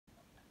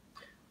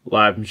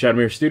Live from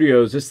Shadowmere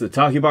Studios, this is the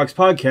TalkyBox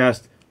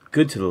podcast.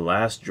 Good to the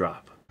last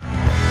drop.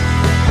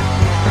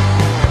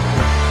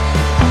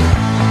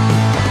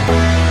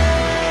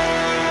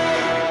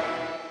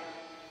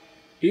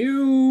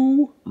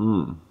 Ew.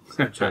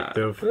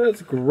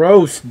 That's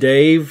gross,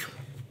 Dave.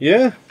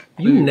 Yeah?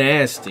 You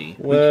nasty.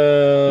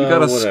 Well, you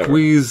gotta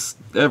squeeze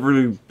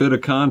every bit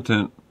of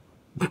content.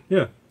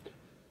 Yeah.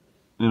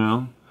 You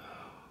know?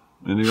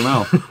 Into your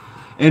mouth.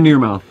 Into your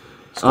mouth.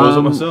 Squeeze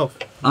it myself.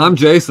 I'm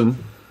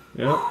Jason.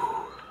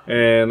 Yeah.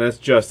 And that's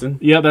Justin.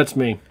 Yeah, that's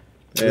me.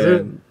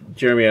 And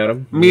Jeremy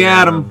Adam. Me,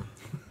 Adam.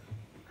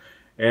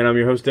 And I'm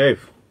your host,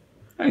 Dave.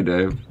 Hey,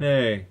 Dave.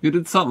 Hey. You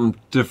did something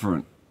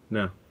different.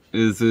 No.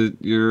 Is it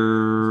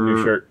your...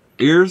 New shirt.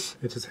 Ears?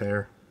 It's his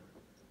hair.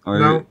 Or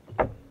No.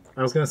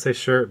 I was going to say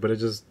shirt, but it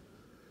just...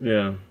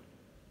 Yeah.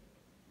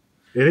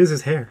 It is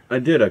his hair. I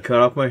did. I cut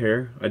off my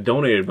hair. I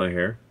donated my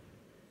hair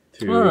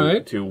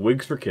to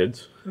Wigs for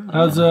Kids.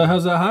 How's that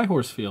high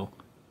horse feel?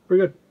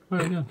 Pretty good.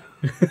 Very good.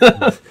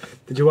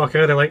 Did you walk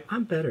out there like,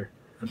 I'm better.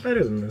 I'm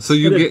better than this. So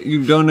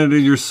you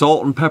donated your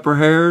salt and pepper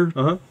hair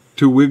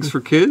to Wigs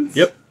for Kids?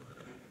 Yep.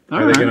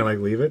 Are they going to like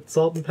leave it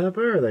salt and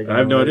pepper? Or are they gonna, I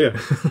have no idea.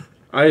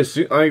 I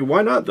assume.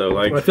 Why not though?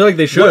 Like, Well, I feel like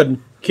they should.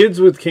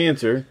 Kids with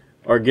cancer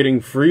are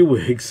getting free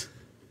wigs.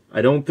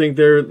 I don't think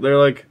they're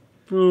like,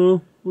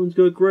 oh, one's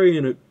got gray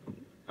in it.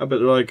 I bet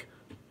they're like,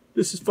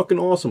 this is fucking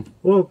awesome.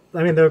 Well,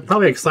 I mean, they're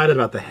probably excited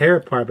about the hair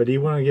part, but do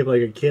you want to give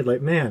like a kid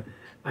like, man,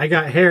 I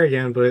got hair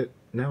again, but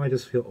now I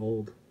just feel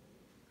old.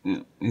 Yeah.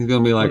 He's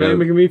gonna be like You're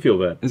making me feel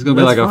bad. He's gonna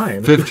be like fine.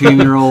 a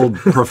 15-year-old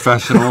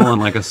professional in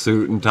like a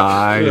suit and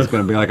tie. He's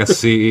gonna be like a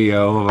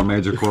CEO of a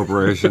major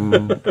corporation.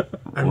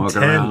 I'm walking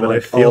 10, around but I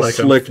like feel all like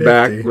I'm slicked 50.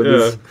 back with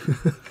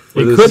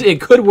his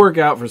It could work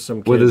out for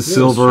some kids. with his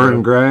silver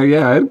and gray.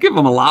 Yeah, it'd give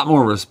him a lot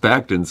more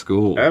respect in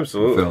school.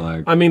 Absolutely. I feel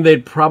like. I mean,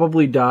 they'd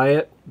probably dye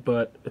it,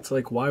 but it's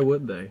like, why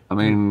would they? I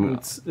mean,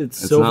 It's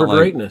silver not like-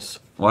 greatness.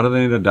 why do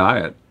they need a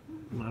diet?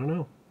 I don't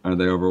know. Are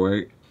they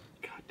overweight?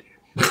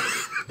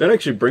 That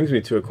actually brings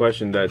me to a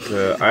question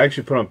that I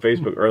actually put on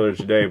Facebook earlier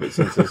today, but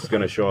since this is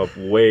going to show up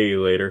way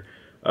later,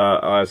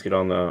 I'll ask it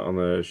on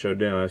the show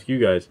today. I'll ask you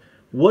guys,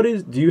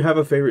 do you have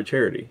a favorite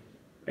charity?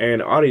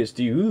 And audience,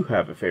 do you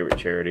have a favorite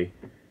charity?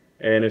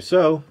 And if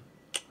so,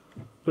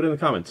 put it in the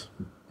comments.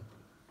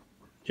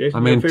 Jason, I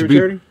you mean, have a to favorite be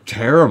charity?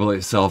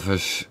 terribly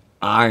selfish,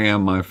 I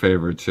am my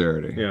favorite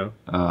charity. Yeah.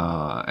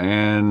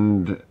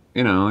 And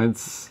you know,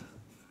 it's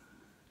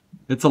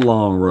a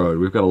long road.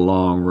 We've got a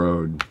long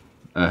road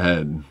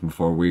ahead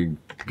before we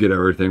get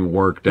everything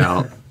worked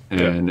out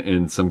and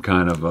in some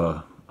kind of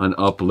an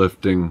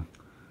uplifting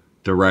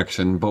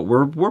direction. But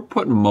we're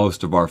putting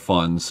most of our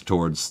funds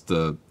towards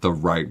the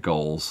right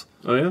goals.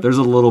 Oh yeah. There's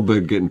a little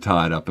bit getting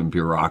tied up in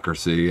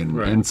bureaucracy,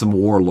 and some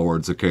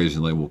warlords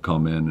occasionally will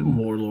come in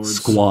and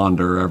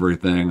squander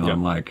everything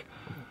on like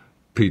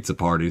pizza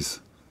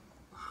parties,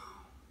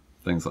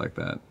 things like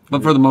that.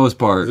 But for the most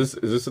part, Is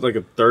this like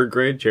a third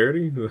grade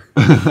charity?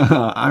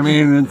 I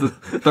mean, it's a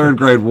third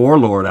grade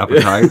warlord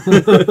appetite.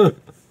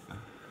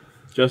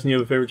 Justin, you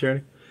have a favorite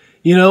charity?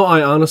 You know,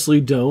 I honestly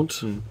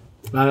don't.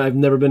 I've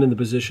never been in the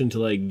position to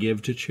like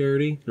give to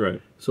charity. Right.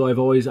 So I've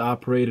always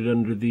operated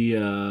under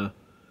the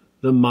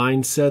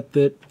mindset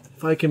that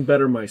if I can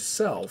better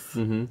myself,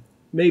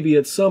 maybe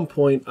at some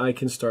point I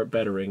can start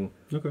bettering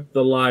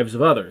the lives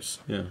of others.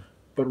 Yeah.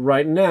 But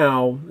right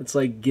now, it's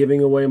like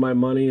giving away my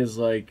money is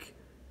like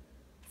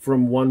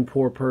from one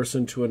poor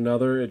person to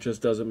another. It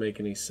just doesn't make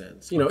any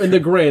sense. You know, in the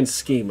grand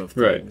scheme of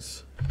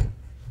things.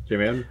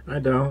 Jamie Adam? I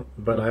don't,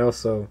 but I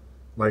also,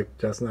 like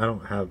Justin, I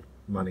don't have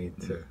money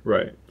to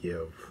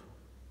give.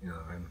 You know,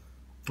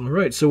 All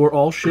right, so we're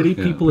all shitty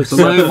people So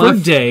except for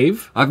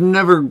Dave. I've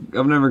never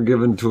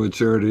given to a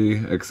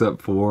charity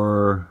except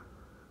for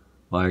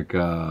like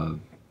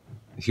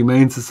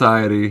Humane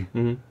Society,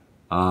 and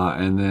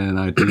then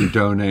I do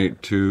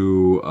donate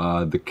to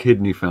the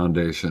Kidney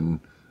Foundation,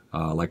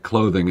 like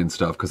clothing and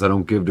stuff, because I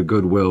don't give to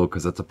Goodwill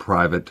because that's a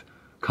private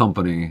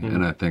company,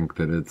 and I think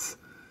that it's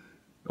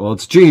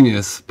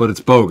genius, but it's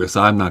bogus.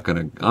 I'm not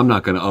gonna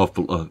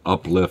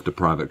uplift a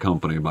private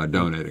company by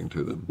donating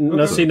to them.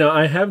 Now, see,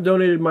 I have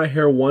donated my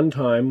hair one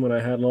time when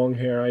I had long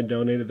hair. I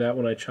donated that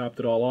when I chopped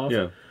it all off.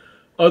 Yeah.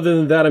 Other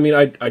than that, I mean,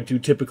 I do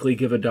typically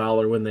give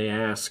 $1 when they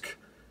ask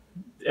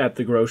at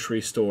the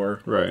grocery store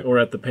or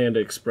at the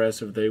Panda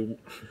Express if they,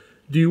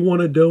 do you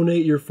want to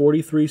donate your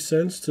 43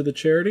 cents to the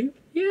charity?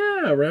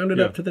 Yeah, round it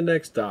up to the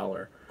next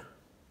 $1.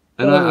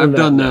 And I've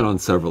done that on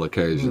several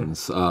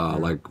occasions,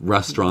 like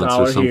restaurants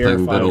or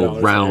something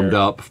that'll round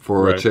up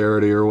for a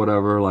charity or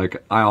whatever.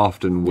 Like, I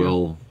often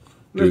will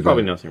do There's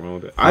probably that. nothing wrong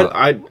with it.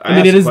 I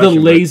mean, it is the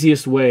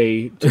laziest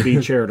way to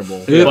be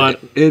charitable, but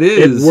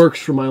it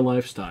works for my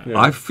lifestyle. Yeah.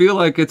 I feel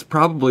like it's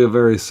probably a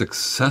very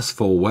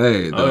successful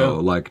way, though,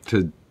 like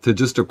to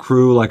just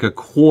accrue like a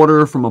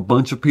quarter from a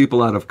bunch of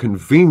people out of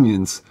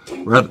convenience.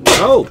 Rather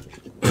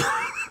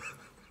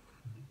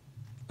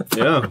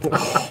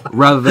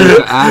than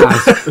to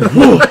ask,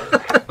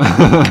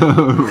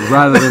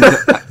 rather than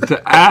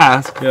to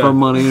ask for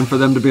money and for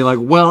them to be like,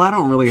 well, I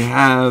don't really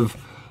have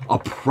a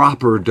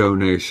proper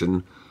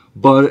donation.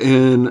 But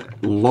in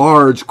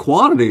large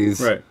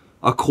quantities,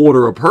 a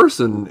quarter a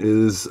person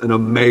is an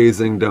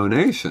amazing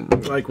donation.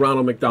 Like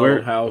Ronald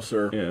McDonald House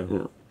or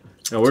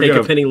Now Take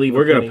a penny, leave a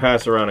penny. We're going to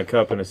pass around a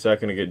cup in a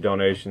second to get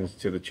donations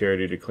to the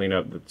charity to clean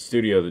up the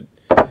studio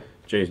that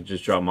Jason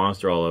just dropped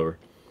Monster all over.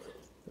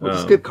 We'll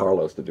just get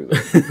Carlos to do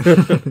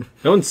that.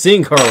 No one's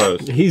seen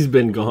Carlos. He's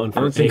been gone for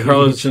I haven't seen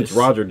Carlos since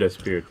Roger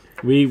disappeared.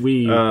 We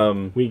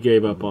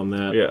gave up on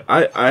that. Yeah,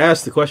 I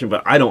asked the question,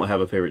 but I don't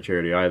have a favorite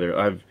charity either.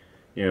 I've,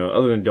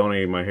 other than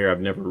donating my hair,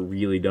 I've never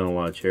really done a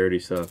lot of charity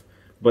stuff.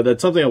 But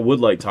that's something I would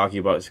like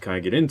TalkyBox to kind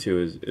of get into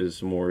is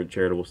some more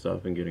charitable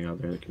stuff and getting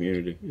out there in the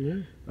community.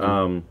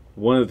 Yeah.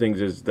 One of the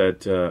things is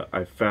that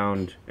I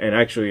found, and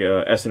actually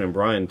Essen and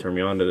Brian turned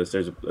me on to this,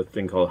 there's a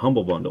thing called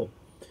Humble Bundle.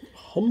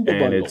 And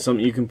it's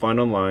something you can find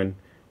online.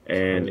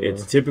 And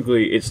it's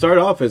typically, it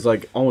started off as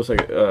like almost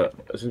like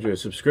essentially a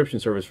subscription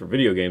service for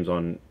video games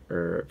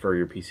for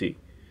your PC.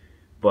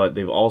 But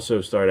they've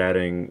also started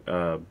adding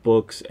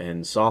books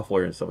and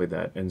software and stuff like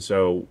that. And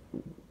so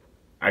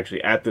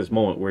actually at this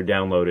moment we're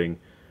downloading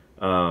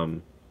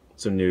some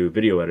new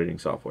video editing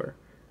software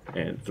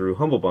and through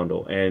Humble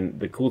Bundle.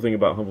 And the cool thing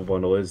about Humble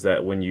Bundle is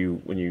that when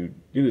you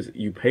do this,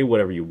 you pay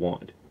whatever you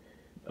want.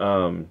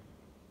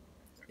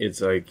 It's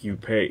like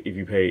if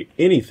you pay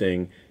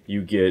anything,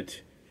 you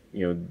get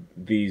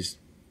these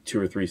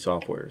 2 or 3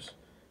 softwares,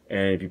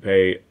 and if you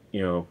pay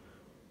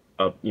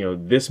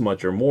this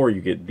much or more,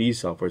 you get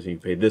these softwares, and you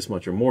pay this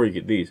much or more, you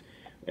get these.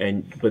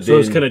 So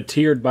it's kind of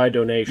tiered by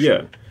donation.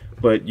 Yeah.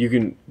 But you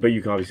can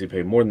obviously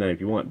pay more than that if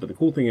you want. But the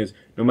cool thing is,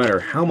 no matter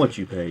how much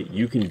you pay,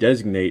 you can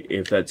designate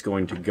if that's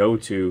going to go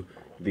to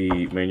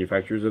the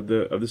manufacturers of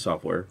the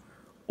software,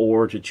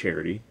 or to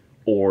charity,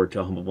 or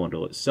to Humble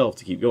Bundle itself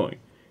to keep going.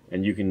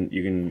 And you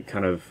can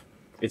kind of,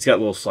 it's got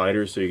little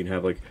sliders, so you can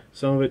have like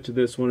some of it to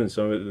this one and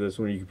some of it to this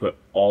one. You can put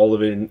all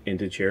of it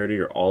into charity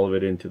or all of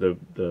it into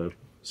the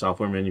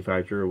software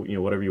manufacturer,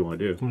 whatever you want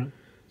to do. Mm-hmm.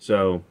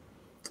 So,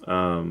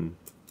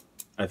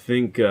 I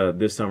think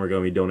this time we're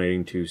going to be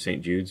donating to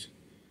St. Jude's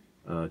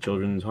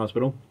Children's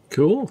Hospital.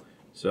 Cool.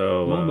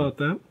 So, how about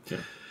that?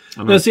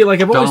 Yeah. Now, see,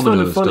 like I've always found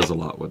it funny. Does a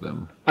lot with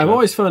them. I've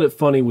always found it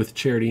funny with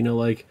charity.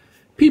 Like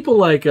people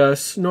like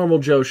us, normal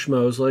Joe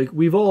Schmoes, like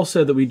we've all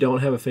said that we don't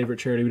have a favorite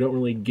charity. We don't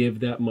really give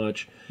that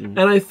much. Mm-hmm.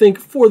 And I think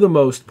for the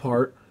most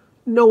part,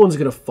 no one's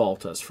going to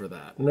fault us for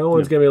that. No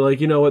one's going to be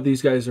like, you know what,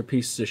 these guys are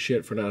pieces of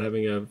shit for not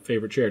having a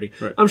favorite charity.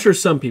 Right. I'm sure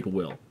some people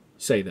will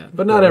say that,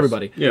 but not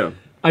everybody. Yeah.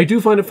 I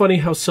do find it funny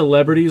how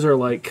celebrities are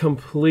like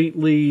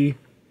completely,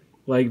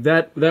 like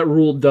that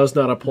rule does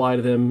not apply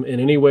to them in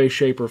any way,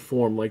 shape, or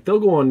form. Like they'll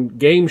go on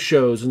game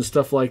shows and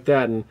stuff like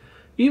that, and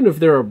even if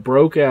they're a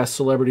broke-ass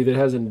celebrity that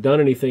hasn't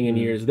done anything in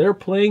years, they're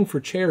playing for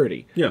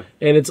charity. Yeah.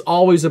 And it's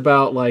always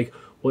about, like,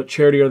 what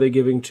charity are they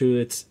giving to?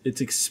 It's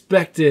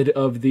expected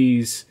of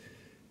these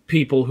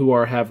people who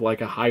have,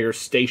 like, a higher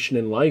station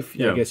in life,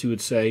 I guess you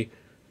would say,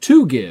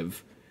 to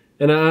give.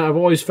 And I've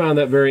always found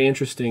that very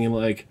interesting and,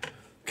 like,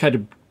 kind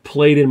of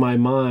played in my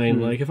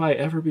mind. Like, if I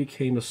ever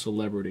became a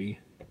celebrity,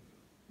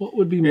 what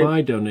would be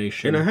my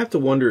donation? And I have to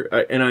wonder,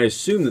 and I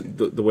assume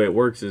that the way it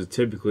works is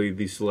typically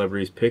these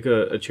celebrities pick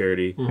a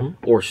charity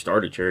or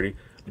start a charity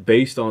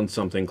based on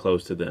something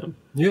close to them.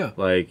 Yeah.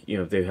 Like,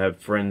 if they have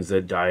friends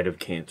that died of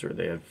cancer,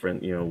 they have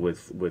friends,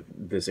 with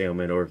this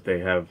ailment, or if they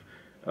have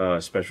a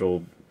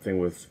special thing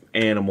with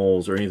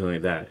animals or anything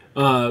like that.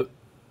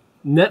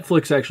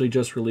 Netflix actually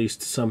just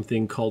released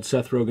something called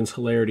Seth Rogen's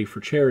Hilarity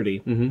for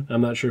charity. I'm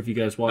not sure if you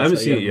guys watched it. I haven't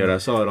seen it yet. I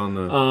saw it on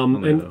the...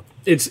 and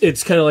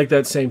it's kind of like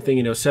that same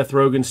thing. Seth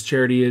Rogen's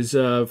charity is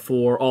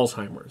for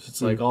Alzheimer's.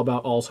 It's like all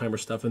about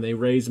Alzheimer's stuff, and they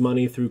raise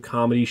money through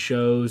comedy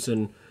shows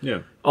and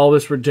all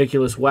this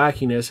ridiculous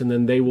wackiness, and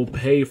then they will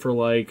pay for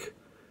like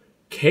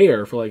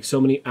care, for like so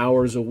many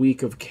hours a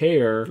week of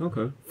care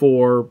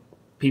for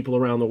people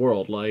around the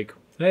world. Like,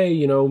 hey,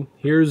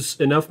 here's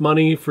enough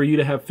money for you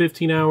to have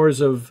 15 hours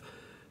of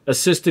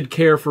assisted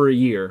care for a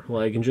year,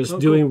 like, and just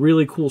doing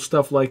really cool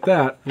stuff like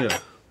that. Yeah.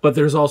 But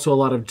there's also a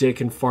lot of dick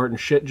and fart and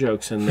shit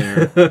jokes in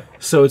there,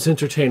 so it's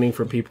entertaining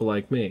for people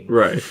like me.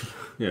 Right.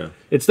 Yeah.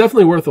 It's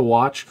definitely worth a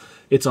watch.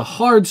 It's a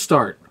hard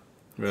start.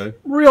 Really?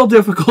 Real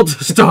difficult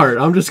to start.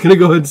 I'm just gonna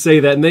go ahead and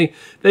say that, and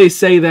they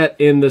say that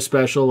in the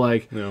special.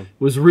 Like, it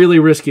was really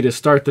risky to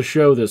start the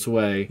show this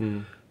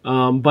way,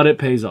 but it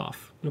pays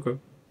off. Okay.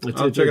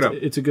 I'll check it out.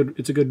 It's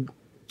a good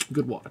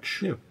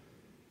watch. Yeah.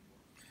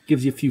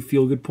 Gives you a few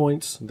feel-good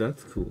points.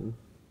 That's cool.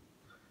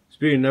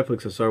 Speaking of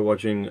Netflix, I started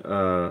watching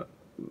The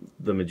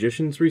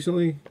Magicians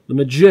recently. The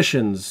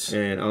Magicians.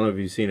 And I don't know if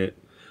you've seen it.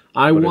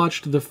 I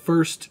watched the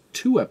first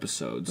 2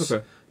 episodes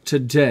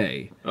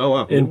today. Oh,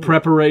 wow. In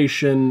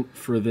preparation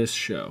for this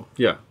show.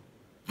 Yeah.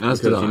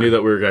 Because you knew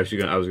that we were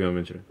actually I was going to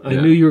mention it. I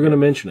knew you were going to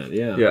mention it,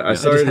 yeah. Yeah, I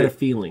just had a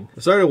feeling. I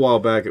started a while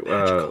back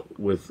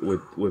with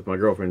my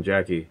girlfriend,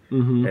 Jackie.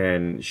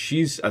 And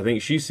I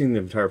think she's seen the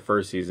entire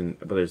first season,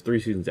 but there's 3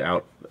 seasons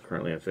out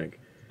currently, I think.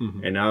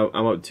 And now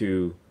I'm up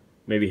to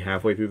maybe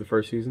halfway through the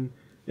first season.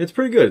 It's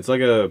pretty good. It's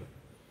like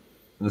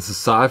This is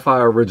sci-fi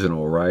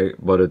original, right?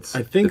 But it's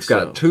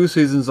got 2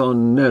 seasons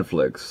on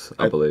Netflix,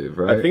 I believe,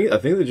 right? I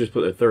think they just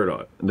put the third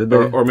on. Did they?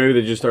 Or maybe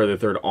they just started the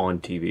third on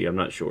TV. I'm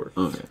not sure.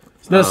 Okay.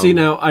 Now, see,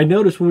 I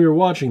noticed when we were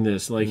watching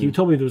this, like, you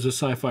told me there was a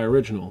sci-fi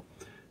original.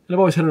 And I've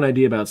always had an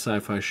idea about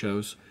sci-fi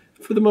shows.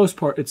 For the most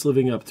part, it's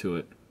living up to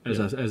it as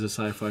a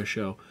sci-fi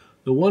show.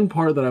 The one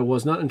part that I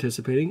was not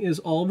anticipating is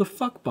all the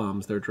fuck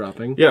bombs they're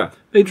dropping. Yeah,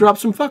 they drop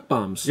some fuck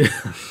bombs.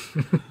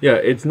 Yeah,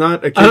 it's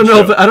not a kid I don't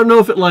know show. I don't know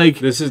if it like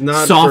this is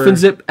not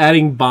softens it,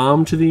 adding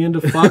bomb to the end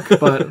of fuck,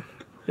 but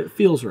it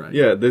feels right.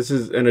 Yeah, this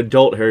is an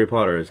adult Harry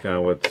Potter. Is kind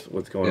of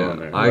what's going on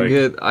there.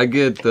 I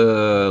get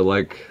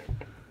like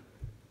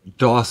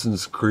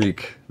Dawson's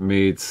Creek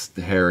meets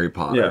Harry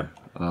Potter. Yeah.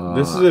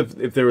 This is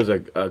if there was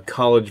a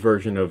college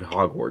version of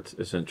Hogwarts,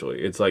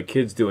 essentially. It's like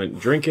kids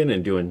drinking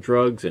and doing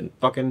drugs and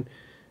fucking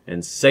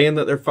and saying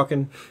that they're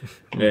fucking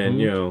and,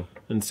 you know.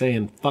 And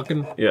saying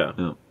fucking.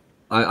 Yeah.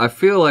 I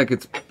feel like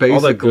it's basically... all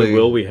that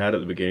goodwill we had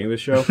at the beginning of the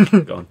show,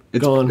 gone.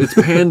 It's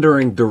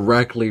pandering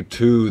directly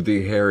to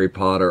the Harry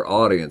Potter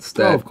audience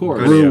that of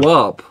course. grew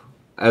up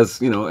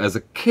as, as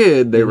a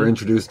kid, they were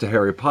introduced to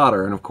Harry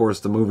Potter. And, of course,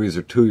 the movies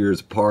are 2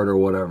 years apart or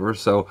whatever,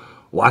 so...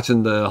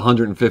 watching the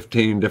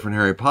 115 different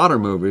Harry Potter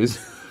movies,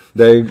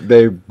 they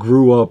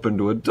grew up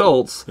into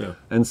adults,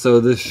 and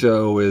so this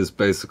show is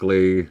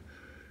basically,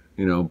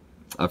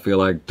 I feel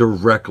like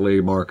directly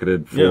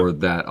marketed for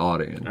that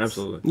audience.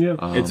 Absolutely, yeah.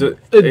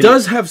 It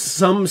does have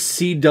some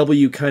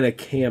CW kind of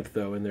camp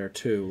though in there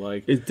too.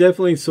 Like it's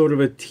definitely sort of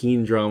a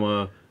teen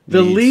drama.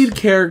 The lead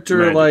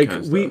character, like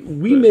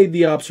we made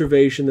the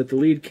observation that the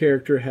lead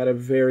character had a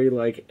very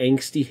like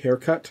angsty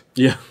haircut.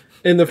 Yeah.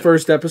 In the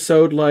first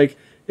episode, like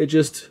it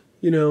just.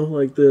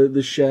 Like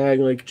the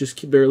shag, like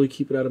just barely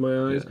keep it out of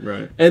my eyes. Yeah,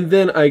 right. And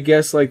then I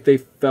guess like they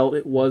felt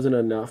it wasn't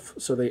enough,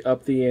 so they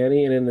upped the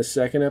ante. And in the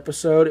second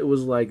episode, it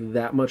was like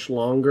that much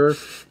longer,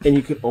 and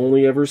you could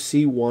only ever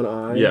see one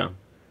eye. Yeah.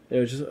 It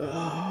was just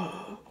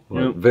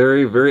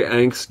very, very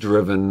angst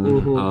driven.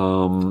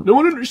 No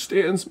one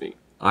understands me.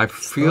 I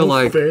feel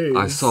like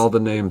I saw the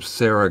name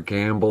Sarah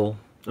Gamble,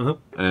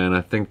 and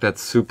I think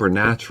that's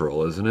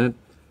Supernatural, isn't it?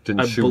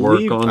 Didn't she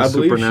work on Supernatural?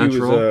 I believe she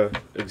was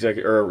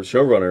executive or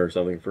showrunner or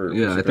something for.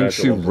 Yeah, I think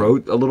she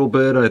wrote a little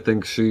bit. I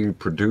think she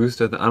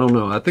produced. I don't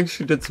know. I think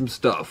she did some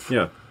stuff.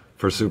 Yeah.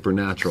 For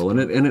Supernatural,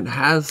 and it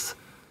has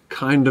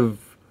kind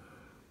of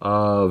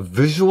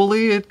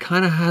visually, it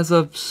kind of has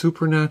a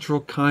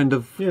supernatural kind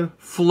of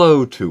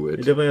flow to it. It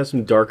definitely has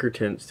some darker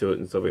tints to it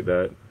and stuff like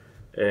that.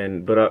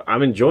 But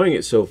I'm enjoying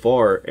it so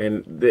far,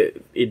 and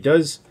it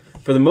does.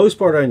 For the most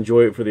part, I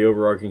enjoy it for the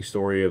overarching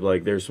story of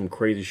like there's some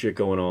crazy shit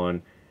going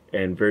on.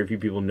 And very few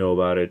people know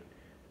about it,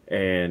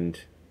 and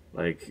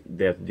like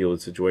they have to deal with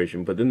the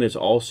situation. But then there's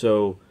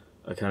also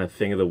a kind of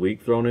thing of the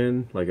week thrown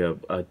in, like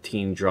a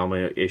teen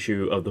drama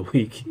issue of the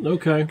week.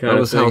 Okay, that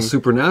was how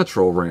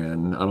Supernatural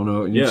ran. I don't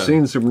know. You've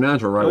seen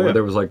Supernatural, right? Oh, where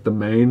there was like the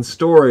main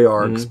story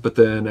arcs, but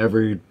then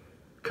every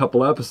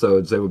couple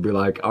episodes they would be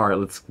like, "All right,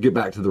 let's get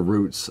back to the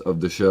roots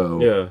of the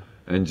show,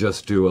 and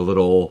just do a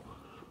little."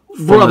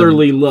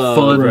 Brotherly love,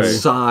 fun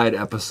side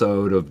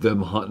episode of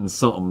them hunting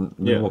something.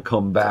 And then we'll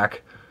come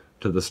back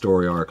to the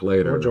story arc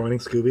later. Or joining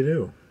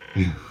Scooby-Doo.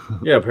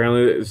 Yeah,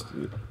 apparently is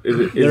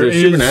it a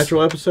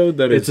Supernatural episode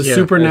that it's a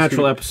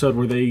Supernatural episode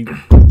where they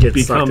get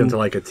sucked into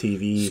like a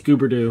TV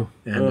Scooby-Doo,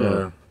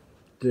 and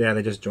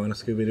they just join a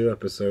Scooby-Doo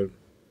episode.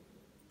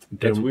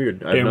 That's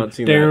weird. I've not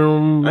seen that.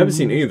 I haven't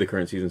seen any of the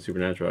current season of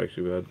Supernatural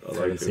actually. But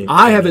I'd like to.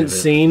 I haven't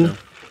seen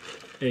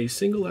a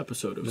single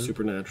episode of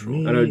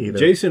Supernatural. I know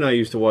Jason and I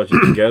used to watch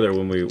it together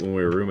when we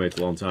were roommates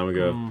a long time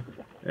ago.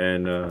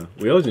 And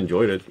we always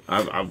enjoyed it.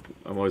 I've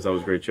always thought it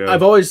was a great show.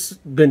 I've always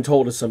been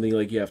told it's something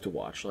like you have to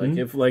watch. Like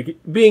if like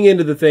being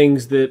into the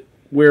things that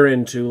we're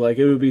into, like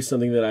it would be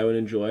something that I would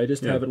enjoy. I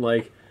just haven't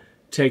like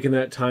taken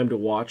that time to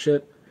watch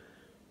it.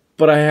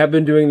 But I have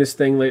been doing this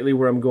thing lately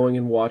where I'm going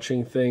and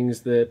watching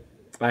things that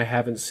I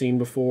haven't seen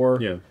before.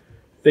 Yeah.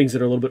 Things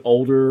that are a little bit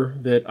older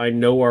that I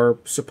know are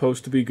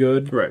supposed to be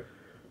good. Right.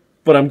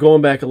 But I'm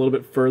going back a little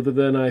bit further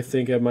than I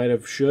think I might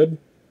have should.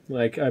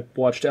 Like, I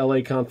watched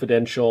L.A.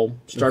 Confidential,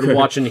 started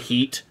watching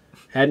Heat.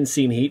 Hadn't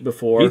seen Heat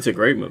before. Heat's a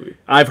great movie.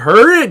 I've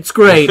heard it's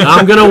great.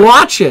 I'm going to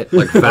watch it.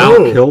 Like Val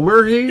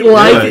Kilmer Heat?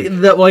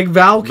 Like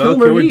Val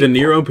Kilmer Heat. De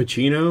Niro and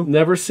Pacino?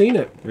 Never seen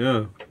it.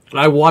 Yeah.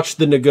 I watched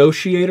The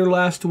Negotiator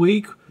last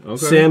week. Okay.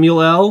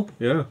 Samuel L.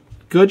 Yeah.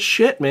 Good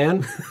shit,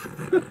 man.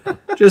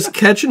 Just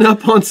catching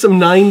up on some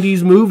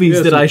 90s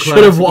movies that I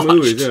should have watched.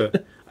 Movies,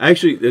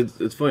 Actually,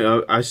 it's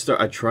funny.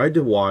 I tried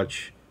to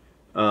watch...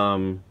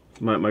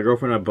 My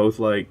girlfriend and I both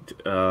liked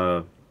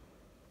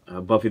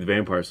Buffy the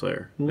Vampire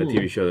Slayer, that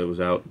TV show that was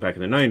out back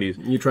in the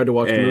 90s. You tried to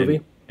watch the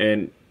movie?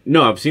 And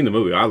no, I've seen the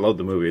movie. I love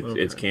the movie.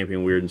 It's campy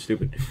and weird and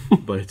stupid,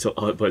 but it's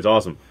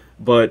awesome.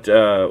 But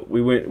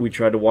we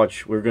tried to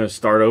watch. We were going to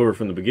start over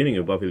from the beginning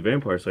of Buffy the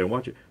Vampire Slayer and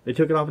watch it. They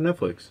took it off of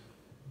Netflix.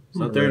 It's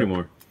not there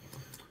anymore.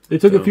 They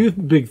took a few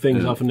big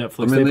things off of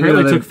Netflix. They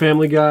apparently took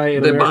Family Guy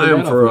and they buy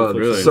them for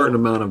a certain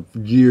amount of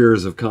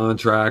years of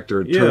contract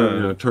or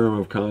term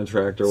of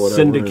contract or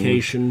whatever.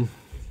 Syndication.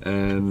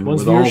 And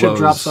once with all viewership those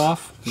drops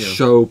off,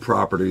 show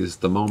properties,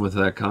 the moment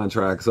that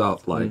contract's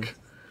up, like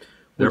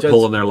they're Which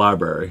pulling their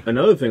library.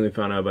 Another thing we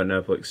found out about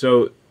Netflix.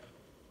 So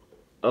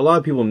a lot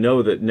of people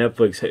know that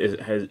Netflix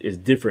is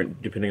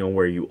different depending on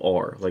where you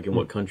are, like in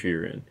what country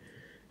you're in.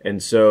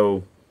 And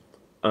so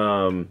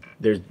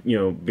there's,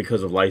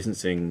 because of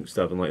licensing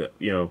stuff and like,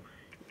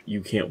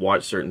 you can't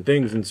watch certain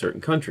things in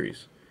certain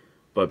countries.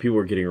 But people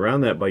are getting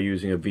around that by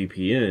using a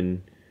VPN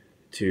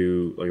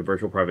to, like a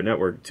virtual private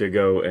network, to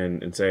go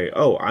and say,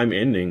 oh, I'm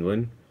in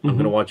England. I'm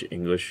going to watch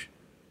English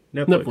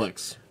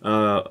Netflix.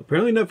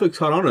 Apparently Netflix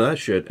caught on to that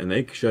shit and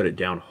they shut it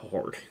down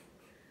hard.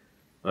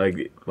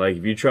 Like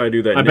if you try to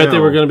do that I bet they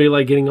were going to be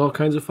like getting all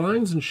kinds of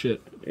fines and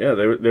shit. Yeah,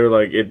 they're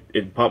like,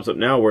 it pops up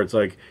now where it's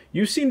like,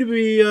 you seem to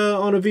be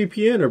on a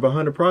VPN or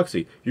behind a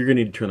proxy. You're going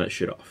to need to turn that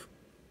shit off.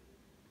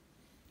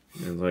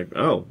 And it's like,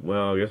 oh,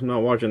 well, I guess I'm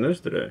not watching this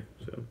today.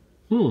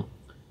 So,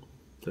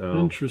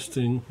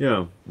 Interesting.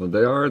 Yeah. Well,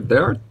 they are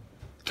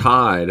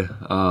tied.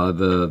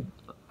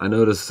 I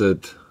noticed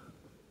that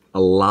a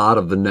lot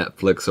of the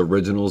Netflix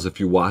originals, if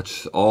you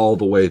watch all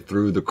the way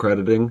through the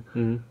crediting,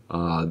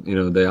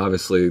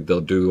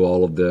 they'll do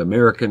all of the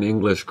American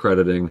English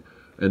crediting,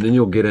 and then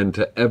you'll get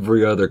into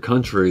every other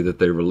country that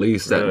they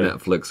release that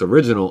Netflix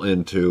original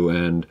into,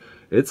 and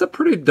it's a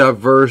pretty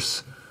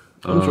diverse,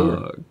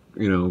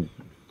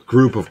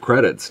 group of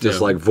credits,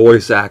 just like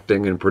voice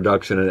acting and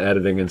production and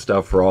editing and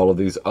stuff for all of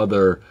these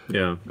other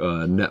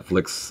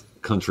Netflix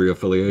country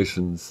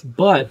affiliations.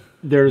 But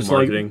there's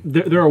marketing.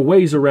 Like there are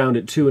ways around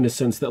it too, in a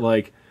sense that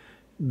like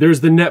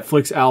there's the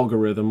Netflix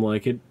algorithm,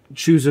 like it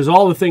chooses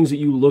all the things that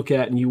you look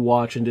at and you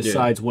watch and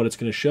decides what it's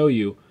going to show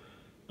you.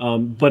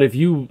 But if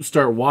you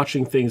start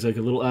watching things like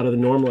a little out of the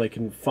normal, I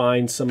can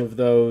find some of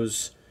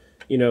those,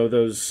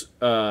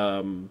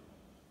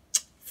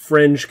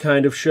 fringe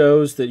kind of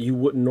shows that you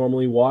wouldn't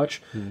normally watch.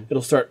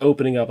 It'll start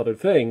opening up other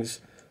things.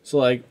 So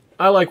like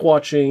I like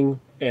watching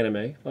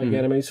anime.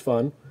 Anime's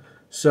fun.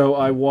 So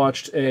I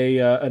watched a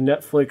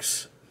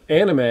Netflix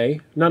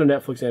anime, not a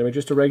Netflix anime,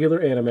 just a regular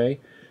anime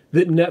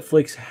that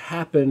Netflix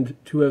happened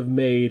to have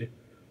made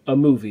a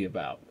movie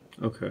about.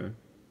 Okay.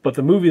 But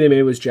the movie they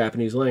made was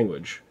Japanese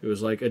language. It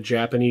was like a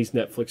Japanese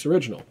Netflix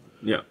original.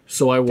 Yeah.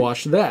 So I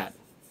watched that.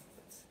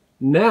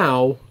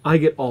 Now I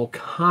get all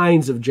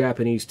kinds of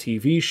Japanese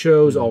TV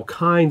shows, all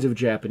kinds of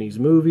Japanese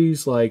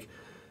movies, like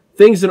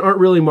things that aren't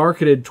really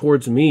marketed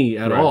towards me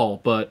at all.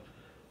 But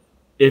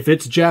if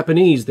it's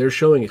Japanese, they're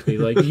showing it to me.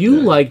 Like, you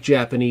like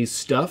Japanese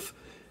stuff.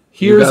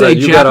 Here's a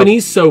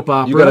Japanese soap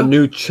opera. You got a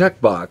new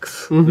checkbox.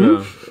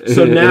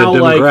 So now,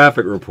 in a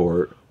demographic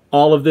report.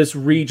 All of this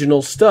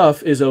regional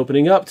stuff is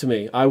opening up to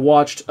me. I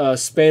watched a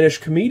Spanish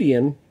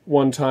comedian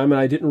one time,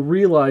 and I didn't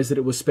realize that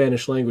it was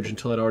Spanish language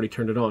until I'd already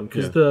turned it on,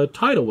 because the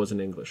title was in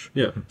English.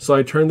 Yeah. So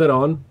I turned that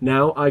on.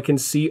 Now I can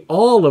see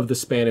all of the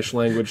Spanish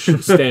language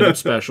stand-up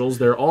specials.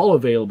 They're all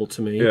available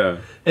to me. Yeah.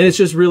 And it's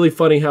just really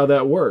funny how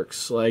that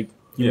works. Like,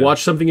 you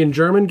watch something in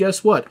German,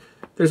 guess what?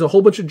 There's a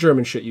whole bunch of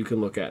German shit you can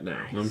look at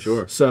now. I'm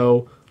sure.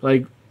 So,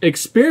 like,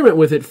 experiment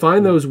with it.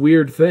 Find those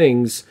weird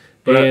things.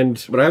 But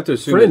I have to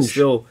assume it's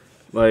still,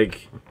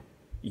 like,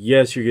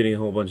 yes, you're getting a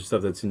whole bunch of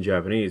stuff that's in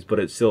Japanese, but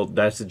it's still,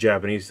 that's the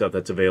Japanese stuff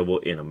that's available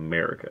in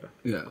America.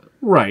 Yeah.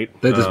 Right.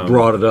 They just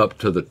brought it up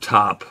to the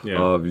top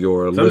of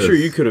your list. I'm sure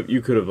you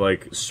could have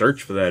like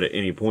searched for that at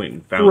any point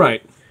and found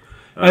it.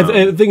 I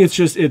think it's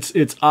just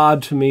it's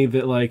odd to me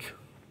that, like,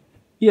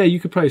 yeah,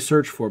 you could probably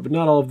search for it, but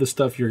not all of the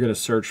stuff you're going to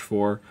search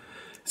for.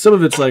 Some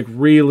of it's like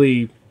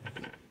really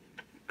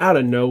out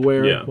of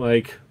nowhere,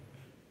 like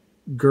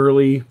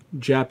girly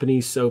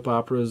Japanese soap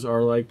operas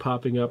are like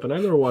popping up, and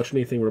I've never watched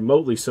anything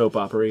remotely soap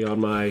opera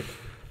on my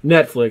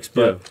Netflix,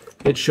 but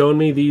it's shown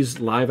me these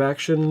live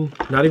action,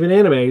 not even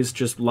animes,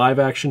 just live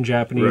action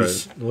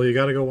Japanese. Right. Well, you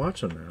got to go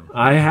watch them now.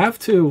 I have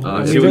to.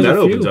 See what that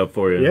opens up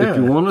for you. Yeah. If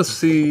you want to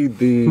see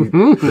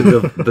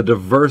the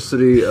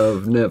diversity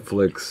of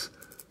Netflix,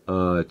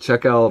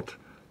 check out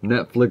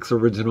Netflix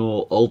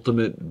original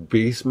Ultimate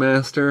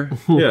Beastmaster.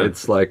 Yeah.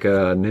 It's like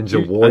a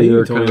Ninja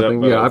Warrior kind of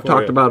thing. Yeah, I've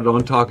talked about it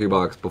on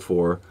TalkyBox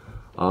before.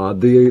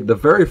 The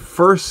very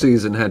first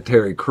season had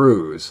Terry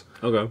Crews.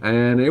 Okay.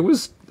 And it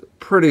was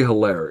pretty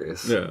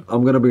hilarious. Yeah.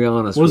 I'm going to be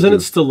honest Wasn't it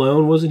with you.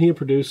 Stallone? Wasn't he a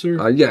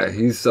producer? Yeah,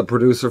 he's a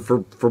producer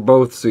for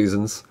both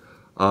seasons.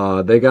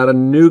 They got a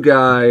new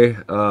guy,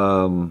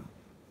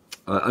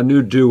 a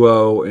new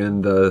duo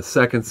in the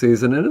second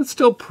season, and it's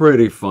still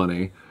pretty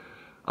funny.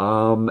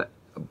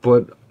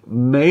 But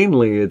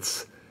mainly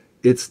it's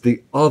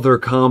the other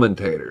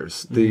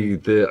commentators,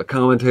 the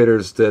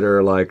commentators that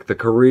are like the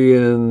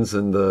Koreans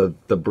and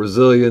the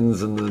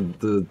Brazilians and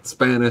the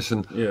Spanish,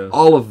 and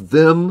all of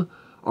them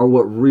are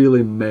what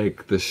really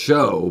make the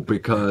show,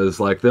 because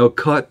like they'll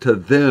cut to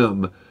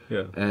them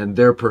and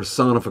their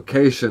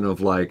personification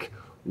of like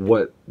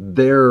what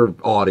their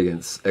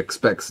audience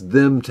expects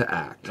them to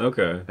act.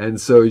 Okay. And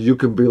so you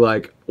can be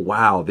like,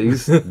 wow,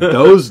 that's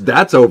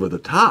over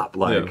the top.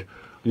 Like,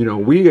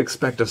 we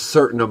expect a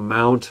certain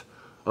amount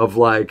of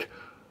like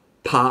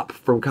pop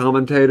from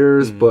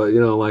commentators, but you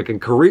know, like in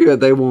Korea,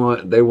 they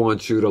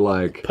want you to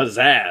like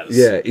pizzazz.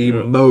 Yeah,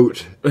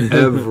 emote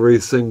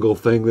every single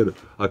thing that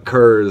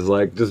occurs,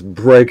 like just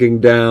breaking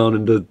down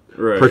into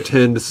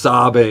pretend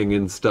sobbing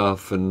and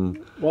stuff.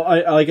 And well,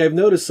 I've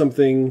noticed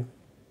something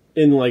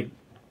in like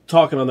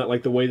talking on that,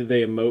 like the way that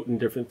they emote and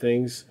different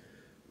things,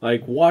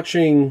 like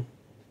watching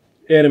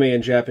anime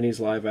and Japanese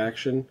live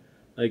action.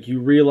 Like you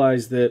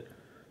realize that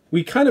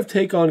we kind of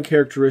take on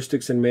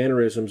characteristics and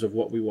mannerisms of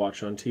what we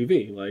watch on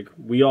TV. Like,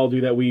 we all do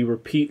that. We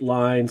repeat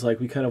lines. Like,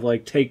 we kind of,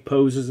 like, take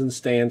poses and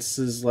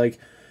stances like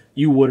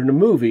you would in a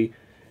movie.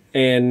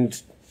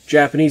 And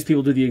Japanese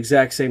people do the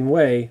exact same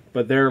way,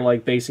 but they're,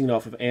 like, basing it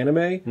off of anime.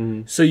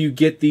 Mm-hmm. So you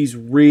get these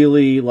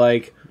really,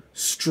 like,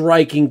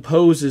 striking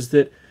poses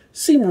that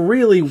seem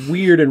really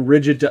weird and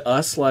rigid to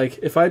us. Like,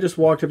 if I just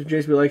walked up to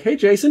Jason and be like, hey,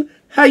 Jason,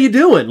 how you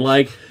doing?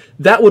 Like,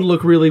 that would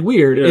look really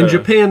weird. Yeah. In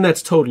Japan,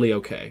 that's totally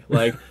okay.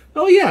 Like...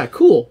 Oh, yeah,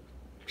 cool.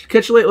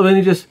 Catch you later. Let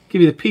me just give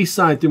you the peace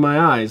sign through my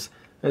eyes.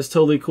 That's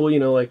totally cool. You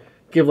know, like,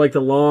 give, like, the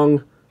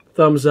long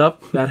thumbs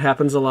up. That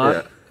happens a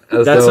lot.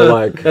 Yeah.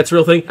 That's a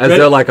real thing. As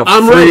though, like, a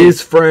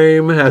freeze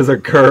frame has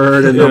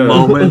occurred in the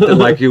moment that,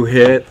 like, you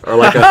hit. Or,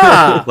 like,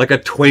 a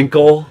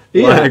twinkle,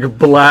 like,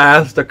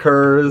 blast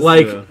occurs.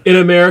 Like, in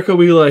America,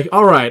 we like,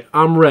 all right,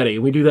 I'm ready.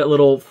 We do that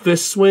little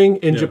fist swing.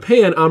 In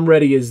Japan, I'm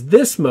ready is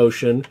this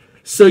motion.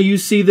 So you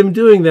see them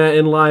doing that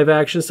in live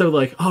action. So,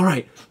 like, all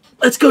right.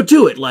 Let's go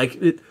do it. Like,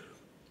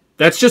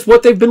 that's just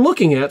what they've been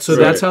looking at, so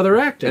that's how they're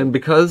acting. And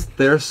because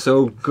they're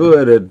so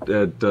good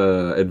at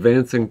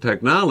advancing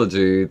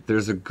technology,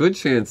 there's a good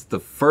chance the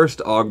first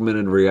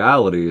augmented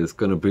reality is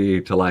going to be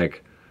to,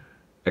 like,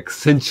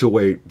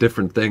 accentuate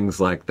different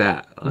things like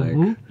that.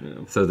 Like,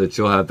 so that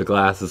you'll have the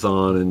glasses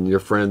on and your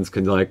friends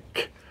can,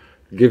 like,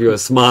 give you a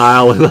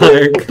smile and,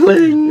 like,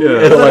 cling.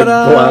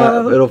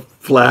 Yeah. It'll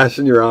flash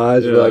in your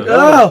eyes. You're like,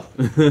 oh!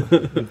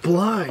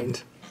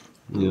 Blind.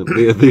 Yeah,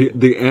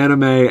 the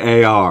anime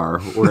AR,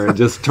 where it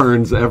just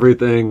turns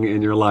everything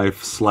in your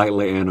life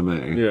slightly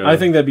anime. Yeah. I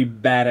think that'd be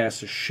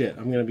badass as shit.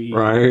 I'm gonna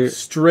be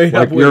straight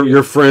like up with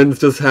your friend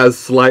just has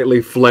slightly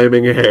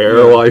flaming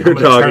hair while you're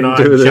talking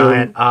to them.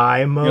 Giant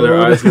eye mode. Yeah, their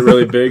eyes get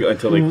really big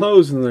until they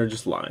close, and they're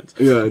just lines.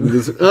 Yeah, and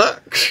just,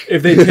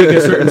 if they take a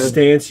certain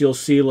stance, you'll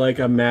see like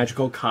a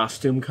magical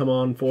costume come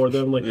on for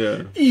them. Like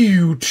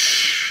you.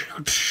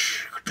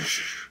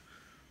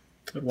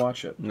 I'd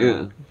watch it.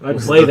 Yeah. I'd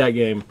play that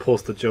game.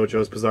 Pulls the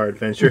JoJo's Bizarre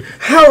Adventure.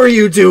 How are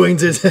you doing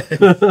today?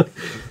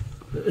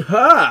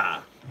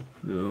 Ha!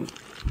 No.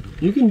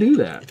 You can do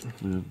that.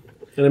 Yeah.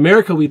 In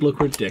America, we'd look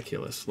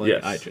ridiculous,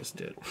 like I just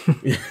did.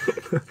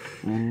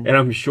 And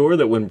I'm sure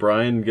that when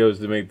Brian goes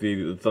to make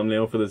the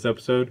thumbnail for this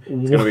episode,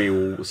 it's going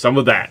to be some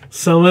of that.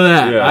 Some of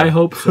that. Yeah. I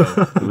hope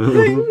so.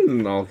 Bling!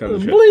 And all kinds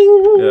of shit.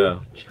 Bling! Yeah.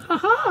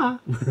 Ha-ha!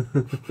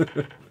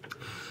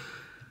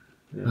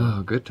 Yeah.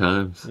 Oh, good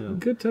times. Yeah.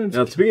 Good times.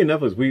 Now, speaking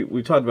of Netflix,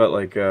 we talked about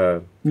like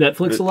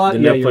Netflix a lot. The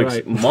yeah, Netflix you're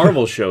right.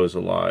 Marvel shows a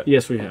lot.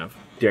 Yes, we have.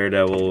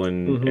 Daredevil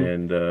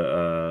and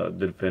The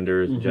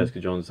Defenders, Jessica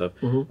Jones and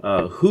stuff.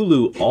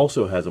 Hulu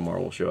also has a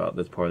Marvel show out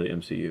that's part of the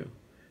MCU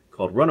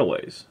called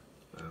Runaways.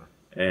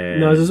 And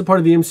now, is this a part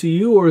of the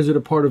MCU or is it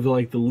a part of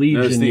like the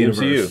Legion? No, it's the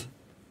universe?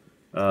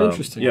 MCU.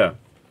 Interesting. Yeah,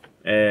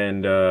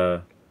 and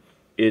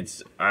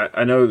it's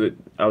I know that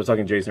I was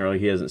talking to Jason earlier.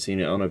 He hasn't seen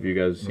it. I don't know if you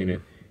guys have seen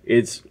it.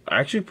 It's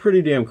actually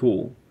pretty damn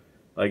cool.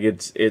 Like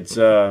it's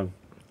for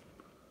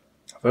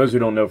those who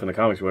don't know from the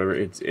comics or whatever,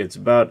 it's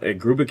about a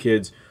group of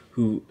kids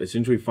who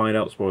essentially find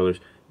out, spoilers,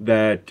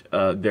 that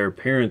their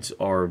parents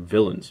are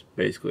villains,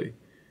 basically.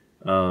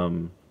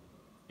 In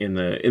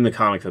the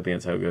comics, I think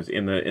that's how it goes.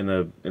 In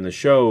the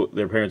show,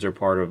 their parents are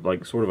part of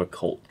like sort of a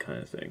cult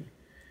kind of thing,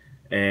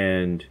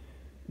 and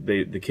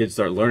the kids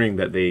start learning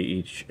that they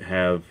each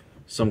have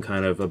some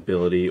kind of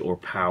ability or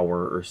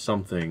power or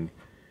something,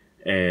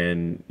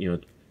 and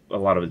a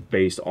lot of it's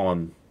based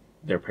on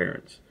their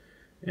parents.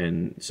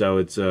 And so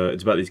it's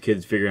about these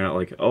kids figuring out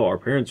like, oh, our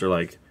parents are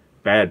like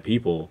bad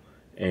people,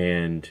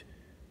 and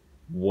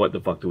what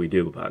the fuck do we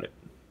do about it?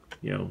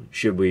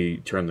 Should we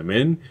turn them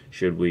in?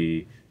 Should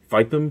we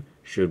fight them?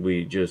 Should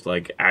we just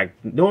like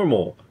act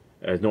normal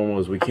as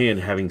we can,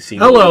 having seen?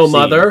 Hello,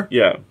 mother.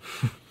 Yeah.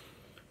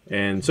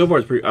 And so far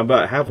it's pretty. I'm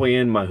about halfway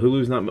in. My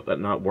Hulu's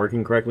not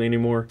working correctly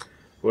anymore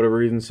for whatever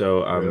reason.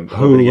 So I'm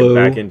hoping to get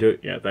back into it.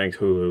 Yeah, thanks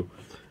Hulu.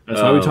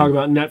 That's why we talk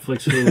about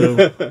Netflix,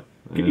 Hulu.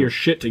 Get your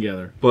shit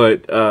together.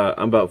 But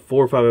I'm about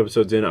 4 or 5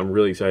 episodes in. I'm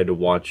really excited to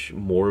watch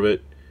more of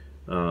it.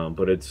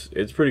 But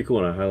it's pretty cool,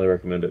 and I highly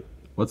recommend it.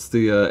 What's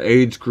the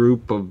age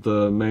group of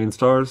the main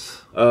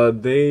stars?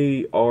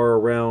 They are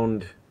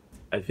around,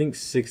 I think,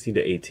 16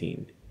 to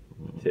 18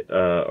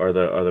 are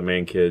the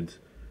main kids.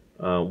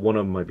 One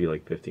of them might be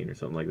like 15 or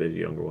something like that, the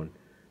younger one.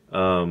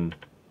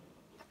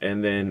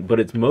 And then,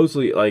 but it's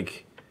mostly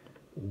like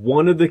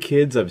one of the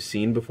kids I've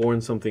seen before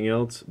in something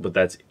else, but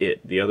that's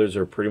it. The others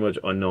are pretty much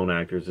unknown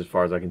actors as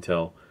far as I can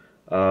tell.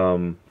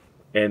 And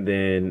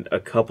then a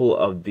couple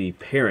of the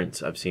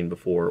parents I've seen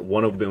before.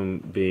 One of them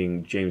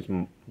being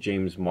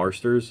James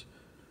Marsters,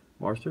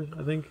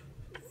 I think.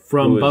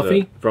 From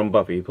Buffy? From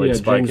Buffy. He played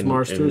Spike James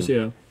Marsters,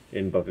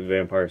 in Buffy the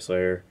Vampire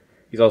Slayer.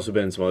 He's also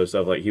been in some other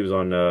stuff. Like, he was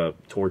on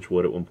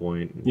Torchwood at one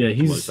point. Yeah,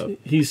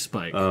 he's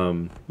Spike.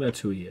 That's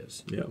who he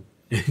is. Yeah.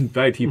 In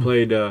fact, he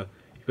played a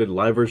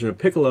live version of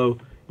Piccolo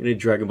in a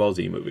Dragon Ball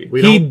Z movie.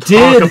 He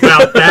did talk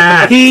about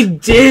that. He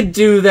did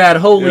do that.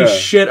 Holy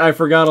shit, I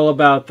forgot all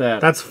about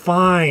that. That's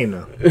fine.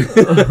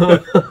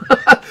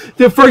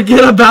 To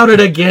forget about it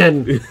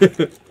again.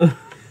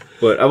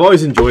 But I've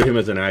always enjoyed him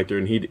as an actor,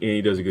 and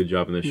he does a good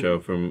job in the show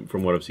from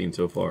what I've seen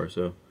so far.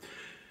 So,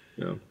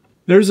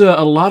 There's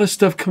a lot of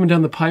stuff coming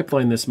down the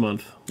pipeline this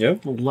month. Yeah.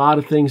 A lot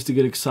of things to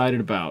get excited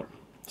about.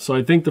 So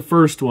I think the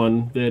first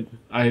one that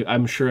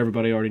I'm sure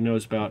everybody already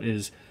knows about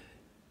is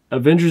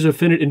Avengers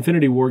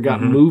Infinity War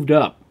got moved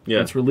up. Yeah.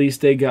 Its release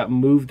date got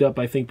moved up,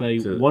 I think, by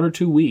 1 or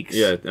 2 weeks.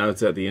 Yeah, now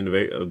it's at the end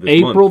of this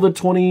April month.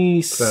 the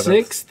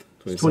 26th,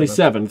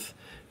 27th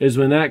is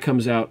when that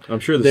comes out. I'm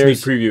sure the sneak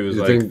preview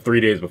is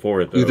 3 days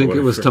before it, though. You think it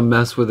was to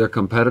mess with their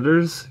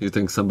competitors? You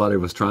think somebody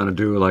was trying to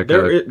do like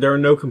there are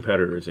no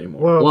competitors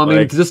anymore. Well, I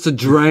mean, just to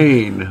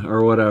drain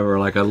or whatever,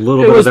 like a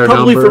little bit of their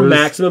numbers. It was probably for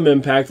maximum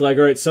impact. Like,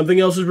 all right, something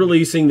else is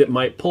releasing that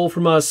might pull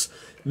from us.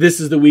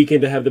 This is the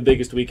weekend to have the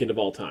biggest weekend of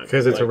all time.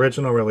 Because its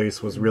original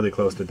release was really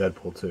close to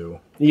Deadpool 2.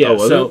 Yeah,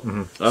 so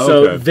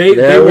okay.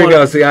 There we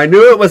go. See, I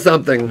knew it was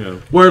something. Yeah.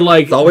 Where,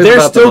 like, they're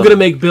still going to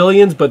make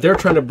billions, but they're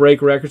trying to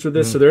break records with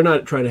this, so they're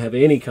not trying to have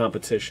any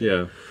competition.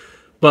 Yeah.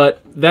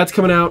 But that's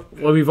coming out.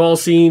 Well, we've all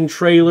seen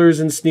trailers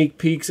and sneak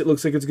peeks. It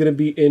looks like it's going to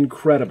be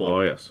incredible.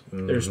 Oh, yes.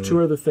 There's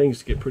 2 other things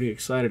to get pretty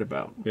excited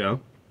about. Yeah.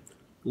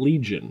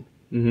 Legion,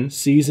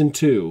 Season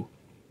 2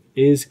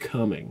 is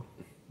coming.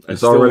 I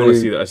still want to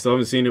see that. I still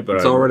haven't seen it, but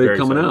it's already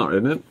coming out,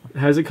 isn't it?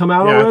 Has it come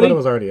out already? I thought it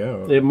was already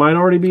out. It might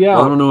already be out.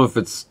 Well, I don't know if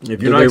it's...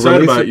 If you're not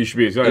excited about it, you should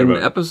be excited about it.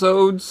 In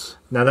episodes?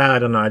 Now that I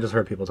don't know. I just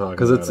heard people talking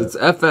about it. Because it's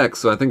FX,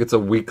 so I think it's a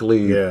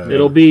weekly... Yeah.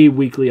 It'll be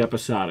weekly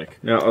episodic.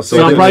 Now,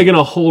 so I'm probably going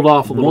to hold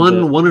off a little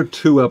bit. 1 or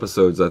 2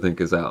 episodes, I think,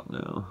 is out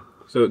now.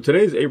 So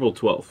today's April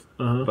 12th.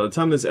 By the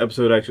time this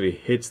episode actually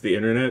hits the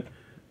internet,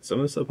 some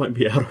of the stuff might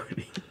be out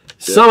already.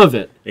 Some of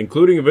it.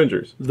 Including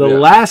Avengers. The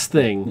last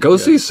thing... Go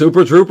see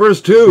Super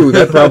Troopers 2.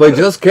 That probably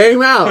just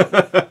came out.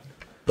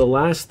 The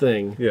last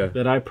thing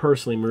that I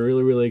personally am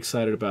really, really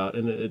excited about,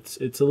 and it's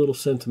a little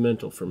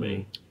sentimental for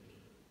me,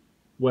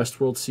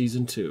 Westworld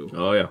Season 2.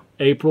 Oh, yeah.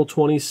 April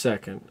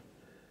 22nd.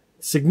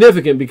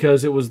 Significant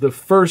because it was the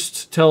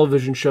first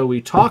television show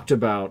we talked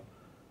about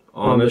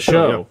on the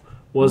show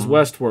was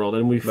Westworld.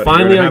 And we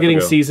finally are getting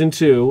Season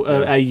 2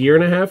 a year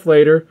and a half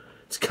later.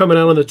 It's coming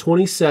out on the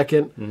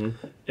 22nd,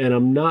 and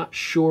I'm not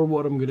sure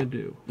what I'm going to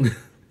do.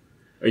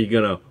 Are you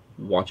going to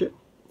watch it?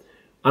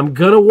 I'm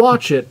going to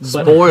watch it,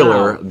 but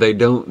spoiler, they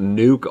don't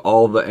nuke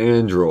all the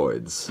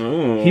androids.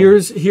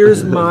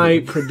 Here's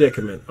my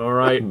predicament, all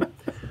right?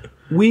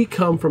 We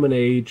come from an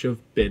age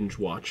of binge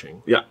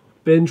watching. Yeah.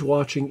 Binge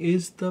watching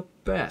is the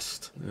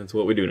best. That's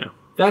what we do now.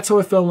 That's how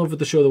I fell in love with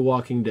the show The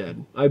Walking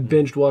Dead. I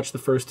binged watched the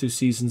first 2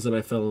 seasons, and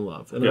I fell in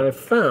love. And I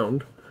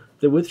found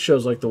that with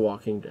shows like The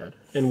Walking Dead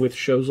and with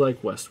shows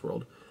like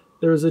Westworld,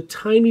 there is a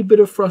tiny bit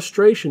of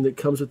frustration that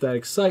comes with that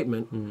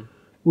excitement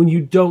when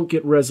you don't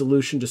get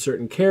resolution to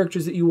certain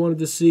characters that you wanted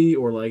to see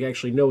or like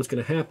actually know what's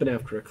going to happen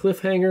after a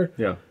cliffhanger.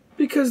 Yeah.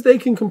 Because they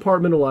can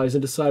compartmentalize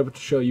and decide what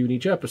to show you in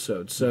each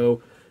episode.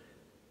 So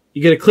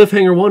you get a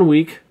cliffhanger one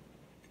week,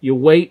 you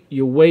wait,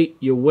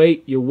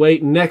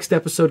 next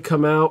episode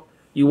come out,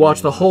 you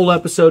watch the whole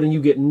episode and you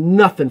get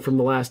nothing from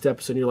the last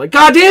episode. And you're like,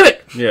 God damn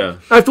it! Yeah.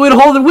 I have to wait a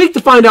whole other week to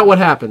find out what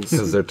happens.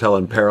 Because they're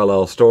telling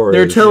parallel stories.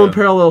 They're telling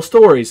parallel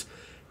stories.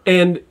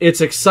 And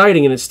it's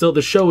exciting and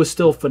the show is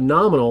still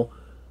phenomenal,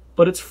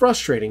 but it's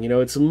frustrating. You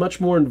know, it's much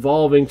more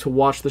involving to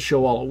watch the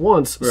show all at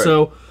once. Right.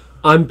 So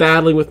I'm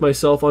battling with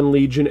myself on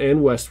Legion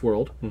and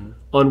Westworld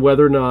on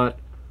whether or not,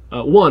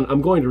 one,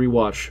 I'm going to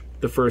rewatch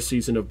the first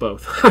season of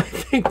both. I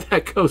think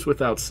that goes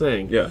without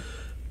saying. Yeah.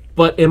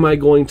 But am I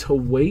going to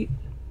wait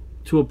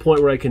to a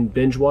point where I can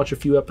binge watch a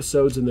few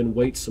episodes and then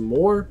wait some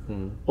more?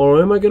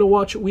 Or am I going to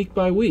watch it week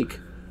by week?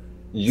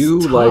 You,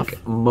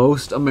 like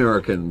most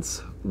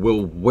Americans,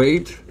 will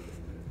wait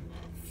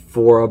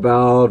for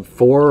about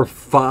 4 or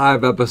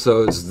 5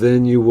 episodes,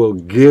 then you will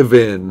give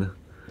in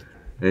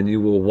and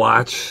you will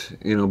watch,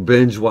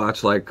 binge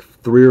watch like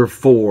 3 or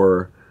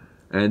 4,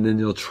 and then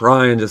you'll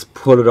try and just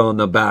put it on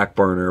the back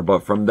burner.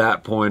 But from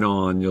that point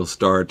on, you'll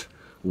start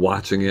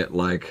watching it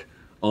like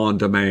on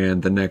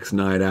demand the next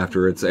night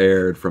after it's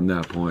aired from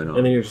that point on.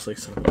 And then you're just like,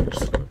 son of a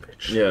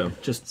bitch. Yeah.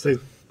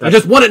 I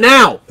just want it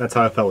now! That's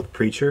how I felt with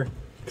Preacher.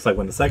 It's like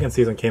when the second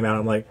season came out,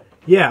 I'm like,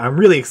 yeah, I'm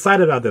really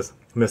excited about this.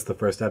 Missed the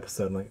first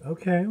episode. I'm like,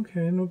 okay,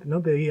 no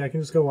biggie. I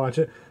can just go watch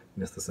it.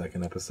 Missed the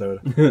second episode.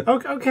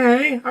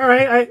 okay, all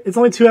right. It's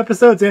only 2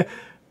 episodes.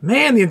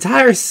 Man, the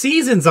entire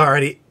season's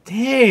already.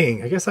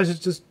 Dang, I guess I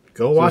should just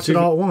go watch it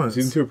all at once.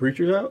 Season 2 of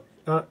Preacher's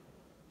out?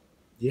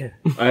 Yeah.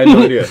 I had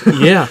no idea.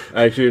 Yeah.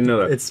 I actually didn't know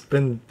that. It's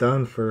been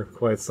done for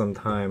quite some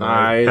time.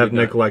 I have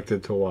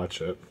neglected to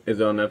watch it. Is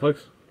it on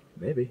Netflix?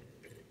 Maybe.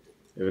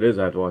 If it is,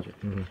 I have to watch it.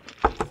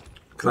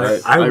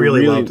 I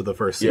really loved the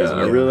first season.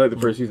 Yeah, I really liked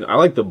the first season. I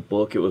like the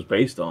book it was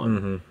based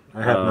on.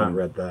 I have not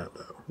read that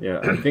though. Yeah,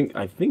 I think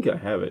I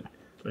have it.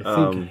 I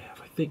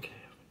think I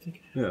have.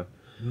 Yeah,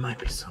 It might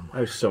be somewhere. I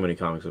have so many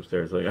comics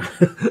upstairs. Like,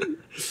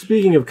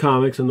 Speaking of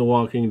comics and The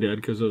Walking Dead,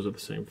 because those are the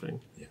same thing.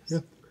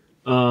 Yes.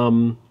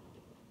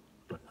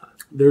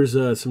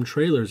 There's some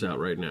trailers out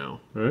right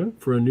now right?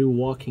 for a new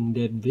Walking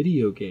Dead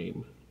video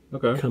game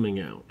Okay. coming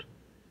out.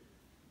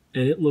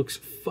 And it looks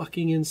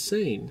fucking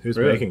insane. Who's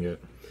Really? making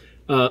it?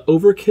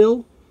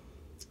 Overkill.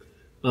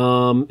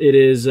 It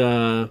is...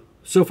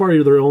 so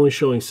far, they're only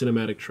showing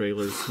cinematic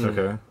trailers.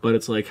 Okay. But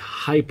it's like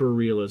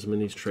hyper-realism in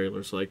these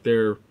trailers. Like,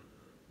 they're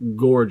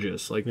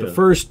gorgeous. Like, the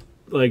first,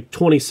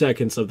 20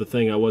 seconds of the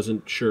thing, I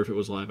wasn't sure if it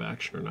was live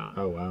action or not.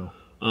 Oh, wow.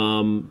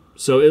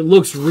 So it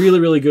looks really,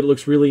 really good. It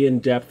looks really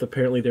in-depth.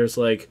 Apparently there's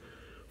 4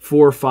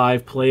 or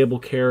 5 playable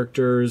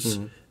characters,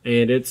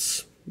 and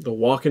it's The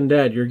Walking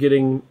Dead. You're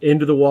getting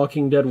into The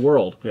Walking Dead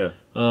world. Yeah.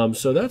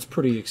 So that's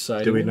pretty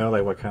exciting. Do we know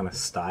what kind of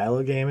style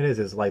of game it is?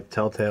 Is it like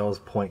Telltale's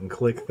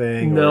point-and-click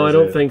thing? No, or I is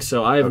don't it... think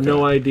so. I have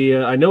no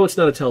idea. I know it's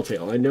not a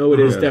Telltale. I know it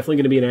is definitely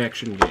going to be an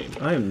action game.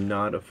 I am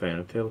not a fan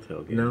of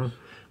Telltale games. No?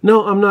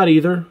 No, I'm not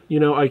either.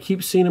 I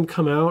keep seeing them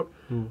come out.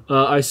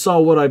 I saw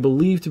what I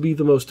believe to be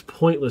the most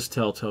pointless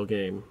Telltale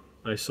game.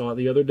 I saw it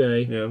the other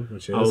day. Yeah.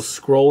 Which I was is...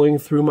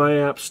 scrolling through my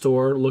app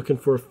store looking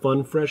for a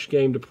fun, fresh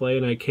game to play,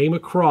 and I came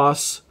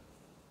across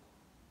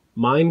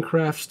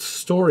Minecraft's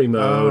Story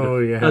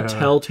Mode, a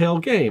Telltale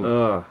game.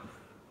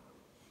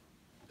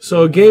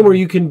 So a game where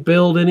you can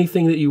build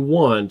anything that you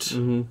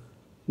want.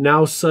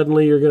 Now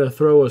suddenly you're going to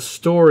throw a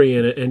story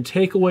in it and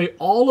take away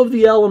all of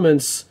the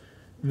elements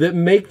that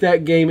make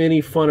that game any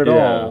fun at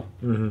all.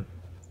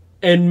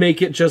 And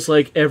make it just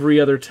like every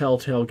other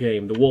Telltale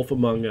game, The Wolf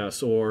Among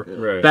Us, or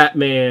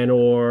Batman,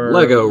 or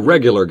Lego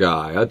Regular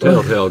Guy, a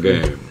Telltale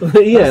game.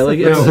 yeah, like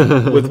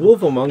With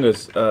Wolf Among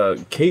Us,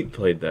 Kate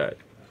played that,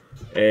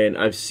 and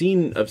I've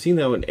seen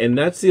that one, and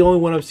that's the only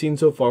one I've seen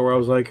so far where I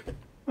was like,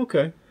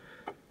 okay,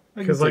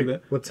 Because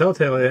with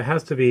Telltale, it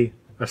has to be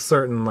a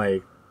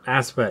certain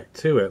aspect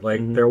to it.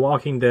 They're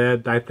Walking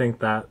Dead. I think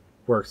that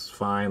works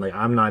fine.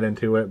 I'm not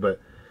into it, but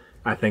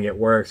I think it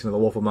works. The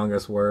Wolf Among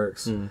Us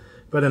works.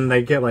 But then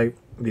they get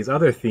these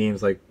other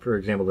themes, for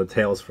example, the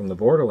Tales from the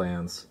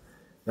Borderlands.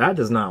 That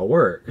does not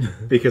work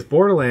because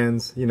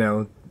Borderlands,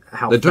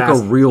 how they took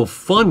a real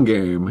fun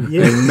game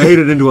and made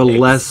it into a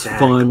less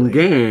fun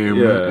game.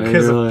 Yeah,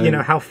 because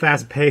how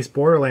fast paced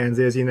Borderlands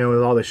is.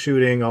 With all the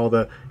shooting, all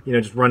the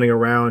just running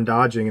around,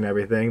 dodging, and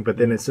everything. But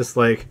then it's just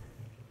click,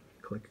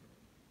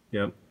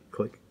 Yep.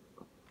 click.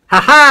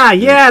 Haha!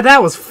 Yeah,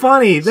 that was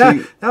funny.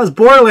 That was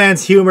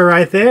Borderlands humor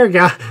right there,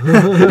 guy.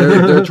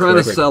 They're trying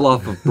to sell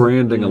off of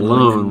branding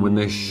alone when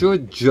they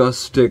should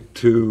just stick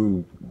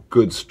to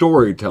good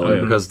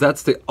storytelling because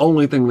that's the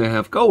only thing they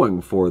have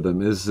going for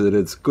them is that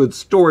it's good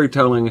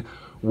storytelling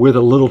with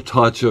a little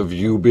touch of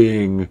you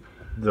being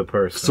the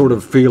person sort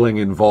of feeling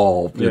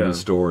involved in the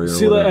story.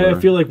 See, I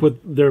feel like what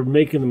they're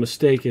making the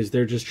mistake is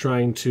they're just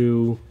trying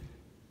to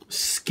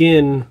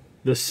skin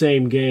the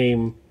same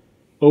game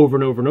over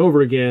and over and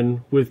over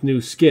again with new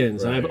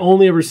skins. And I've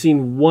only ever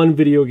seen one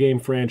video game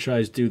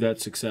franchise do that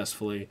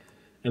successfully,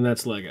 and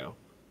that's Lego.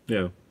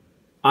 Yeah.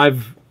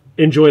 I've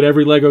enjoyed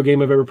every Lego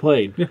game I've ever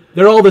played. Yeah.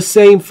 They're all the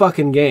same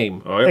fucking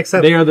game. Oh, yeah.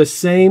 Except they are the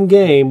same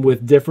game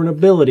with different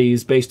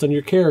abilities based on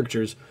your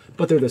characters,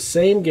 but they're the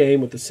same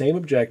game with the same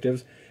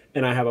objectives,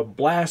 and I have a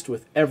blast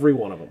with every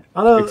one of them.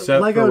 although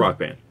Except Lego for Rock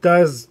Band.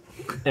 does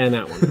And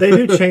that one. they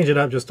do change it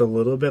up just a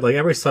little bit.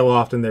 Every so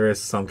often there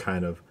is some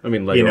kind of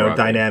Lego Rock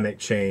dynamic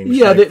change.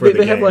 Yeah, for the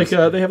they have games.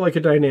 they have a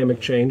dynamic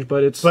change,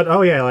 but it's But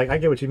I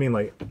get what you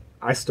mean.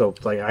 I still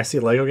I see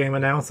a Lego game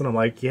announced and I'm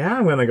like, yeah,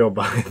 I'm gonna go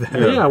buy that.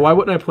 yeah. Why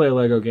wouldn't I play a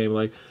Lego game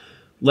like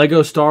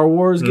Lego Star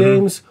Wars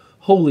games?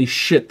 Holy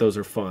shit, those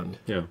are fun.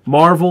 Yeah.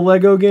 Marvel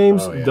Lego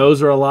games, Oh, yeah.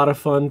 those are a lot of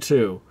fun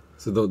too.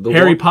 So the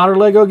Harry Potter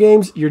Lego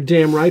games, you're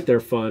damn right they're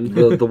fun.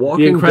 The The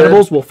Walking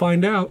Incredibles, Dead, we'll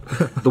find out.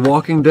 The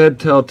Walking Dead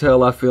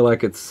Telltale, I feel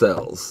like it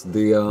sells.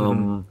 The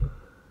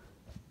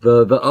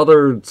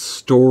other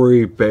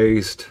story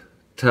based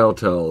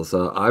Telltales.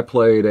 I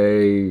played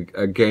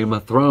a Game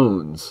of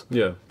Thrones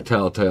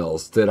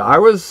Telltales that I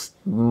was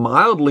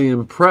mildly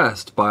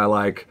impressed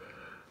by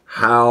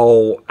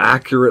how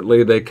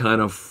accurately they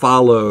kind of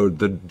followed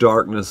the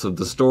darkness of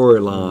the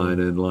storyline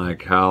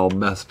and how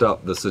messed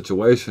up the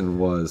situation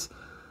was.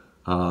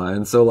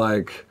 And so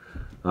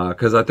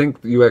because I think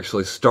you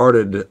actually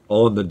started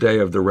on the day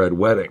of the Red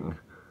Wedding.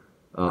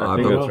 I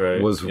think that's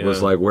right. Was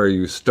where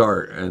you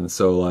start. And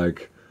so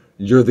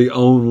you're the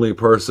only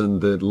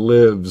person that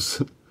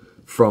lives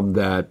from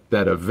that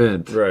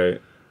event. Right.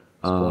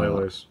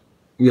 Spoilers.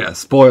 Yeah,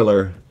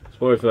 spoiler.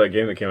 Spoiler for that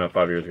game that came out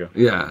 5 years ago.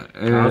 Yeah,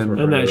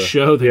 And that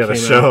show that came the out.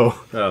 show.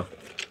 Oh.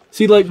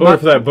 See, Spoiler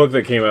for that book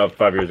that came out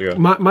 5 years ago.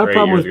 My Or 8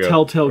 problem years with ago,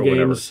 Telltale or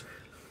whatever. games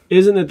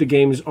isn't that the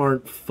games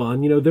aren't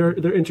fun.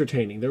 They're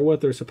entertaining. They're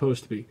what they're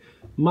supposed to be.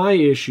 My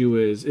issue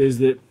is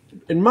that,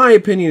 in my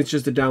opinion, it's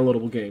just a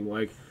downloadable game.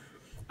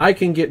 I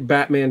can get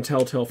Batman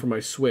Telltale for my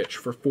Switch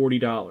for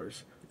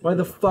 $40. Why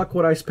the fuck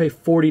would I pay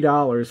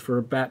 $40 for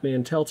a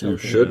Batman Telltale? You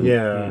shouldn't.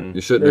 Yeah.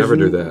 You should never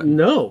do that.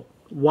 No.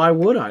 Why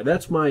would I?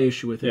 That's my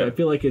issue with it. Yeah. I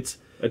feel like it's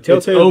A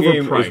Telltale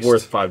game overpriced. is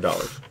worth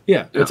 $5.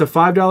 Yeah, it's a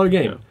 $5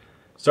 game. Yeah.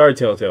 Sorry,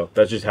 Telltale.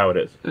 That's just how it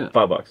is. Yeah.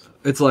 $5.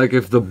 It's like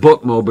if the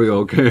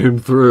bookmobile came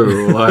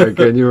through, like,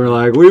 and you were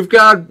like, "We've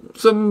got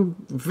some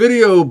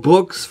video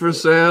books for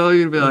sale."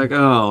 You'd be like,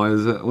 "Oh,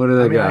 is it? What do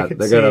they got?" I could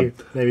They see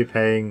got maybe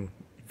paying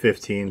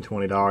 $15,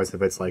 $20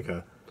 if it's like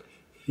a,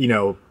 you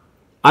know,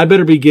 I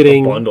better be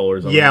getting Bundle or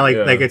something. yeah, like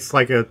it's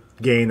like a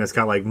game that's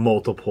got like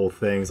multiple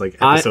things, like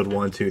episode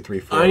 1, 2, 3,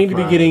 4. I need to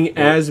be 5. getting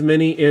as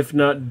many, if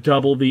not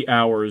double, the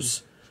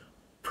hours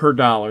per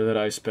dollar that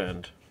I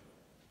spend.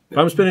 If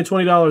I'm spending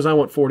 $20, I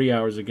want 40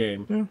 hours a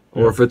game. Yeah.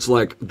 Or if it's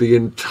like the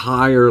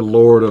entire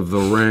Lord of the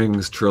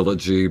Rings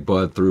trilogy,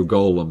 but through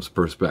Golem's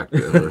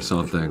perspective or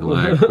something,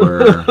 like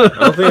where... I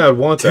don't think I'd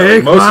want that.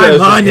 Take Most my of it's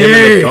just money! him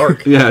in the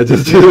dark. Yeah,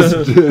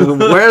 just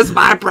where's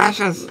my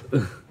precious?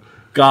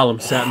 Gollum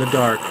sat in the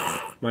dark.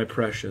 My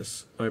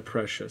precious, my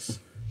precious.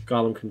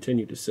 Gollum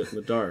continued to sit in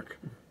the dark.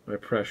 My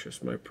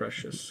precious, my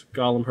precious.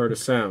 Gollum heard a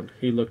sound.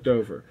 He looked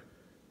over.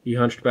 He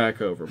hunched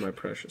back over. My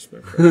precious, my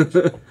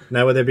precious.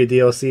 Now would there be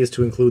DLCs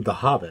to include The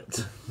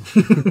Hobbit?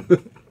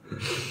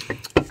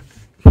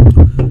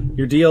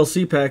 Your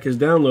DLC pack is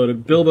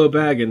downloaded. Bilbo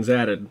Baggins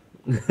added.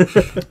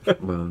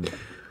 Well,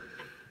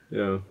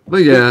 Yeah.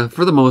 but yeah,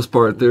 for the most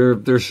part, they're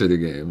shitty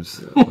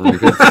games.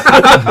 Like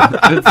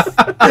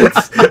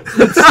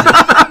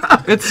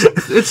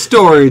it's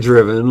story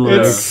driven.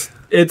 Like,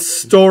 It's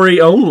story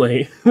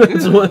only.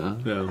 That's what.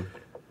 Yeah.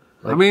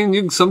 I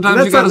mean, sometimes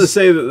That's you gotta not to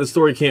say that the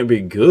story can't be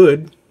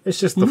good. It's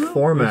just the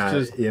format,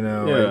 It's just- you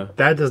know. yeah. Like,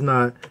 that does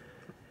not.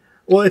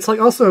 Well, it's like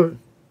also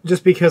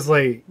just because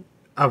like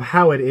of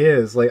how it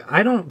is. Like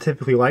I don't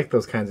typically like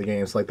those kinds of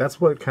games. Like that's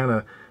what kind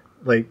of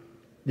like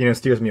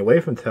steers me away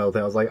from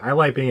Telltale. It's like I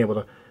like being able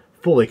to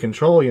fully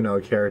control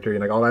a character and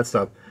like all that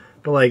stuff.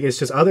 But like it's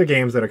just other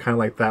games that are kind of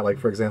like that. Like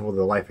for example,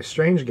 the Life is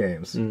Strange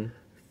games.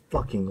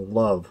 Fucking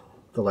love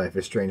the Life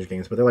is Strange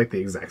games, but they're like the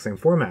exact same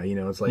format.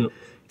 It's like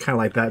kind of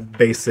like that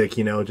basic,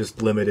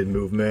 just limited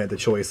movement, the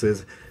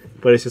choices.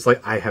 But it's just like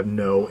I have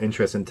no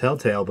interest in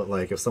Telltale. But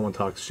like if someone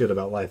talks shit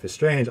about Life is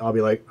Strange, I'll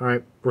be like, all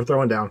right, we're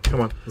throwing down. Come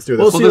on, let's do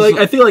this. Well, see, like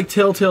I feel like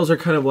Telltales are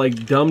kind of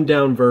like dumbed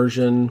down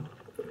version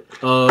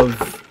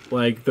of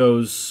like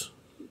those,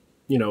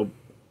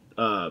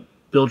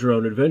 build your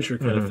own adventure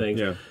kind of things.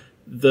 Yeah.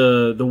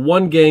 The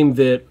one game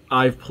that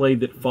I've played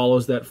that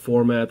follows that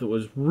format that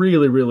was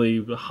really,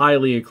 really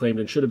highly acclaimed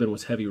and should have been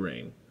was Heavy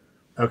Rain.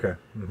 Okay.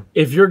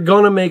 If you're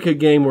gonna make a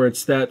game where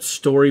it's that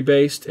story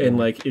based and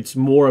like it's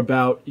more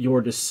about your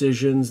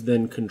decisions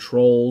than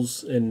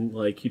controls and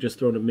like you just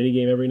throw in a mini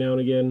game every now and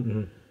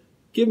again,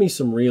 give me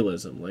some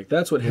realism. Like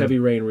that's what Heavy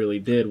Rain really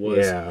did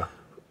was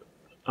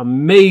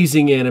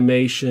amazing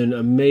animation,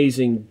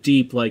 amazing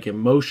deep like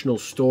emotional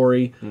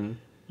story.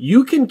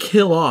 You can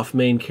kill off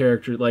main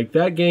character. Like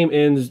that game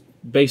ends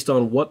based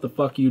on what the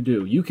fuck you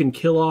do. You can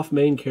kill off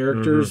main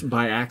characters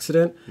by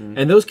accident,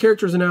 and those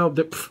characters are now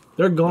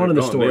they're gone in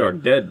the story. They are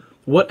dead.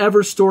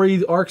 Whatever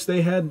story arcs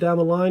they had down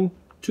the line,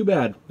 too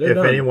bad. They're If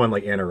done. anyone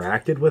like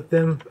interacted with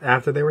them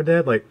after they were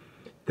dead, like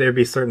there'd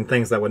be certain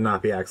things that would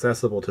not be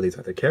accessible to these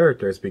other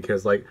characters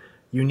because like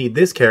you need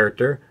this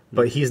character,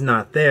 but he's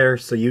not there,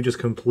 so you just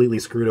completely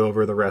screwed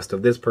over the rest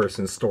of this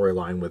person's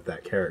storyline with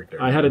that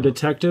character. I had a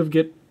detective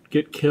get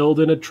killed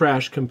in a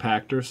trash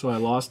compactor, so I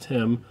lost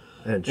him.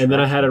 And then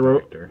I had a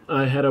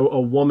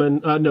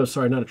woman. No,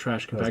 sorry, not a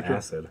trash compactor. That was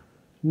acid.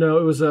 No,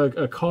 it was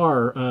a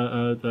car.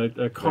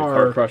 A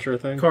Car crusher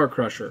thing. Car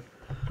crusher.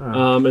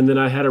 And then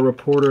I had a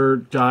reporter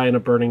die in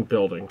a burning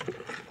building.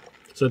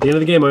 So at the end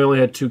of the game, I only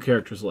had 2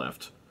 characters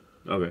left.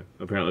 Okay.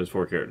 Apparently, there's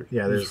 4 characters.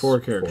 Yeah, There's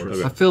 4 characters.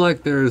 Okay. I feel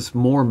like there's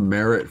more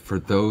merit for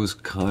those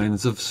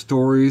kinds of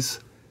stories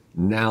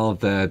now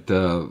that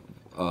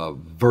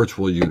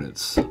virtual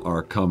units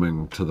are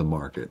coming to the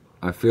market.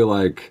 I feel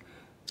like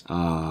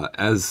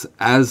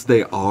as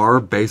they are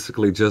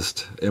basically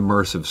just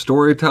immersive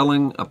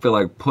storytelling, I feel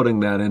like putting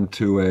that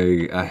into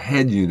a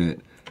head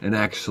unit and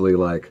actually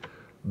like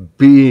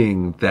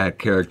being that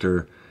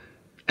character,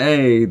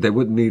 they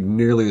wouldn't need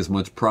nearly as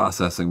much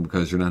processing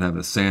because you're not having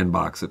to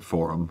sandbox it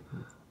for them.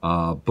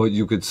 But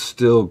you could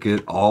still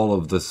get all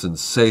of the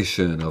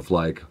sensation of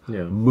like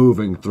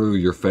moving through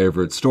your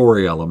favorite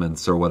story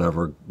elements or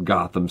whatever,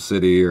 Gotham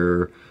City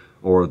or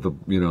the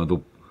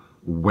the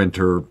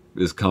winter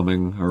is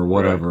coming or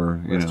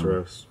whatever. Right.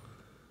 Westeros.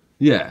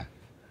 Yeah.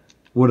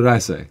 What did I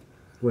say?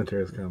 Winter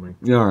is coming.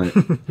 Yeah, all right.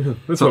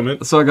 That's what I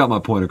meant. So I got my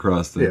point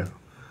across there.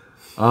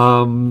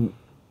 Yeah.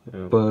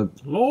 But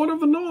Lord of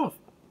the North.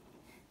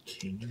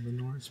 King of the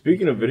North.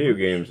 Speaking of video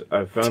games,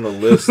 I found a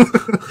list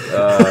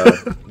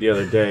the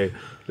other day.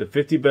 The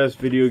 50 best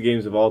video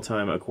games of all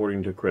time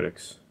according to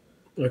critics.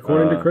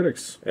 According to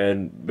critics.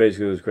 And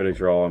basically those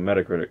critics are all on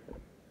Metacritic.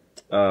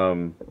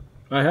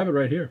 I have it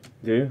right here.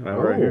 Do you? I have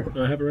it right here.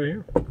 I have it right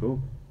here.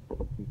 Cool.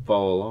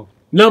 Follow along.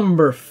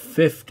 Number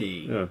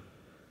 50.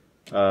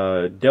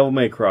 Yeah. Devil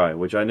May Cry,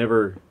 which I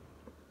never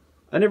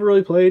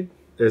really played.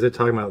 is it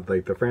talking about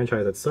like the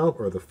franchise itself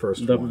or the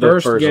first one?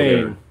 The first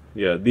game.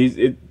 Yeah,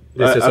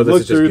 I've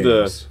looked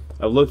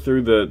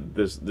through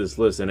this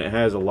list, and it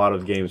has a lot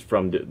of games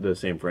from the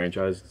same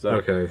franchise. So,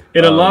 okay.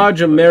 In a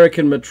large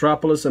American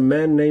metropolis, a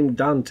man named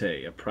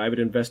Dante, a private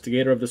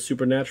investigator of the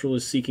supernatural,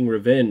 is seeking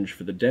revenge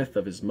for the death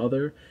of his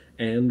mother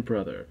and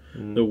brother.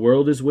 The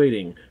world is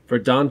waiting, for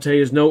Dante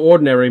is no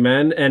ordinary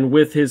man, and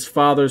with his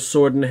father's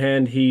sword in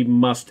hand, he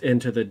must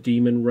enter the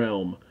demon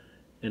realm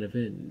and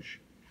avenge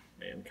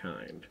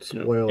mankind.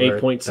 Spoiler.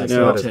 8.6 That's out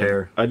not of his 10.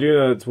 hair. I do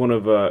know it's one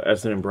of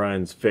Essen and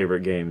Brian's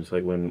favorite games.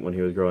 Like when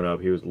he was growing up,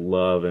 he was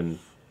loving.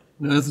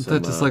 No, isn't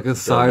that just like a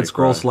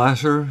side-scroll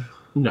slasher?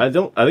 I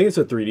think it's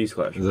a 3D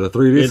slasher. Is it a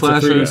 3D slasher?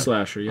 It's a 3D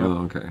slasher, yeah.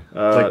 Oh, okay.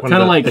 Kind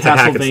of like it's a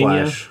hack and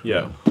Castlevania. slash.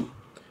 Yeah. And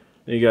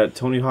you got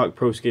Tony Hawk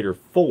Pro Skater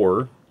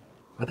 4.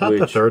 I thought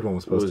the third one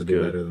was supposed was to be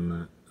good. better than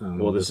that.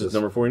 Well, this is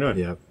number 49.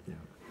 Yeah.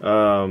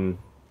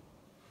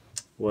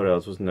 What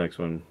else was the next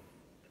one?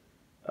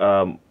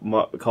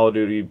 Call of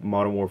Duty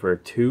Modern Warfare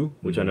 2,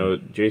 which I know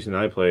Jason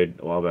and I played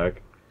a while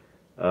back.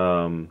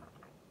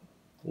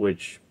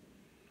 Which,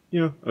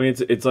 I mean,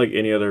 it's like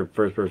any other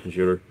first-person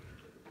shooter.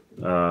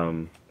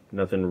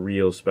 Nothing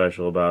real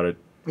special about it.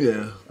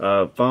 Yeah.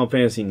 Final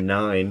Fantasy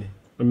 9.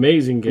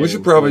 Amazing game. We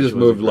should probably just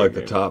was a move to like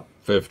great the game. top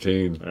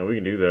 15. We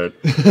can do that.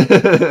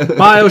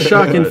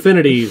 BioShock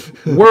Infinity,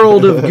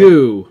 World of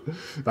Goo.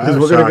 Because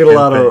we're gonna get a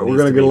lot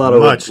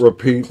of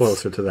repeats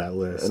closer to that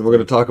list. And we're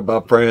gonna talk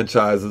about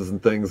franchises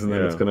and things, and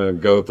then it's gonna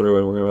go through,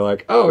 and we're gonna be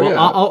like, oh Well, yeah.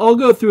 I'll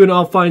go through and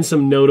I'll find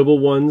some notable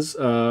ones.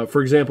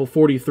 For example,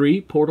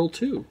 43, Portal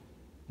 2.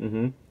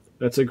 Mm-hmm.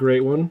 That's a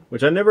great one.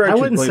 Which I never I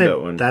actually wouldn't played say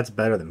that one. that's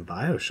better than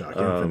BioShock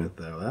Infinite,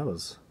 though. That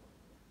was...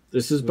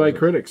 This is by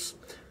critics.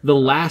 The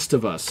Last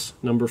of Us,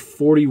 number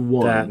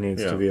 41. That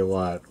needs to be a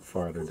lot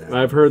farther down.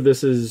 I've heard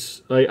this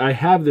is... I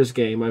have this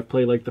game. I've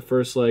played like the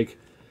first I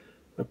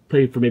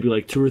played for maybe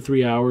like 2 or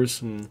 3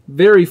 hours.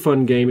 Very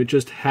fun game. It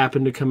just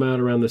happened to come out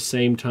around the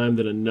same time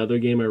that another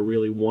game I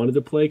really wanted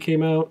to play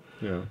came out.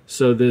 Yeah.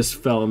 So this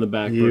fell on the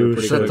back burner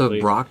pretty Is that quickly.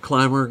 the rock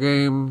climber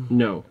game?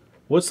 No.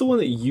 What's the one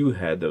that you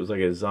had that was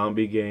like a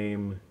zombie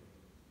game?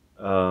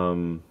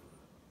 Because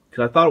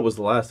I thought it was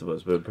The Last of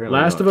Us, but apparently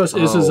Last of Us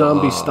is a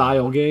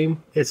zombie-style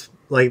game. It's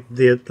like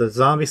the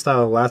zombie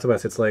style of Last of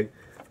Us. It's like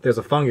there's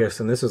a fungus,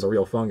 and this is a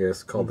real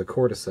fungus called the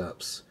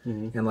cordyceps,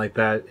 and like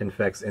that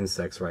infects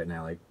insects right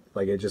now.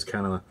 Like it just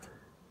kind of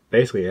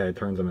basically it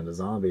turns them into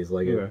zombies.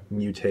 Like it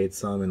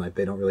mutates them, and like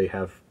they don't really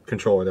have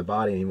control of their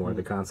body anymore.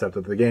 The concept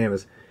of the game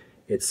is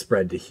it's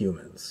spread to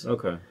humans.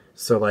 Okay.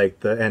 So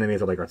like the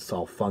enemies are like it's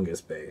all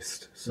fungus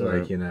based. So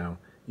like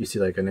you see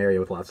like an area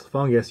with lots of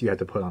fungus, you have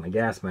to put on a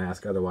gas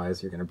mask,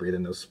 otherwise you're going to breathe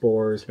in those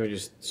spores. Can we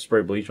just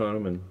spray bleach on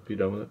them and be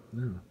done with it?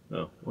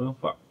 No. Well,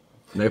 fuck.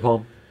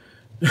 Napalm?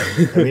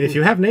 I mean, if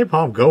you have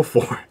napalm, go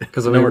for it.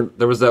 Because I mean,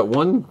 there was that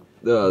one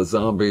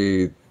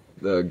zombie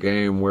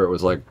game where it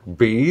was like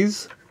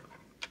bees.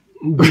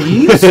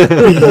 Bees?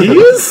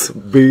 Bees?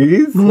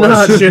 Bees?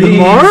 Not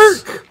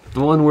Mark?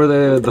 The one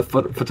where the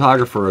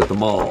photographer at the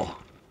mall.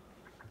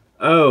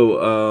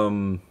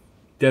 Oh,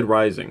 Dead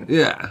Rising.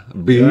 Yeah,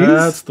 bees.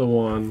 That's the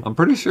one. I'm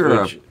pretty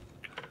sure.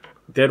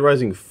 Dead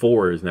Rising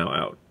 4 is now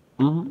out.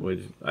 Which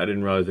I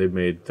didn't realize they've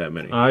made that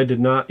many. I did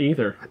not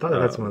either. I thought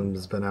that's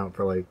one's been out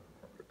for like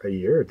a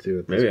year or two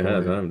at this Maybe it point.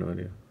 has. I have no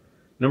idea.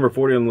 Number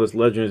 40 on the list,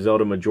 Legend of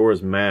Zelda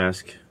Majora's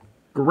Mask.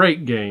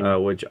 Great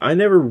game. Which I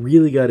never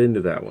really got into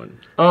that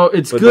one. Oh,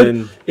 it's But good.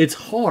 then- It's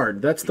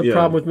hard. That's the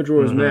problem with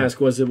Majora's Mask,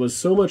 was it was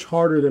so much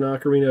harder than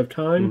Ocarina of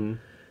Time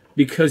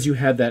because you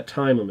had that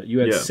time limit. You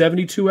had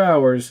 72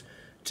 hours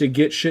to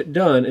get shit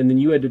done, and then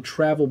you had to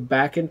travel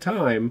back in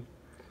time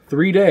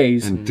 3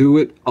 days. And do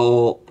it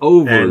all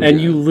over again.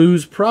 And you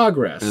lose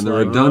progress. And the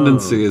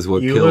redundancy is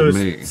what You killed lose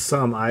me.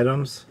 some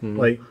items,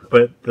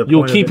 but the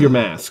You'll point keep of your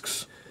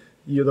masks.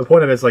 the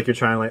point of it's like you're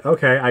trying like,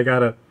 okay, I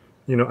gotta,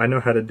 I know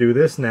how to do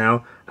this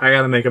now. I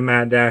gotta make a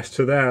mad dash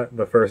to that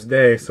the first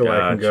day so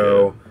I can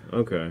go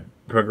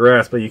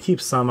progress. But you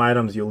keep some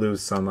items, you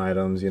lose some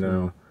items.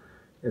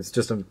 It's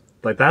just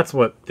like that's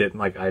what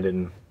I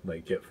didn't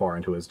like get far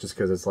into it. It's just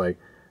because it's like,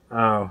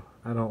 oh,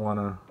 I don't want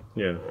to.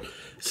 Yeah.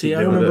 See,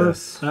 I doing remember.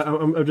 this.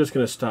 I'm just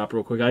going to stop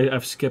real quick.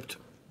 I've skipped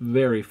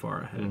very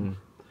far ahead.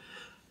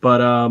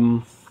 But,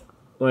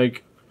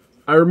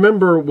 I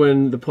remember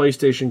when the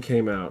PlayStation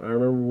came out. I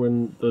remember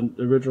when the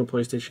original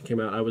PlayStation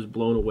came out, I was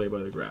blown away by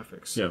the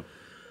graphics. Yeah.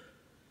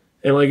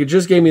 And, it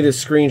just gave me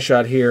this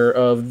screenshot here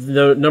of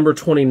the number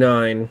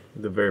 29.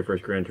 The very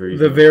first Gran Turismo.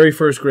 The very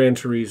first Gran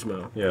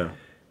Turismo. Yeah.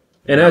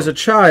 And as a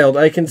child,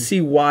 I can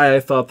see why I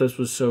thought this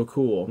was so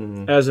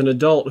cool. As an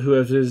adult who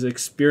is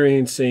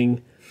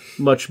experiencing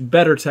much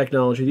better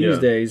technology these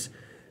days,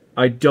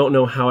 I don't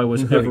know how I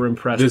was ever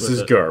impressed with it. This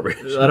is garbage.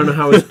 I don't know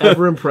how I was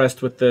ever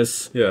impressed with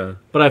this. Yeah.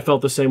 But I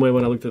felt the same way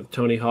when I looked at the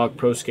Tony Hawk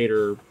Pro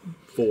Skater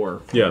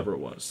 4, whatever it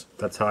was.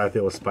 That's how I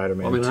feel with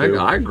Spider-Man. I mean, 2.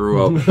 I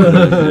grew up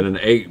in an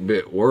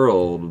 8-bit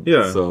world.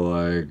 Yeah.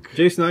 So,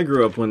 Jason and I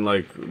grew up when,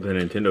 the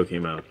Nintendo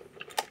came out.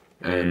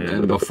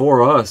 And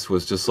before us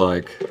was just,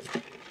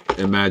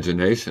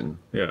 imagination.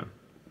 Yeah.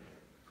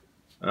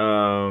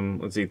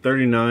 Let's see.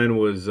 39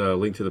 was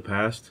Link to the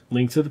Past.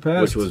 Link to the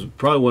Past, which was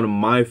probably one of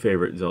my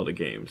favorite Zelda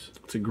games.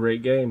 It's a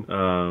great game.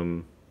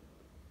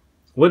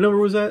 What number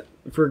was that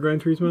for Gran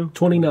Turismo?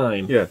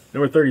 29. Yeah,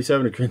 number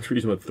 37 is Gran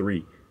Turismo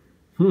 3.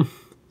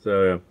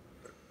 So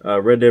yeah,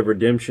 Red Dead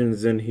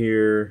Redemption's in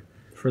here.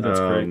 That's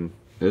great.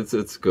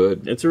 It's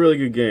good. It's a really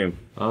good game.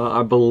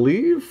 I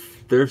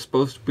believe they're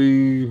supposed to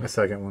be A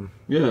second one.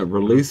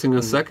 releasing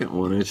a second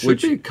one. It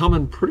should be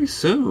coming pretty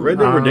soon. Red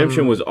Dead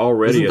Redemption was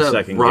already Isn't a that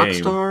second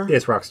Rockstar?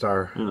 It's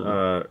Rockstar.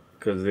 game.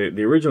 Because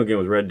the original game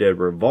was Red Dead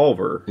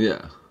Revolver.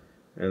 Yeah.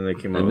 And they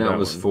came out And with that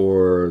was one.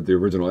 for the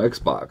original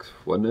Xbox,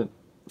 wasn't it?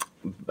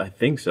 I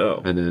think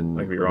so. And then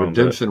I could be wrong,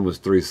 Redemption was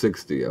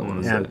 360, I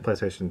want to And say.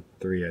 PlayStation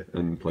 3, I think.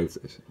 And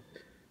PlayStation.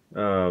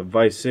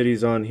 Vice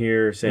City's on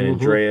here. San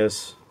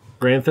Andreas.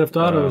 Grand Theft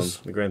Autos.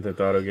 The Grand Theft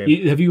Auto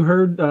game. Have you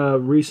heard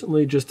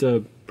recently, just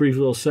a brief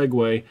little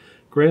segue,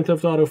 Grand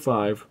Theft Auto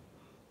 5,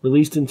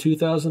 released in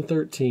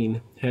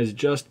 2013, has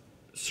just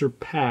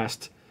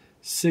surpassed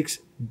 $6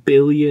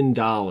 billion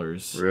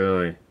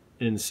Really?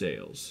 in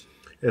sales.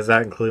 Is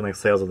that including like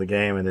sales of the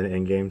game and then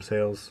in-game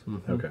sales?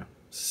 Okay.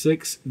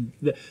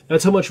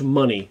 That's how much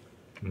money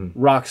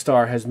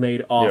Rockstar has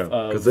made off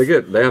Because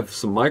of. they have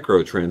some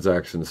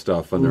microtransaction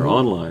stuff on their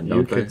online, You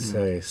don't they? could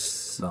say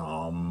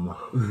some.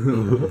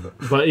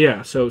 But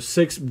yeah, so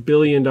 $6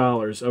 billion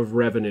of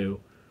revenue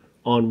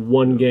on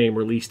one game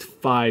released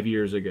 5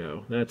 years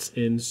ago. That's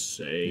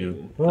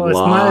insane. Well, A it's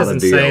lot not as of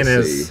insane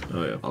DLC.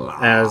 Oh, yeah. A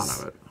lot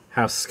as of it.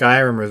 how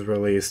Skyrim was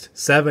released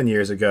 7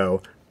 years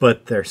ago,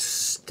 but they're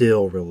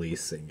still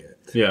releasing it.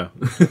 Yeah.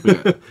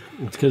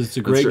 It's because it's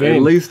a great Sure, game.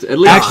 At least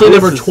Actually,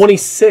 this number is-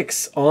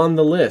 26 on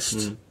the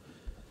list.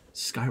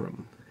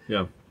 Skyrim.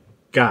 Yeah.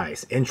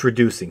 Guys,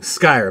 introducing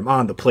Skyrim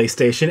on the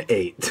PlayStation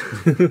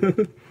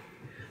 8.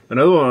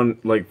 Another one,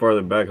 like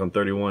farther back on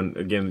 31,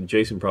 again,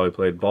 Jason probably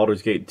played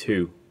Baldur's Gate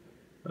 2,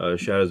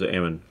 Shadows of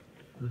Ammon.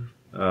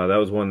 That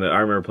was one that I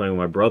remember playing with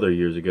my brother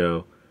years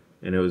ago,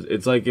 and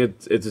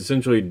it's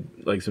essentially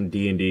like some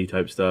D&D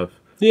type stuff.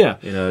 Yeah.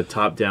 In a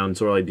top-down,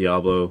 sort of like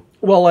Diablo.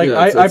 Well, like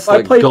Yeah, it's I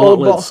like played old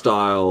Gauntlet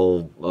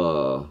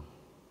style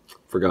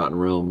Forgotten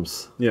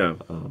Realms. Yeah.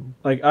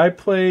 Like I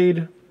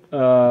played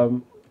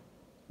Baldur's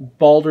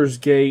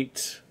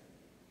Gate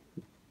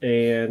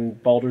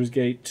and Baldur's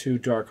Gate 2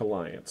 Dark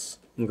Alliance.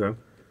 Okay.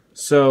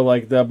 So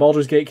like the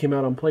Baldur's Gate came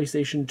out on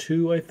PlayStation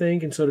 2, I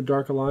think, and so did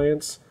Dark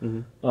Alliance.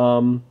 And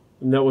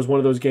that was one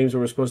of those games where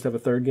we were supposed to have a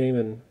third game,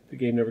 and the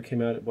game never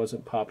came out. It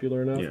wasn't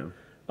popular enough. Yeah.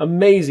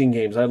 Amazing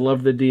games. I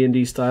loved the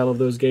D&D style of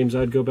those games.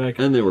 I'd go back.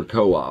 And they were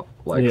co-op,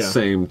 like Yeah.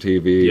 same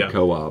TV Yeah.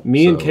 co-op.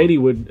 Me and so- Katie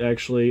would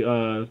actually,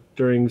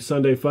 during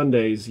Sunday Fun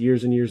Days,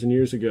 years and years and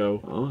years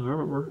ago, Oh, I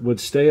remember. would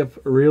stay up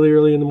really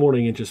early in the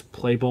morning and just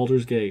play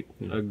Baldur's Gate.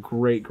 A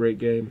great, great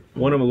game.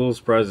 One I'm a little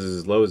surprised is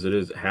as low as it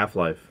is,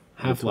 Half-Life.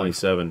 Half-Life.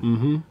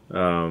 27.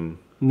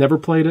 Never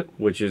played it.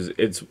 Which is,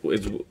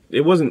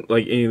 it wasn't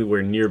like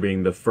anywhere near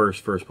being the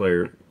first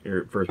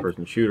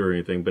person shooter or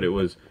anything, but it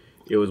was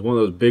one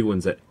of those big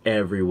ones that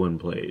everyone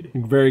played.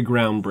 Very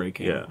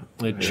groundbreaking. Yeah.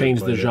 It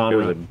changed the It genre.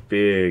 was a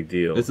big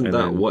deal. Isn't And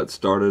that then- what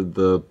started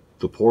the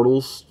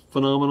Portals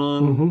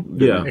phenomenon?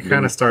 Yeah. It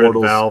kind of started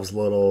Portals- Valve's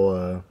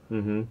little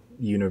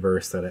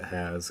universe that it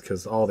has,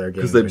 because all their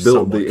games Because they are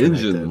built somewhat the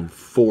connected. engine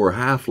for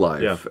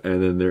Half-Life, Yeah.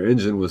 and then their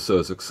engine was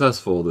so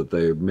successful that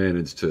they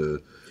managed to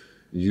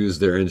use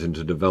their engine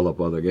to develop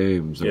other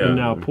games. Yeah. And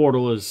now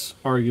Portal is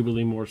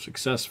arguably more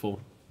successful.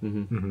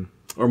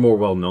 Or more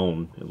well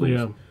known, at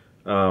least.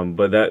 Yeah.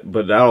 But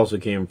that also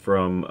came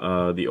from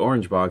the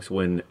Orange Box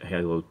when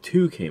Halo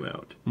 2 came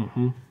out,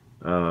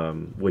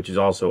 which is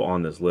also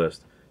on this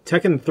list.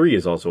 Tekken 3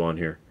 is also on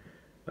here.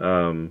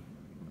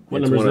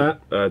 What number is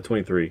that?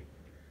 23.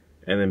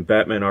 And then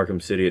Batman Arkham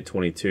City at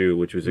 22,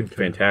 which was a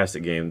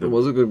fantastic game. It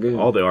was a good game.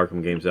 All the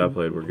Arkham games I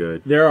played were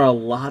good. There are a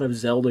lot of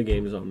Zelda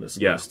games on this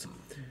Yeah. list.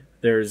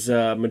 There's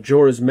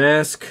Majora's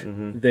Mask.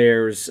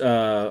 There's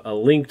A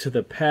Link to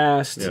the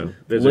Past. Yeah.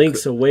 There's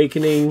Link's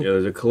Awakening. Yeah,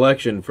 there's a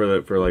collection for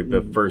like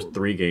the first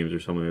 3 games or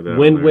something like that.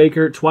 Wind on there.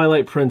 Waker,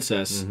 Twilight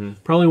Princess.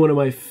 Probably one of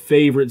my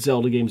favorite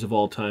Zelda games of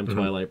all time,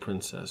 Twilight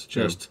Princess.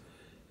 Just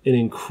an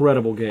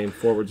incredible game,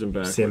 forwards and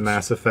backwards. See a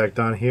Mass Effect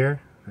on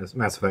here. That's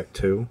Mass Effect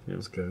 2. It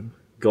was good.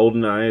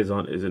 GoldenEye is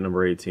at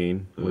number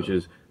 18, which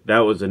is that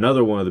was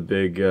another one of the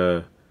big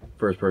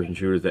first-person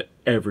shooters that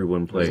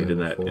everyone played in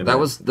that.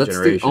 That's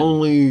generation. the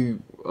only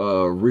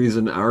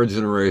reason our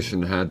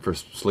generation had for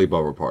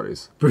sleepover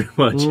parties. Pretty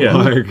much, yeah.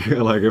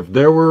 Like if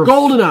there were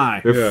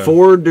GoldenEye! if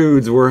 4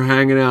 dudes were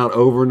hanging out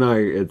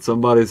overnight at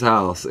somebody's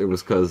house, it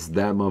was because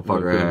that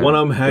motherfucker had One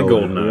of them had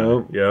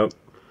GoldenEye. Yep.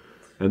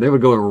 And they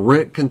would go and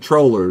rent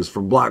controllers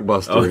from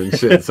Blockbuster and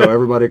shit so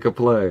everybody could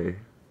play.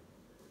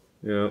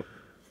 Yep.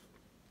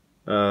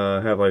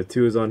 Half-Life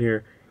 2 is on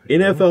here.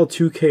 NFL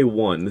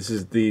 2K1. This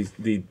is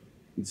the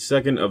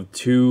second of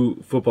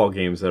 2 football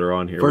games that are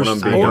on here. For One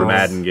of them being a sports.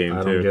 Madden game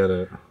I too. don't get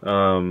it.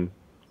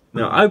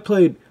 Now I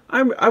played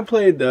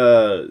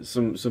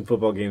some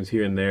football games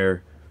here and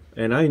there,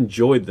 and I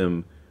enjoyed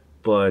them,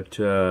 but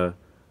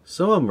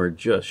some of them are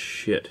just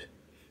shit.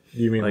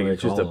 You mean like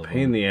it's just a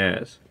pain in the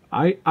ass.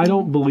 I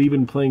don't believe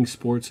in playing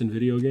sports in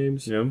video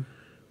games. Yeah.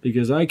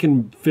 Because I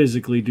can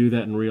physically do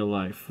that in real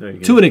life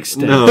to an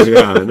extent.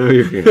 No,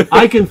 you can't.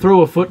 I can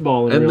throw a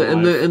football in real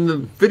life. And the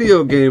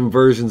video game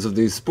versions of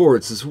these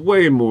sports is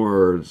way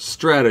more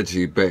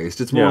strategy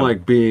based. It's more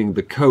like being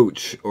the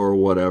coach or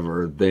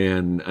whatever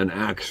than an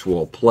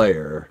actual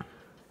player.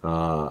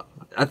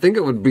 I think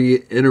it would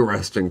be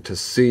interesting to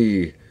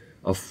see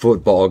a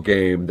football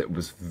game that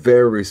was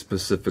very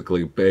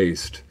specifically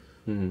based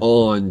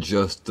on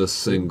just the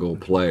single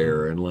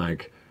player, and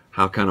like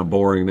how kind of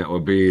boring that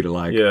would be to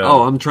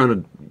oh, I'm trying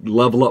to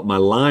level up my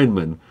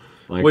lineman.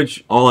 Like,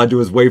 which all I do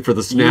is wait for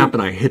the snap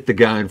and I hit the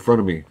guy in front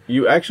of me.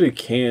 You actually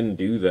can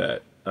do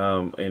that.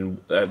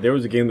 There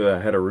was a game that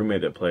I had a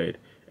roommate that played,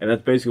 and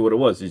that's basically what it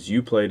was. Is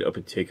you played a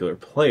particular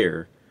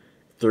player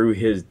through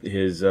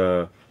his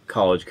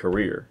college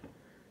career,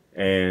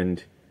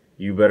 and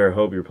you better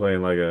hope you're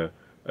playing like a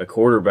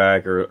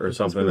quarterback or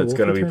something that's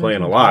going to be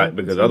playing a lot,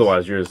 because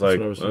otherwise you're just like,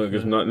 I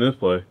guess I'm not in this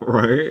play.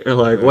 Right?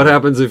 Like, what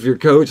happens if your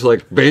coach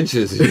like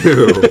benches you?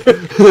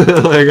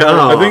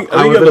 I think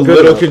I have a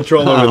little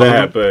control over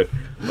that, but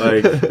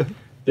like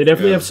they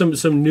definitely have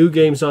some new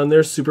games on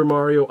there. Super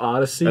Mario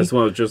Odyssey. That's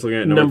what I was just looking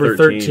at. Number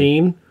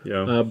 13.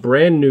 Yeah,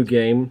 brand new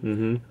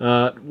game.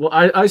 Well,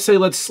 I say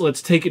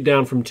let's take it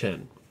down from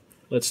 10.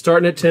 Let's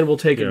start at 10. We'll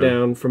take it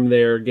down from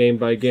there, game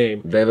by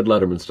game. David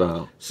Letterman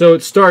style. So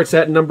it starts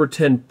at number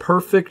 10,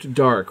 Perfect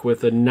Dark,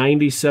 with a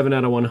 97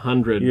 out of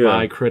 100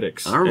 by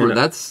critics. I remember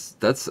that's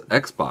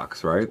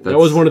Xbox, right? That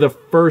was one of the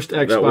first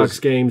Xbox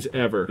games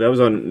ever. That was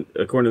on,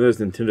 according to this,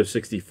 Nintendo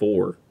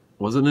 64.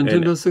 Was it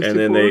Nintendo 64? And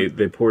then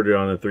they ported it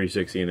on the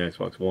 360 and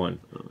Xbox One.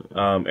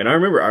 And I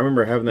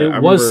remember having that.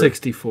 It was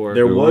 64.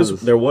 There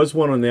was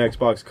one on the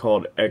Xbox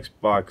called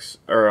Xbox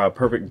or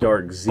Perfect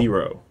Dark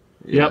Zero.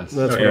 Yep,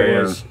 that's what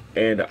it was.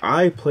 And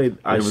I played.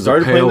 I was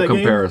started a pale playing that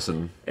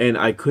comparison, game, and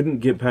I couldn't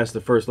get past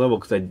the first level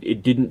because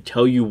it didn't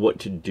tell you what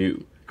to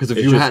do. Because if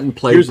you hadn't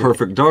played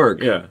Perfect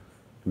Dark,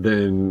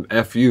 then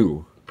F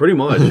you. Pretty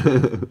much.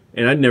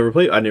 And I'd never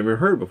played. I'd never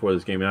heard before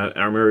this game. And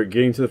I remember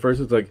getting to the first.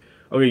 It's like,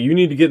 okay, you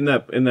need to get in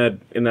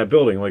that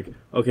building. Like,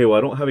 okay, well,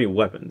 I don't have any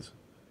weapons,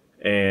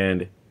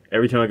 and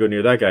every time I go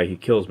near that guy, he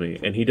kills me,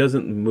 and he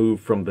doesn't move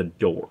from the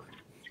door.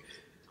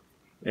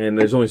 And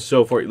there's only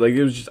so far. Like,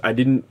 it was just I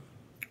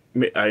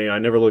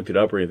never looked it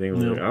up or anything.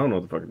 Like, I don't know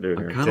what the fuck to do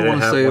here. I kind of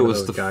want to say it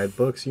was the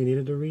guidebooks you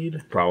needed to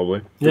read.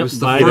 Probably. It was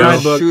the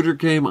first shooter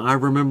game I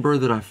remember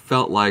that I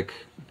felt like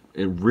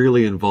it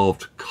really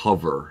involved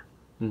cover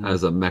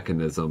as a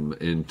mechanism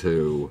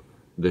into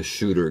the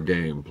shooter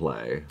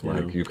gameplay.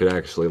 Like you could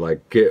actually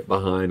like get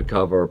behind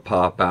cover,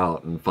 pop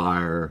out, and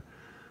fire.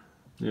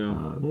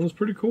 Yeah, it was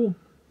pretty cool.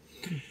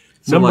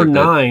 So Number like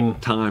 9,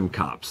 Time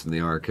Cops in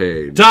the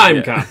arcade.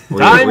 Time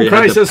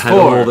Crisis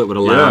 4. That would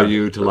allow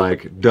you to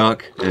like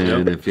duck,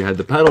 and if you had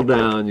the pedal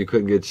down, you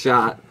couldn't get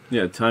shot.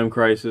 Yeah, Time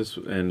Crisis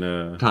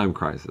and Time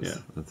Crisis.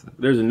 Yeah, that's it.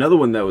 There's another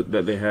one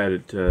that they had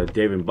at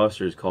Dave &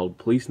 Buster's called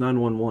Police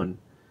 911,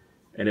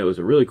 and it was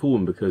a really cool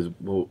one because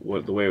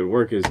the way it would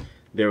work is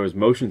there was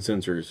motion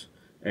sensors,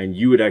 and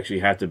you would actually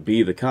have to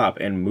be the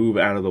cop and move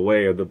out of the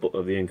way of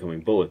the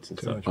incoming bullets and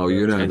stuff. Oh,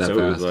 you're not that fast.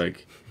 So it was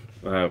like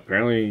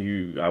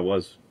apparently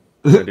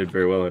I did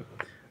very well at.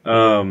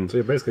 So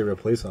you're basically a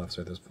police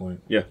officer at this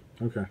point. Yeah.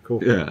 Okay.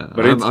 Cool. Yeah,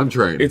 but I'm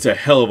trained. It's a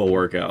hell of a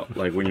workout,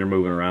 like when you're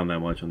moving around that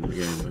much on the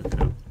game.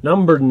 But,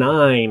 Number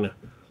 9,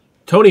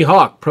 Tony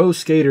Hawk Pro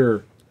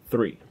Skater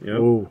 3. Yep.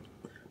 Ooh.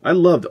 I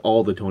loved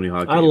all the Tony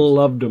Hawk games. I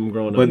loved them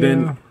growing up. But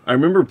then I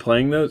remember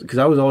playing those because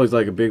I was always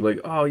like a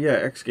big oh yeah,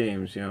 X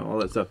Games, all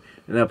that stuff.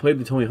 And I played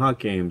the Tony Hawk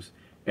games.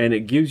 And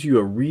it gives you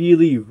a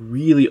really,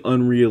 really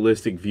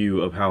unrealistic view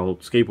of how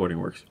skateboarding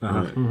works.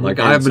 Like,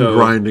 I've been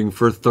grinding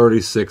for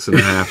 36 and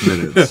a half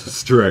minutes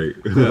straight.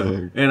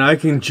 And I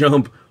can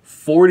jump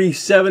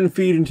 47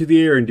 feet into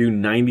the air and do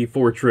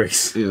 94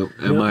 tricks. Yeah,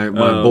 and my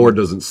board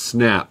doesn't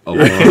snap. I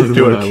can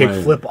do a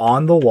kickflip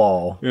on the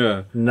wall.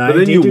 Yeah. 90 but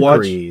then you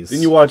degrees.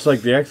 Then you watch,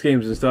 like, the X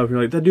Games and stuff, and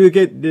you're like, that dude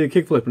did a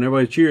kickflip, and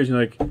everybody cheers, and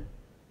you're like...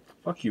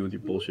 Fuck you with your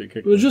bullshit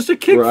kickflip. It was just a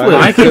kickflip.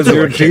 Right. Because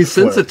you're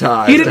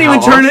desensitized. He didn't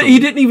even turn it. He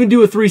didn't even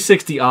do a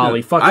 360 ollie.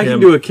 Yeah. Fuck him. I can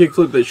do a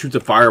kickflip that shoots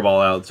a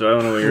fireball out, so I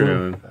don't know what you're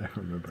doing. I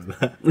remember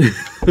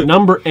that.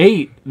 Number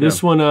 8.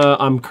 This one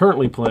I'm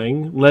currently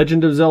playing.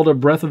 Legend of Zelda: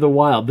 Breath of the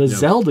Wild. The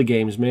Zelda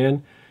games,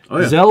 man. Oh,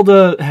 yeah.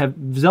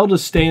 Zelda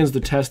stands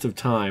the test of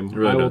time.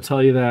 Really I will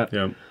tell you that.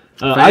 Yeah.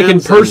 I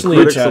can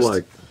personally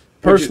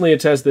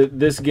attest that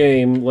this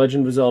game,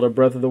 Legend of Zelda: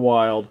 Breath of the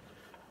Wild,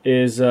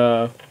 is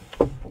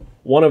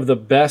one of the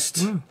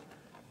best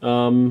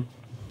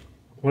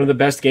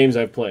games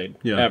I've played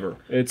ever.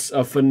 It's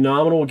a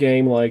phenomenal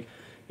game. Like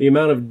the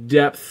amount of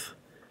depth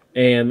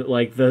and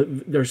like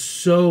there's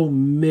so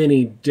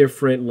many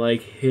different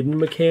like hidden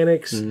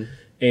mechanics and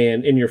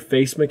in your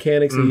face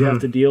mechanics that you have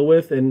to deal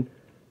with, and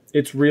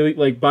it's really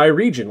like by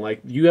region.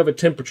 Like you have a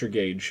temperature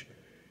gauge,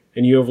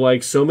 and you have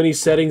like so many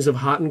settings of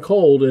hot and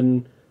cold,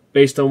 and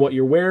based on what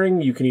you're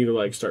wearing, you can either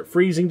like start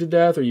freezing to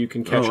death or you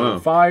can catch on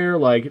fire.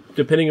 Like,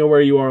 depending on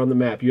where you are on the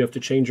map, you have to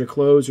change your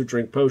clothes or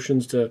drink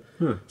potions to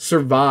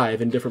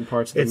survive in different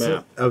parts of the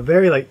map. It's a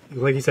very, like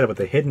you said, with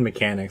the hidden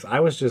mechanics. I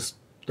was just,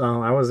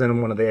 I was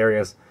in one of the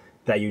areas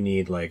that you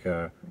need, like,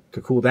 to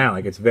cool down.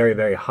 Like, it's very,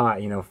 very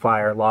hot, you know,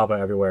 fire, lava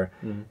everywhere.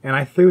 And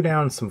I threw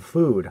down some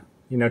food,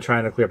 you know,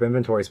 trying to clear up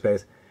inventory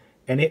space,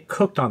 and it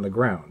cooked on the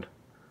ground.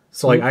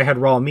 So, like, I had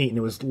raw meat, and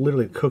it was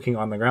literally cooking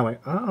on the ground.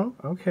 Like, oh,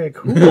 okay,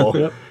 cool.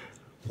 Yep.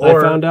 Or,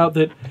 I found out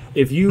that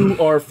if you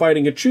are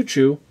fighting a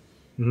choo-choo,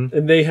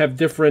 and they have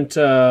different,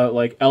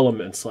 like,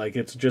 elements. Like,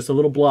 it's just a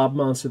little blob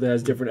monster that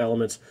has different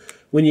elements.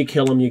 When you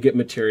kill them, you get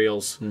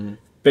materials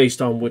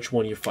based on which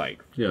one you fight.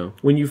 Yeah.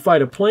 When you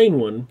fight a plain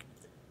one,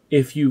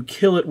 if you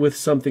kill it with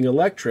something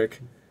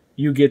electric,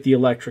 you get the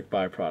electric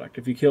byproduct.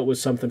 If you kill it with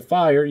something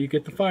fire, you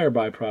get the fire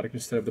byproduct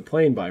instead of the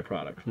plain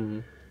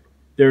byproduct.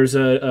 There's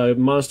a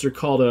monster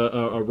called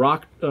a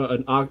rock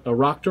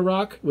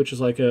Roctorok, which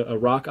is like a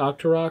rock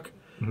Octorok.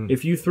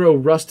 If you throw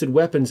rusted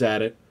weapons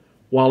at it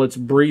while it's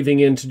breathing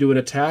in to do an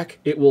attack,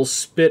 it will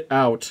spit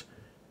out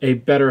a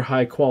better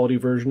high quality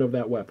version of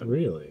that weapon.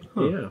 Really?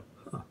 Yeah.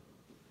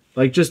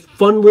 Like, just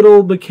fun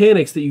little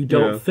mechanics that you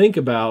don't think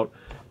about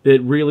that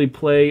really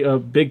play a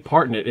big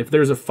part in it. If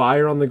there's a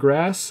fire on the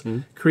grass,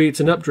 creates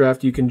an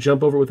updraft, you can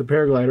jump over it with a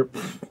paraglider,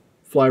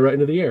 fly right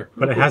into the air.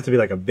 But it has to be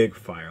like a big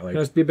fire. Like, it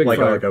has to be a big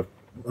fire.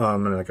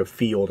 Like a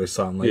field or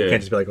something. Like, it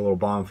can't just be like a little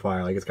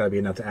bonfire. Like, it's got to be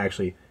enough to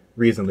actually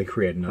reasonably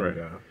create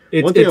another.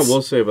 One thing I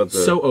will say about the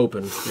so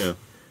open,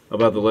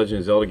 about the Legend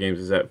of Zelda games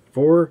is that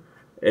for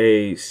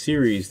a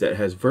series that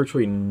has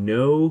virtually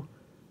no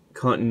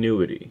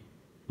continuity,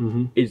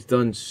 it's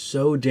done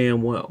so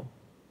damn well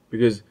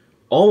because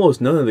almost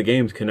none of the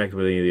games connect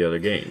with any of the other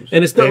games.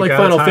 And it's not like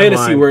Final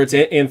Fantasy where it's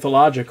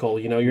anthological.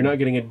 You know, you're not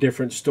getting a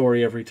different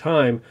story every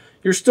time.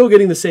 You're still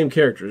getting the same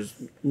characters.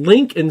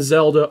 Link and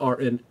Zelda are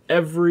in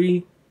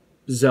every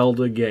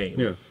Zelda game.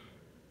 Yeah.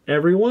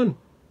 Every one.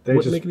 They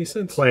Wouldn't just make any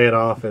sense. Play it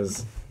off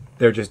as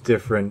they're just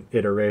different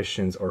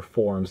iterations or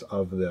forms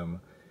of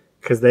them.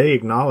 Because they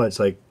acknowledge,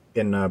 like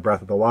in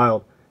Breath of the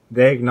Wild,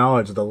 they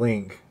acknowledge the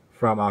Link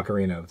from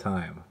Ocarina of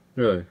Time.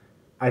 Really?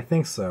 I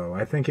think so.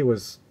 I think it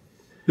was...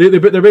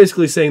 They're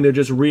basically saying they're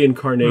just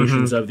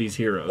reincarnations of these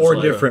heroes. Or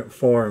like, different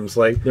forms.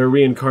 Like they're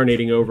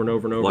reincarnating over and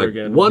over and over like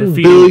again. 1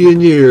 billion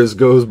years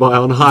goes by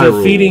on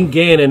Hyrule. Defeating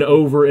Ganon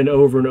over and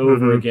over and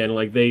over again.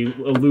 Like, they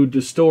allude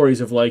to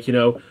stories of, like, you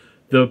know,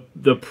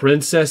 the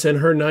princess and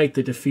her knight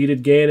that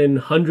defeated Ganon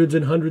hundreds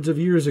and hundreds of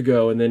years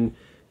ago, and then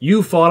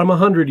you fought him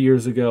 100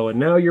 years ago, and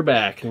now you're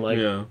back. And, like,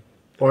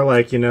 or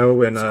like, you know,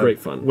 when great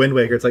fun. Wind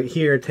Waker, it's like,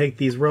 here, take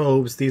these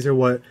robes. These are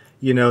what,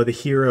 you know, the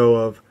hero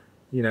of,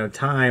 you know,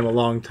 time, a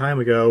long time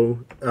ago,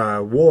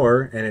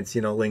 wore, and it's,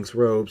 you know, Link's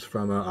robes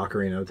from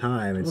Ocarina of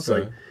Time. It's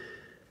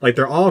like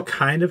they're all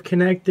kind of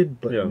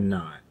connected, but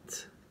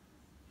not,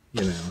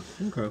 you know.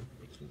 Okay.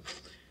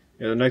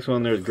 Yeah, the next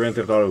one there's Grand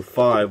Theft Auto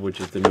 5, which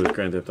is the newest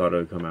Grand Theft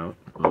Auto to come out.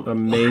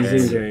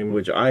 Amazing game.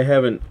 Which I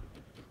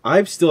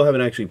still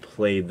haven't actually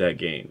played that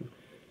game.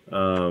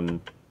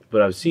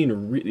 But I've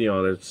seen, you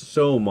know, there's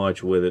so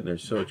much with it, and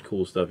there's so much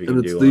cool stuff you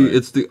can do.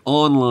 It's the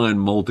online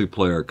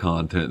multiplayer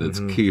content that's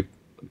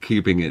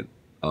keeping it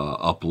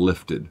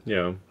uplifted.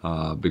 Yeah.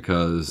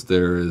 Because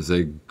there is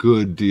a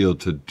good deal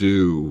to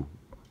do,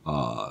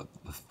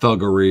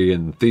 thuggery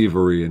and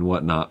thievery and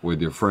whatnot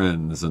with your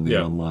friends and the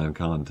online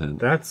content.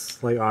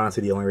 That's, like,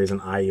 honestly the only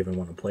reason I even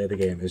want to play the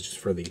game is just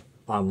for the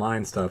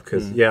online stuff.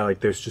 Because, like,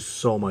 there's just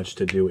so much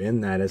to do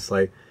in that. It's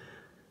like,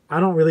 I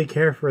don't really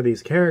care for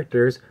these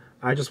characters.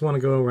 I just want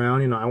to go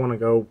around, you know, I want to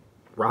go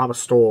rob a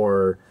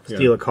store,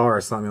 steal a car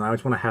or something. I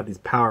just want to have these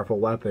powerful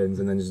weapons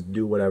and then just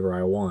do whatever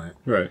I want.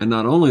 Right. And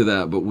not only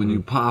that, but when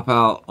you pop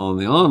out on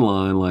the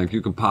online, like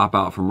you can pop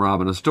out from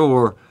robbing a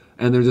store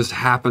and there just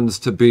happens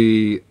to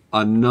be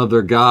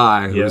another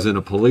guy who's in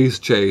a police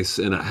chase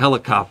in a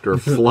helicopter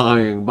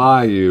flying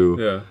by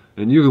you. Yeah.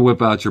 And you can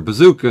whip out your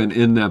bazooka and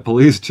end that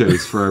police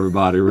chase for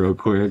everybody real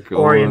quick.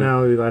 Or, you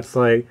know, that's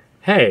like,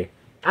 hey,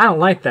 I don't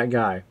like that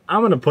guy.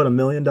 I'm going to put $1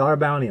 million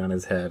bounty on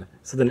his head.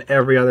 So then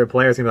every other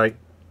player's going to be like,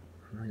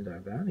 $1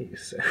 million bounty, you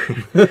say?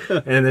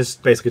 And this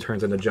basically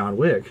turns into John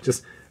Wick.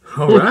 Just,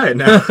 all right,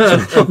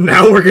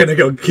 now we're going to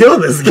go kill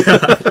this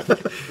guy.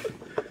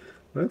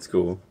 That's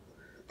cool.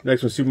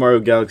 Next one, Super Mario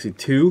Galaxy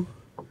 2,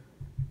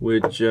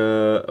 which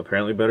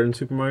apparently better than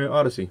Super Mario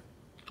Odyssey.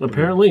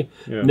 Apparently.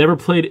 Yeah. Never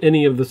played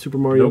any of the Super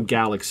Mario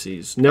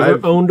Galaxies. Never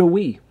owned a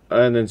Wii.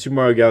 And then Super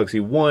Mario Galaxy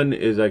 1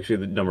 is actually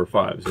the number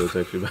 5, so it's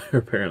actually better,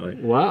 apparently.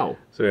 Wow.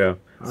 So, yeah.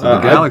 So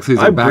the Galaxies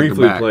are back to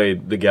briefly back.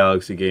 played the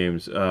Galaxy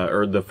games,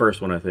 or the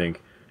first one, I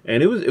think.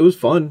 And it was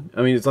fun.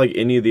 I mean, it's like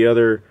any of the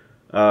other,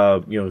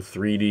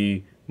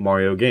 3D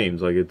Mario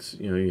games. Like, it's,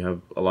 you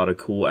have a lot of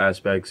cool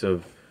aspects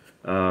of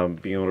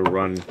being able to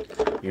run,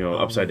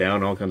 upside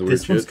down, all kinds of weird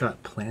shit. This one's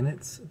got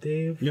planets,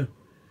 Dave? Yeah.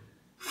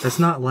 It's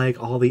not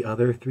like all the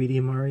other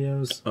 3D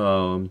Marios.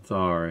 Oh, I'm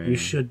sorry. You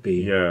should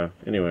be. Yeah.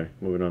 Anyway,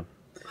 moving on.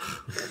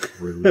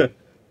 Rude.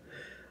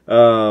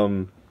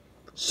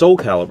 Soul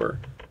Calibur,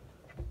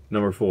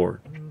 number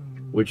 4.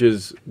 which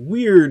is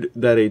weird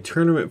that a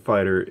tournament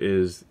fighter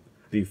is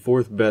the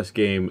 4th best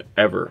game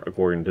ever,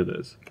 according to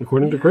this.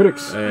 According to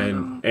critics.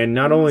 And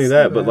not only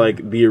that, but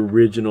like the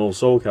original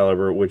Soul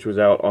Calibur, which was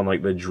out on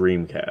like the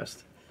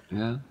Dreamcast.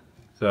 Yeah.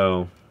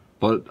 So,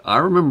 but I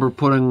remember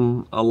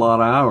putting a lot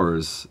of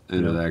hours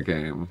into that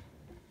game.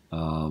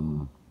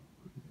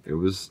 It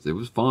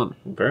was fun.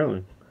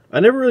 Apparently, I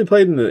never really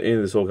played any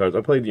of the Soul Caliburs.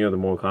 I played the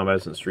Mortal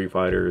Kombat and Street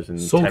Fighters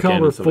and Soul Tekken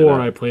Calibur and 4. like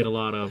that. I played a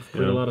lot of.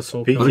 Played a lot of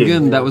Soul Calibur. But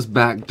again, that was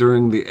back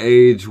during the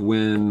age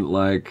when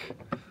like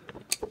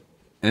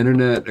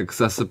internet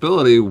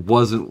accessibility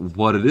wasn't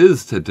what it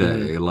is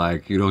today.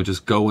 Like, you don't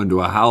just go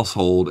into a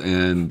household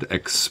and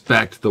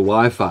expect the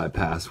Wi-Fi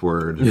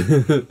password.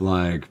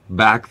 Like,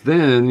 back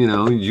then,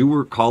 you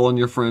were calling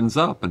your friends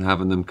up and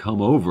having them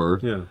come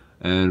over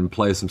and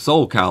play some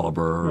Soul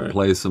Calibur or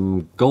play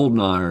some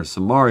GoldenEye or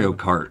some Mario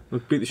Kart.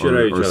 Let's beat the shit out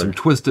of each or other. some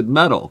Twisted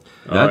Metal.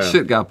 That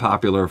shit got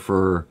popular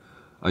for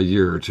a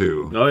year or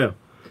two. Oh, yeah.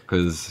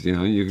 Because,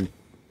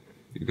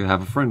 you could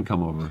have a friend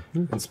come over.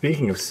 And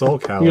speaking of Soul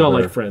Calibur, We all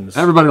like friends.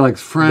 Everybody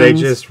likes friends.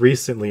 they just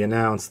recently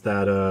announced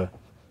that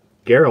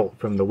Geralt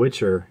from The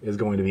Witcher is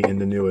going to be in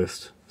the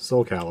newest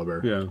Soul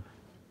Calibur.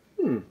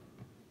 Yeah.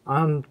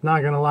 I'm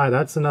not going to lie,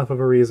 that's enough of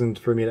a reason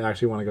for me to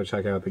actually want to go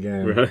check out the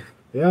game. Right.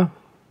 Yeah.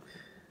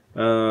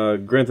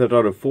 Grand Theft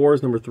Auto 4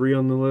 is number 3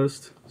 on the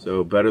list,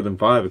 so better than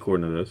 5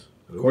 according to this.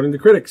 According to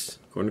critics.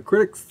 According to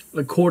critics.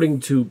 According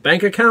to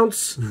bank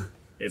accounts,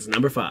 it's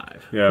number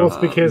 5. Yeah. Well, it's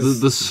because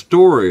The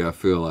story, I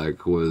feel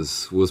like,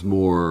 was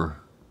more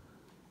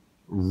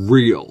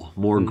real,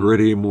 more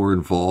gritty, more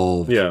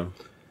involved. Yeah.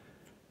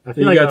 I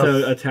feel You like got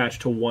to attach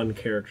to one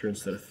character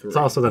instead of 3. it's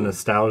also the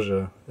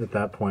nostalgia at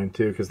that point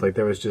too, because like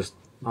there was just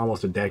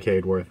almost a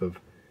decade worth of,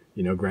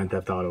 Grand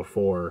Theft Auto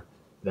 4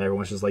 that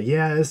everyone's just like,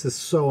 yeah, this is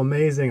so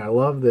amazing, I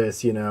love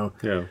this, Yeah.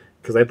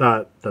 because I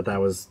thought that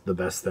was the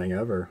best thing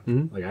ever.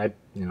 Like I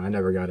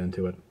never got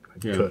into it, I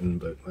couldn't,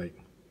 but like.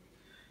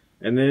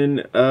 And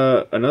then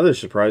another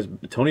surprise,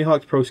 Tony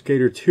Hawk's Pro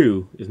Skater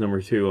 2 is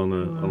number 2 on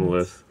the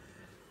list.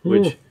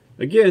 Which,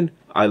 again,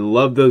 I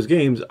love those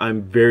games.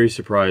 I'm very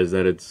surprised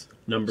that it's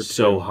Number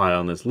so 2. high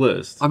on this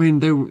list. I mean,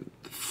 they were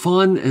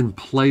fun and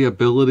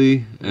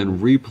playability and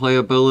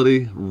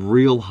replayability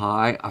real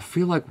high. I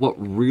feel like what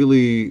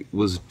really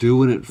was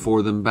doing it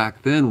for them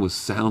back then was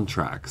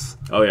soundtracks.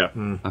 Oh, yeah.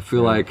 I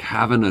feel like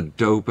having a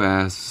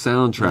dope-ass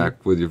soundtrack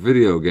with your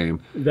video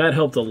game. That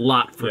helped a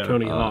lot for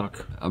Tony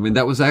Hawk. I mean,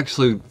 that was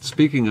actually,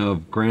 speaking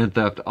of Grand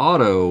Theft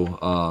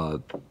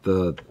Auto,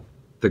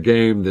 the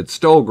game that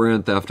stole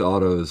Grand Theft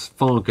Auto's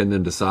funk and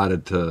then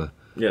decided to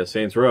Yeah,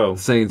 Saints Row.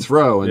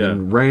 and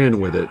then ran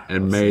with it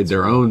and made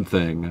their own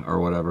thing or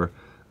whatever.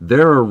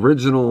 Their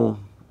original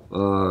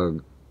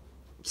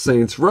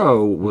Saints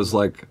Row was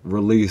like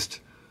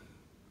released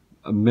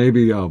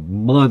maybe a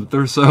month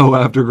or so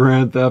after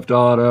Grand Theft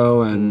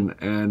Auto,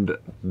 and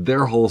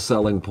their whole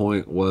selling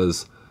point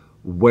was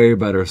way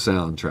better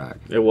soundtrack.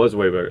 It was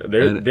way better.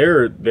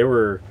 There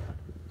were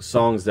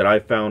songs that I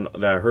found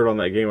that I heard on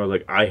that game. I was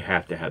like, I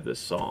have to have this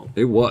song.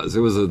 It was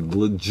a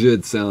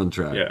legit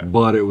soundtrack, Yeah.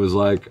 but it was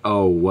like,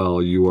 oh,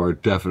 well, you are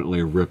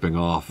definitely ripping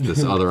off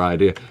this other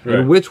idea. Right.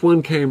 And which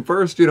one came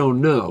first, you don't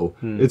know.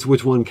 It's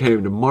which one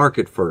came to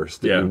market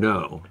first that you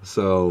know.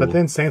 So, But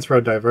then Saints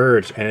Row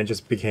diverged, and it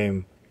just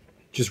became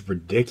just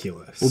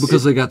ridiculous. well,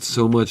 because they got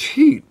so much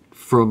heat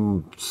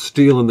from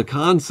stealing the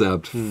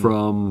concept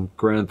from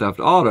Grand Theft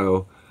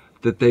Auto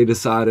that they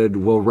decided,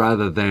 well,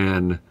 rather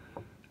than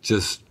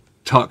just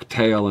tuck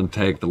tail and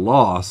take the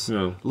loss,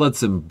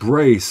 let's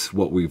embrace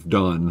what we've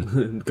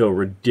done Go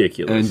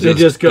ridiculous. and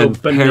just go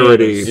and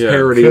parody, bananas.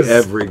 parody 'Cause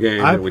every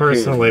game. I that we can.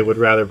 personally would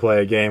rather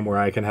play a game where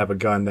I can have a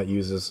gun that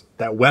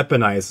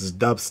weaponizes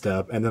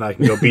dubstep, and then I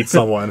can go beat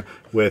someone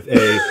with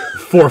a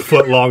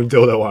 4-foot-long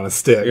dildo on a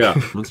stick.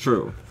 Yeah, That's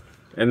true.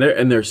 and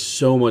they're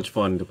so much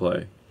fun to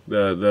play.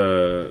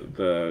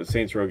 The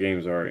Saints Row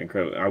games are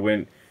incredible. I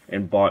went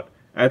and bought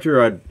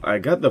after I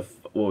got the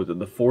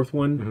 4th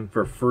one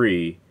for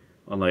free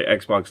on like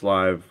Xbox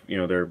Live,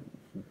 their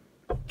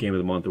game of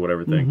the month or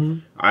whatever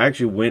thing. I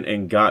actually went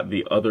and got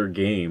the other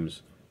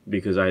games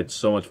because I had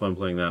so much fun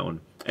playing that one.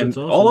 And That's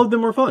awesome. all of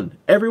them are fun.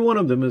 Every one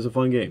of them is a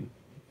fun game.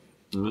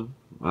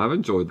 I've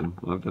enjoyed them.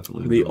 I've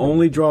definitely The enjoyed them.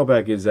 only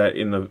drawback is that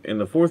in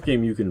the 4th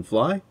game you can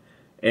fly,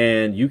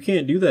 and you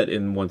can't do that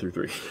in 1 through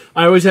 3.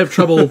 I always have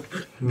trouble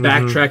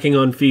backtracking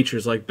on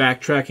features, like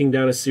backtracking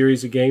down a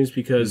series of games,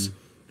 because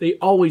they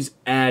always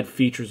add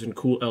features and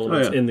cool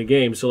elements in the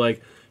game. So,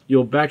 like,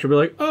 you'll backtrack and be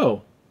like,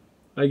 oh,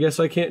 I guess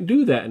I can't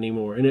do that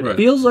anymore. And it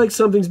feels like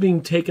something's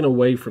being taken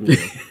away from you.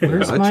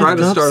 Where's I my try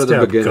to start at the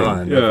dubstep beginning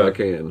gun? if I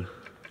can.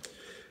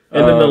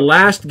 And then the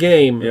last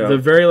game, yeah. the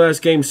very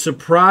last game,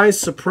 surprise,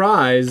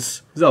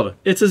 surprise, Zelda.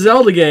 it's a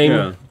Zelda game,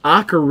 Yeah.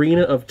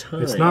 Ocarina of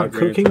Time. It's not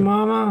Cooking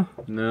Mama?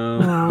 No.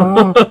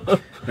 Oh.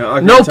 Now,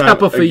 Ocarina No of Time,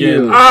 Peppa for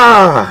again, you.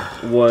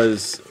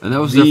 Was And that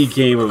was the their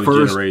game of a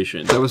first-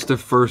 generation. That was their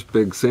first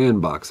big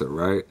sandboxer,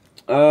 right?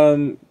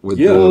 With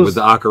yeah, with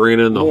the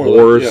ocarina and the more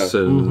or less, horse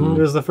and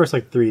It was the first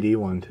like 3D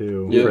one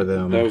too yeah, for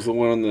them. that was the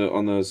one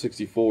on the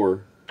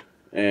 64.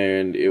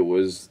 and it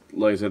was,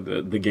 like I said,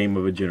 the game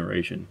of a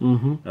generation.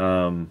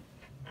 Mm-hmm.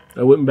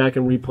 I went back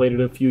and replayed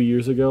it a few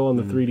years ago on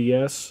the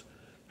 3DS.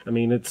 I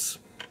mean, it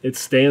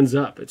stands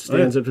up. It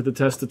stands up to the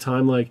test of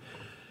time. Like,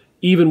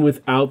 even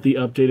without the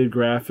updated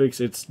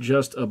graphics, it's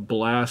just a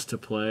blast to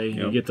play. Yep.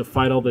 You get to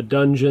fight all the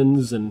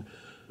dungeons, and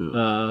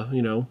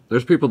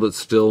there's people that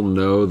still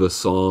know the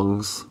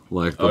songs,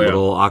 like the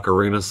little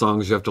ocarina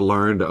songs you have to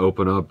learn to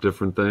open up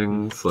different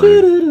things. Like,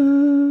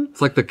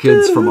 it's like the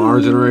kids from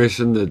our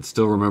generation that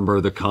still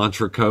remember the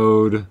Contra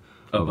code.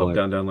 Up,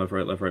 down, down, left,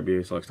 right,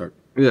 B, select, start.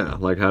 Yeah,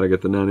 like how to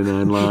get the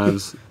 99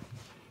 lives.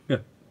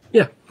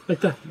 Yeah,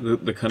 like that.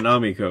 The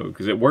Konami code,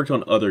 because it worked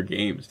on other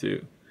games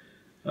too.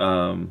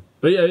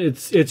 But yeah,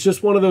 it's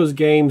just one of those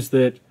games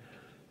that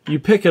you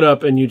pick it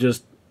up and you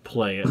just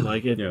play it.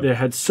 Like it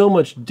had so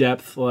much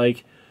depth.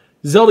 Like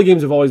Zelda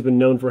games have always been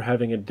known for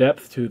having a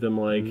depth to them.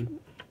 Like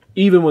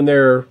even when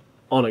they're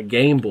on a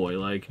Game Boy,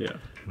 like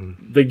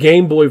the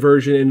Game Boy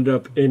version ended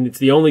up, and it's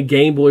the only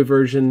Game Boy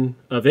version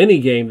of any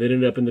game that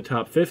ended up in the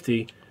top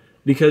 50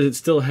 because it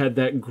still had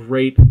that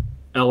great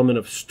element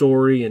of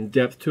story and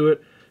depth to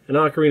it. And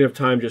Ocarina of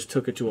Time just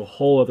took it to a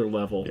whole other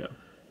level. Yeah.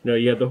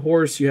 You had the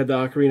horse, you had the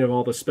ocarina of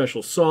all the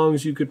special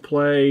songs you could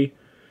play,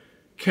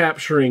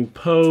 capturing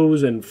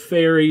Poes and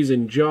fairies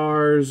and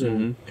jars.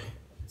 And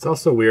it's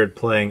also weird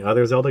playing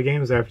other Zelda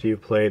games after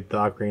you've played the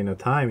Ocarina of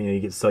Time. You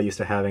get so used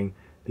to having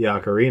the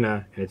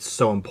ocarina, and it's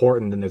so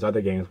important in those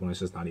other games when it's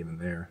just not even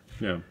there.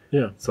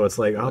 Yeah. So it's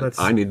like,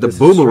 I need the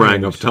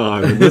boomerang of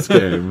time in this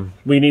game.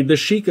 We need the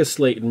Sheikah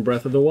slate in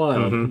Breath of the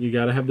Wild. You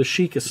got to have the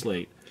Sheikah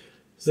slate.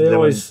 They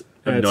always...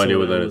 I have no idea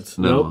what that is.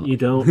 No, you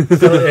don't.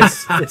 So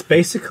it's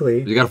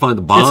basically... You got to find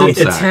the bomb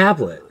sack. It's a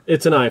tablet.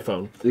 It's an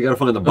iPhone. You got to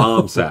find the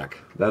bomb sack.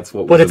 That's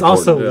what. But it's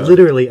also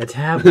literally a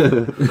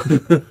tablet,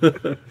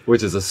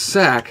 which is a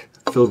sack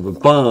filled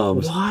with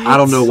bombs. What? I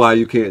don't know why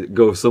you can't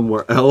go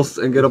somewhere else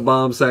and get a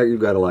bomb sack. You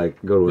got to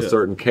go to a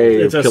certain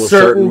cave, kill a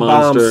certain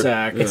monster. Bomb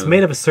sack. It's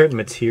made of a certain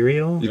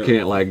material. You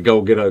can't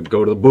go to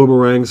the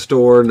boomerang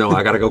store. No,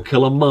 I got to go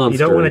kill a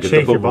monster. You don't want to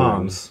chase your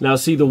bombs. Now,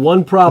 see, the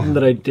one problem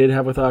that I did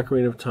have with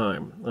Ocarina of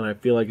Time, and I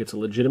feel like it's a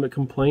legitimate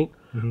complaint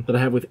that I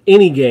have with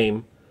any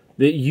game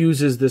that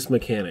uses this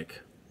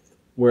mechanic,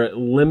 where it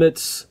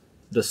limits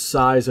the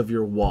size of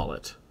your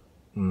wallet.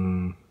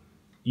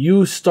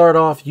 You start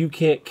off, you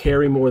can't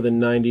carry more than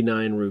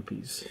 99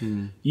 rupees.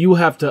 You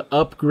have to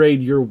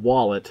upgrade your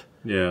wallet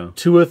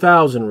to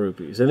 1,000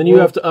 rupees. And then you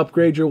have to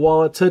upgrade your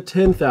wallet to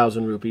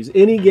 10,000 rupees.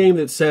 Any game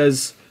that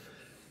says,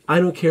 I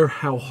don't care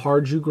how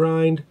hard you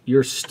grind,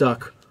 you're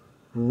stuck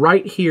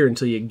right here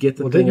until you get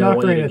the thing I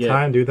want you to get. Didn't Ocarina of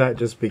Time do that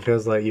just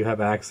because you have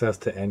access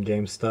to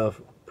endgame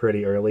stuff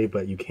pretty early,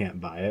 but you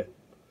can't buy it?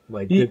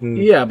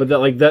 Yeah, but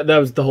that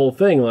was the whole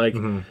thing.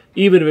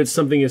 Even if it's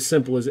something as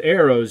simple as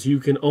arrows, you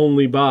can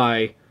only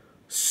buy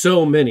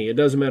so many. It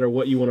doesn't matter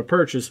what you want to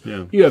purchase.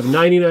 Yeah. You have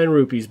 99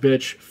 rupees,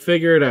 bitch.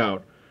 Figure it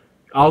out.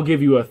 I'll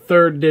give you a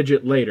third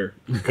digit later.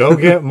 Go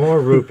get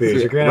more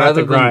rupees. You're gonna have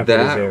to grind for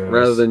these arrows.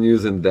 Rather than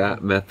using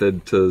that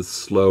method to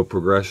slow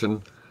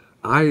progression,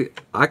 I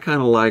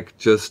kind of like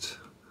just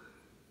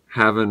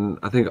having.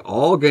 I think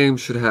all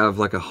games should have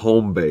a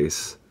home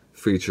base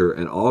feature,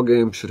 and all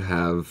games should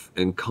have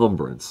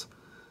encumbrance.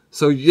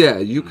 So yeah,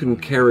 you can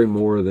carry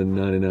more than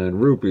 99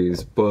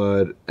 rupees,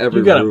 but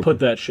you gotta put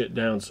that shit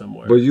down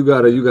somewhere. But you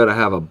gotta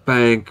have a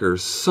bank or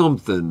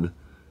something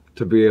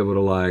to be able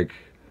to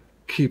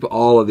keep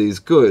all of these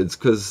goods,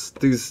 because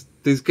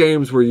these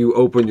games where you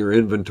open your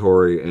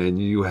inventory and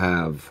you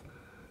have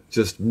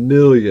just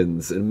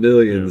millions and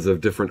millions of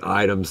different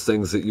items,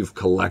 things that you've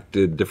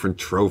collected, different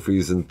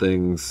trophies and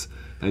things,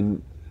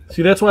 and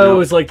see, that's why I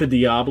always like the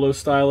Diablo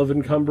style of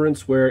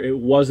encumbrance, where it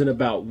wasn't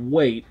about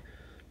weight,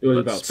 it was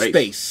about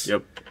space.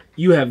 Yep.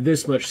 You have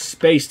this much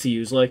space to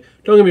use. Don't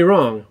get me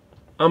wrong,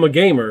 I'm a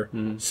gamer,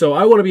 so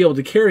I want to be able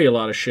to carry a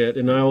lot of shit,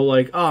 and I'll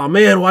oh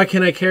man, why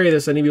can't I carry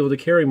this? I need to be able to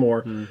carry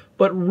more.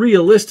 But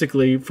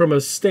realistically, from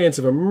a stance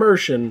of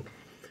immersion,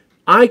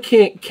 I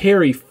can't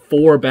carry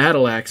 4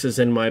 battle axes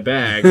in my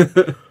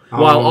bag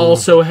while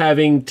also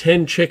having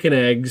 10 chicken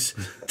eggs,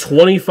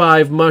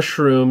 25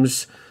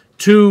 mushrooms,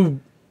 2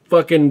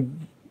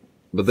 fucking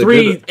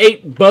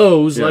 8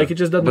 bows. It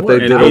just doesn't work. But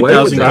they did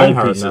away with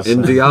that.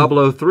 In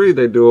Diablo 3,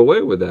 they do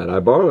away with that. I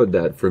borrowed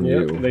that from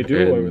you. They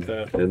do away with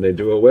that. And they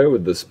do away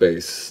with the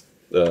space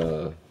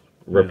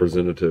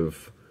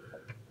representative.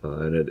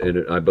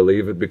 And I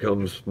believe it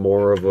becomes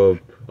more of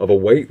a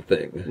weight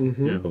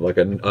thing, of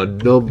a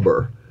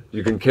number.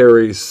 You can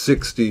carry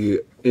 60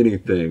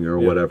 anything or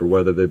whatever,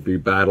 whether they be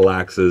battle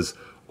axes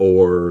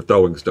or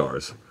throwing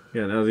stars.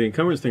 Yeah, now the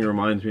encumbrance thing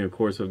reminds me, of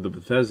course, of the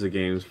Bethesda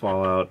games,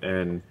 Fallout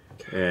and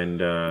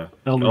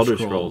Elder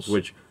Scrolls,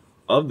 which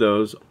of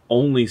those,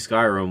 only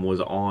Skyrim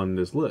was on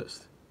this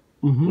list,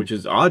 which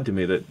is odd to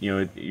me that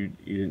you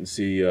didn't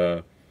see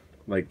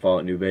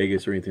Fallout New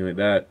Vegas or anything like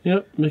that.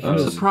 Yep, I'm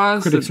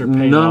surprised that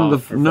none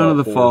of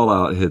the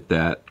Fallout hit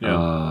that.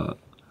 A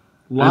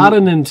lot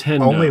of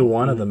Nintendo. Only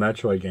one of the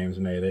Metroid games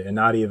made it, and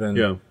not even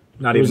Super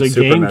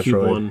GameCube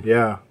Metroid.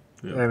 Yeah.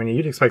 I mean,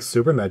 you'd expect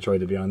Super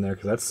Metroid to be on there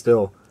because that's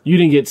still You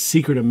didn't get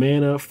Secret of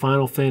Mana,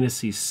 Final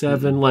Fantasy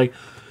VII. Like,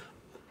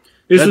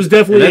 this was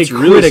definitely that's a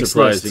really critics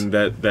surprising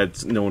list.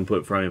 that no one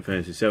put Final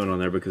Fantasy VII on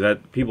there, because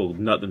that people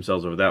nut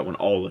themselves over that one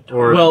all the time.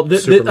 Or Well,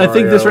 Super I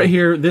think this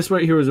Mario.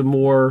 right here was a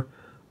more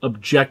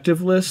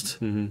objective list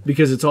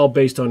because it's all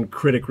based on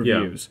critic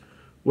reviews.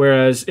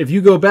 Whereas if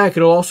you go back,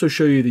 it'll also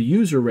show you the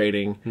user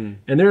rating,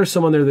 and there are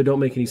some on there that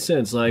don't make any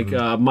sense, like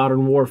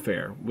Modern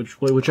Warfare,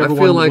 whichever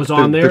one like was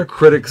on there. the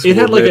critics it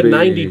had were like a maybe-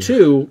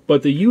 92,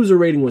 but the user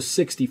rating was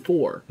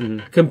 64,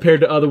 compared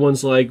to other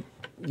ones like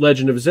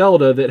Legend of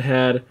Zelda that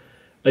had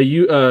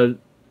a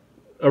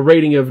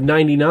rating of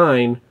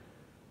 99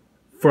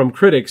 from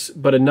critics,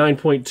 but a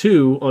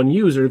 9.2 on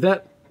user.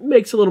 That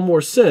makes a little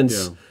more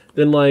sense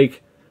than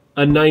like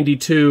a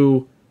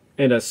 92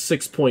 and a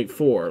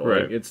 6.4. Like,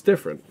 Right. it's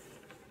different.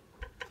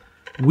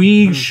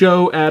 We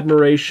show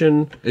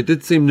admiration. It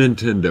did seem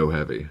Nintendo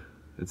heavy.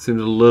 It seemed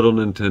a little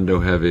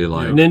Nintendo heavy.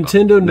 Like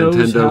Nintendo knows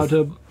Nintendo- how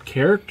to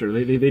character.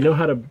 They know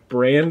how to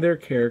brand their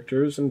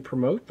characters and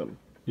promote them.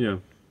 Yeah.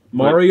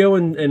 Mario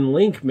and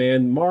Link,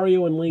 man.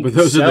 Mario and Link But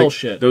those sell are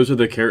shit. those are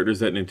the characters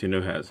that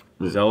Nintendo has: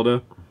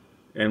 Zelda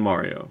and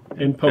Mario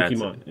And that's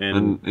Pokemon. it.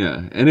 And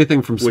yeah,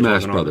 anything from Smash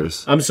wasn't on there.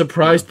 Brothers. I'm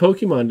surprised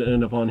Pokemon didn't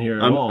end up on here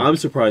at all. I'm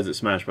surprised that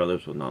Smash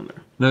Brothers wasn't on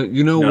there. Now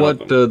you know None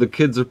what of the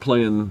kids are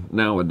playing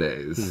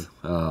nowadays.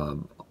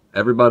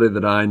 Everybody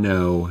that I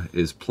know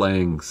is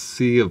playing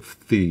Sea of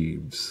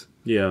Thieves.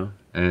 Yeah.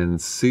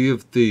 And Sea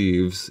of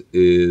Thieves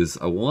is,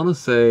 I want to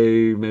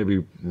say,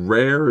 maybe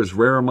Rare. Is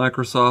Rare a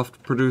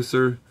Microsoft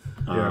producer?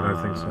 Yeah,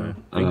 I think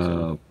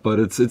so. But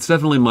it's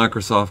definitely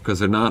Microsoft because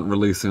they're not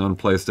releasing on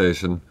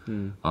PlayStation.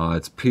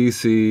 It's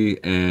PC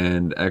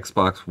and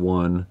Xbox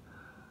One.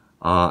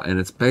 And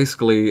it's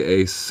basically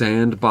a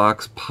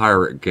sandbox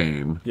pirate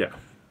game. Yeah.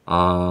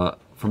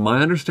 From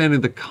my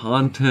understanding, the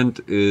content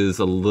is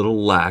a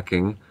little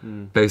lacking.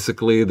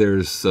 Basically,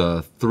 there's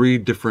 3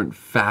 different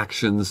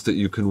factions that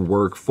you can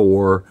work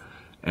for,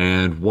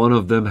 and one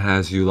of them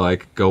has you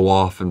like go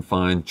off and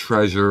find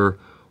treasure.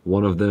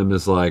 One of them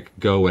is like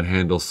go and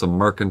handle some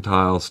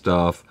mercantile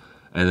stuff,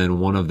 and then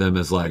one of them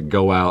is like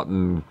go out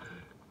and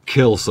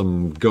kill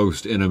some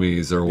ghost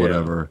enemies or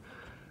whatever.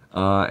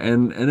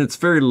 And it's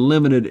very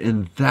limited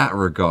in that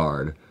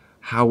regard.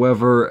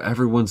 However,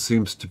 everyone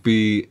seems to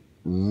be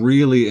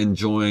really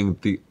enjoying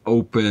the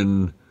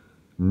open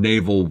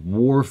naval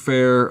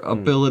warfare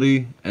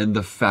ability and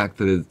the fact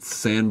that it's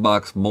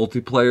sandbox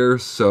multiplayer,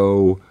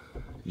 so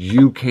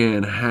you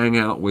can hang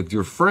out with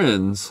your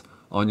friends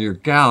on your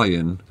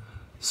galleon,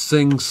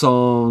 sing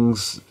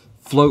songs,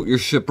 float your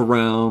ship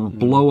around,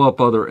 blow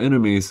up other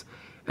enemies,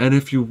 and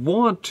if you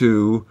want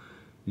to,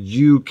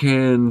 you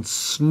can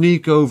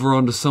sneak over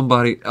onto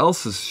somebody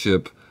else's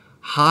ship,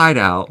 hide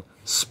out,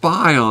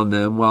 spy on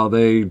them while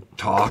they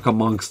talk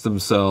amongst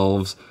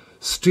themselves,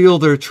 steal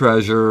their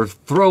treasure,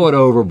 throw it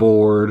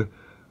overboard,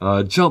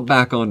 jump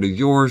back onto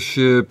your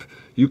ship.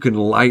 You can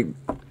light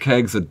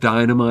kegs of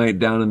dynamite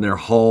down in their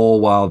hull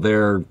while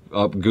they're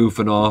up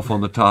goofing off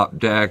on the top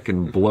deck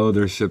and blow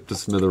their ship to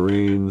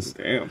smithereens.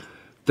 Damn.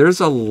 There's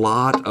a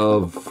lot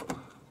of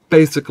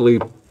basically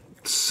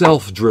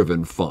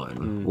self-driven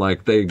fun.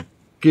 Like they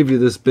give you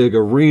this big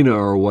arena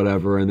or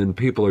whatever, and then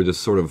people are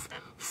just sort of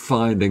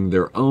finding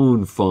their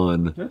own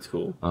fun. That's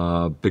cool.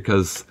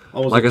 Because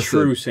Almost like a I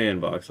true said,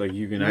 sandbox. Like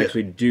you can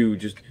actually do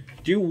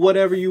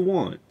whatever you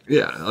want.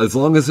 yeah, as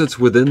long as it's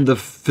within the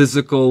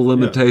physical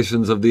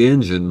limitations of the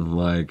engine,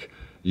 like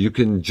you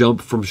can jump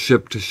from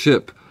ship to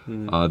ship.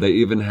 They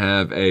even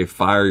have a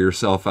fire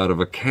yourself out of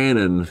a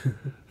cannon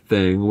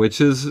thing, which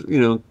is,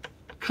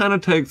 kind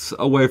of takes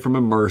away from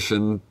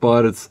immersion,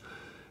 but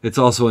it's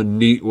also a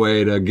neat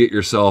way to get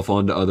yourself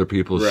onto other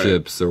people's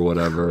ships or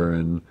whatever.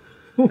 And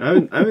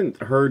I haven't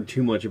heard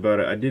too much about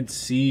it. I did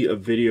see a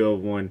video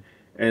of one,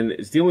 and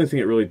it's the only thing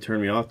that really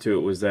turned me off to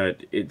it was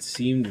that it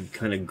seemed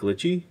kind of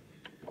glitchy.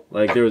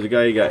 Like there was a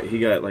guy he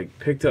got like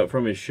picked up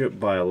from his ship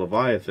by a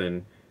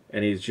leviathan,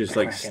 and he's just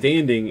like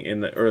standing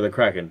in the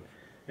kraken,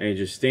 and he's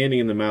just standing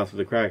in the mouth of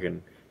the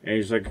kraken, and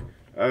he's like,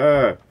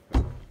 and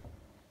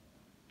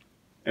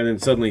then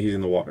suddenly he's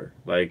in the water.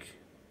 Like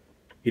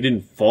he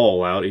didn't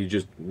fall out.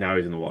 Now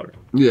he's in the water.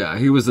 yeah,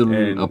 he was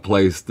in a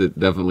place that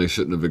definitely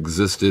shouldn't have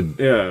existed.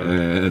 Yeah.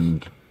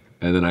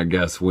 And then I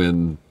guess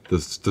when the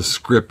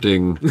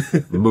scripting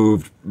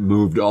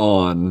moved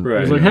on.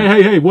 Right. It's like,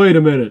 hey, wait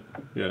a minute.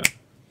 Yeah.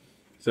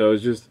 So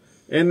it's just,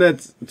 and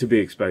that's to be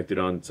expected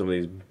on some of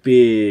these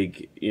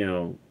big,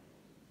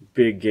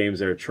 big games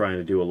that are trying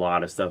to do a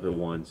lot of stuff at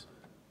once.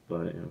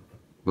 But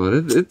But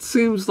it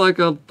seems like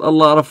a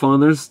lot of fun.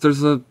 There's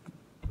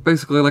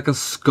basically like a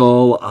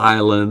skull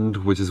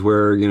island, which is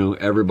where,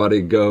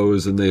 everybody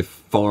goes and they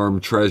farm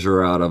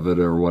treasure out of it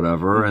or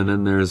whatever. And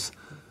then there's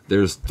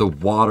the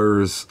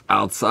waters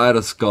outside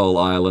of Skull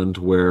Island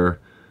where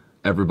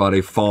everybody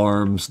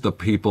farms the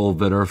people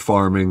that are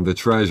farming the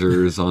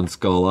treasures on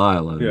Skull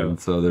Island. Yeah. And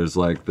so there's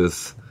like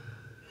there's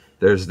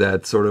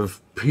that sort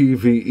of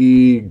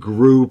PvE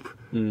group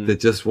that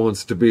just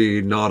wants to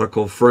be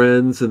nautical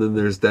friends, and then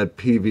there's that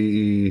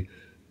PvE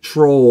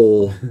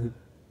troll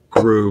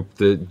group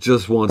that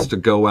just wants to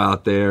go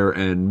out there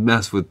and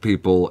mess with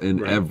people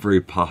in every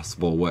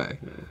possible way.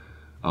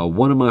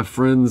 One of my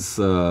friends,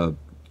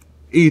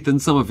 Ethan,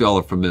 some of y'all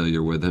are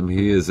familiar with him.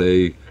 He is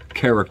a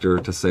character,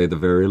 to say the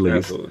very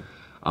least.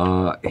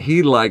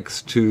 He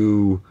likes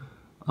to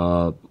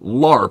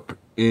LARP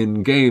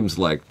in games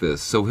like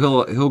this. So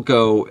he'll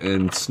go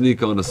and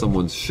sneak onto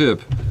someone's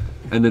ship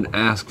and then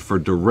ask for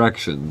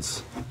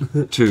directions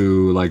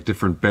to like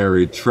different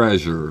buried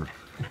treasure,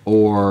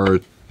 or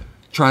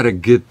try to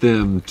get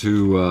them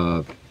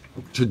to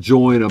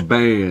join a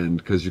band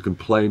because you can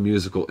play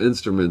musical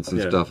instruments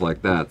and stuff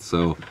like that.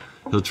 So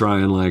he'll try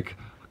and like,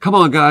 come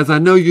on guys, I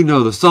know you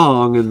know the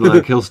song, and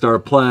like he'll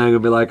start playing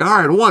and be like,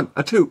 all right, 1,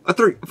 a 2, a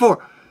 3, a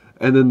 4,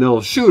 and then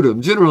they'll shoot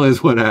him. Generally,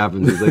 is what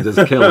happens is they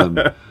just kill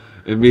him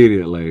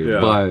immediately.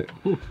 But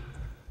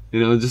you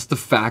know, just the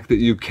fact that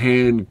you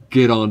can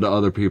get onto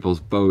other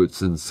people's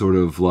boats and sort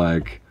of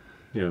like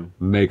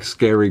make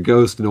scary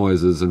ghost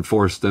noises and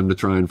force them to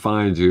try and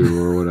find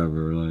you or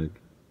whatever, like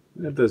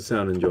that does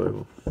sound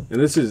enjoyable. And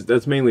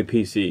that's mainly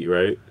PC,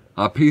 right?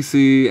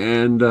 PC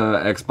and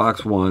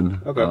Xbox One.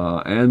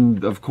 Okay.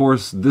 And of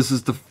course, this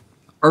is the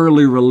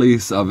early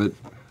release of it.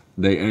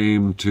 They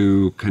aim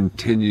to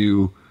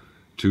continue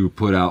to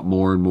put out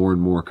more and more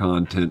and more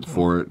content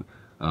for it.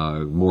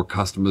 More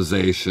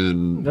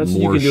customization, that's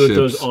more what you can do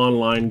with ships. those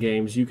online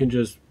games. You can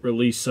just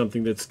release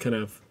something that's kind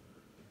of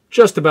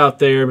just about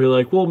there and be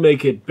like, we'll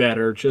make it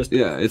better. Just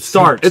it's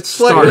start.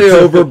 slightly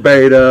over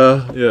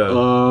beta. Yeah.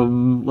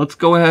 Let's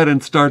go ahead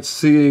and start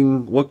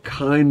seeing what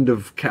kind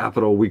of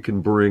capital we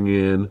can bring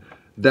in.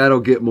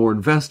 That'll get more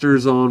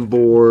investors on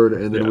board,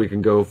 and then we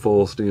can go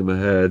full steam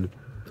ahead.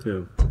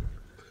 Yeah.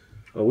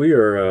 Well, we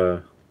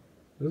are.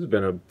 This has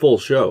been a full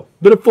show.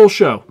 Been a full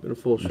show.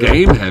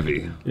 Game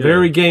heavy.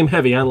 Very game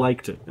heavy. I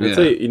liked it. I'll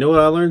tell you, you know what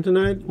I learned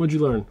tonight? What'd you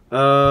learn?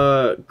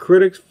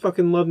 Critics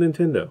fucking love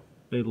Nintendo.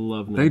 They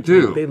love Nintendo. They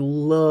do. They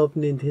love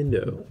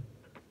Nintendo.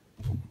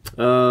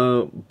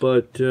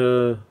 But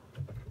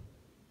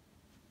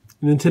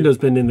Nintendo's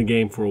been in the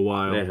game for a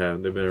while. they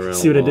have. They've been around.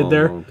 See what I did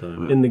there? Long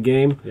time. In the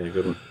game. Yeah,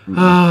 good one.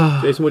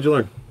 Jason, what'd you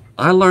learn?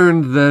 I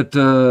learned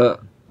that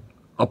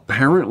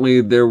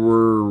apparently there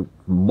were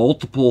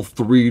multiple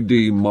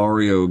 3D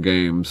Mario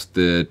games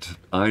that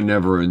I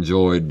never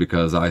enjoyed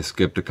because I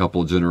skipped a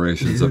couple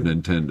generations of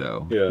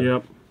Nintendo. Yeah.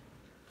 Yep.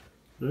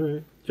 All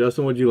right.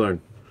 Justin, what'd you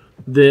learn?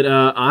 That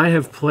I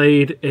have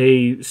played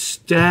a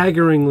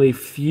staggeringly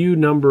few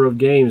number of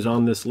games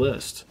on this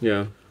list.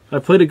 Yeah. I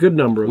played a good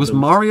number of Was them.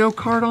 Mario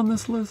Kart on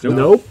this list?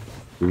 Nope.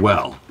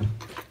 Well,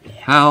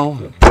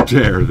 how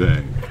dare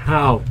they?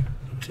 How?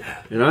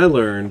 And I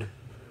learned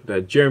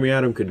that Jeremy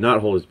Adam could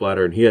not hold his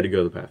bladder and he had to go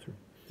to the bathroom.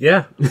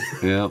 Yeah.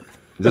 Yeah.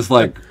 Just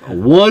like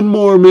 1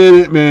 more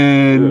minute,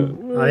 man.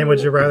 I mean,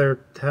 would you rather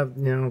have,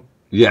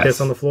 Yes.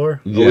 piss on the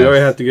floor? Yes. We already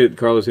have to get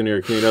Carlos in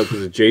here cleaned up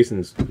because of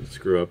Jason's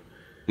screw up.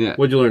 Yeah.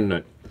 What'd you learn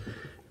tonight?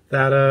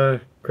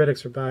 That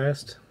critics are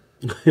biased.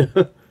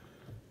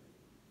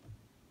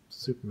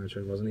 Super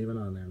Metroid wasn't even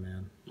on there,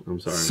 man. I'm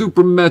sorry.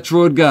 Super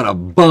Metroid got a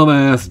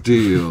bum-ass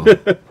deal.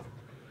 And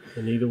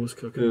neither was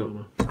Cooking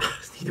Mama.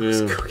 Neither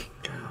was cooking.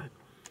 God.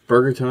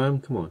 Burger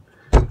time? Come on.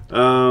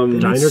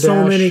 Diner So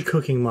Dash. many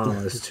cooking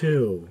mamas,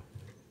 too.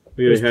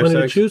 We There's got plenty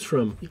to hashtags? choose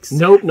from.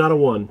 Nope, not a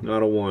one.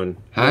 Not a one.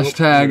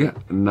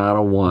 Hashtag not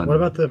a one. What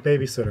about the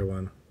babysitter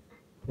one?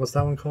 What's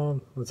that one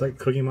called? It's like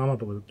Cooking Mama,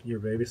 but with your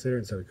babysitter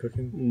instead of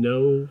cooking?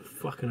 No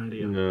fucking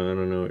idea. No, I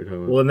don't know what you're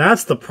talking about. Well, and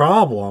that's the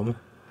problem.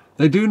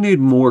 They do need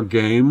more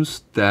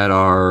games that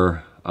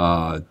are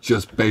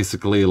just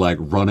basically like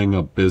running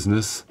a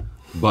business,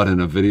 but in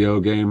a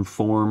video game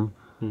form.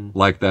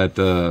 Like that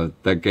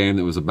that game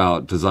that was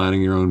about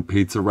designing your own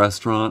pizza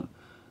restaurant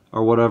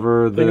or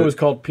whatever. I think it was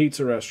called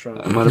Pizza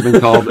Restaurant. It might have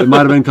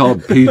been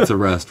called Pizza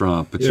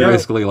Restaurant, but you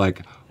basically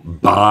like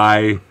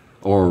buy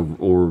or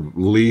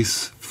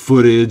lease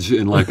footage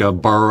in like a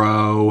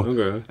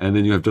borough, and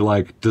then you have to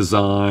like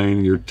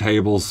design your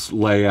tables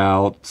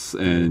layouts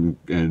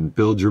and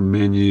build your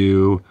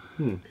menu,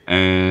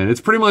 and it's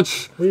pretty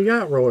much Well, you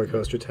got Roller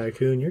Coaster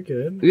Tycoon. You're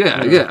good.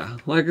 yeah,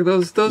 like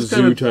those kind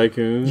Zoo of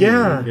Tycoon.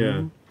 Yeah.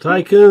 Yeah.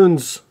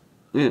 Tycoons.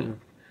 yeah.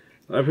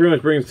 That pretty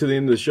much brings us to the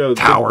end of the show.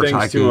 Tower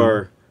Thanks Tycoon.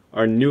 to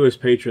our newest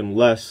patron,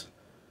 Les.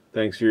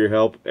 Thanks for your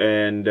help.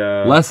 And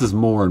Less is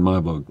more in my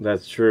book.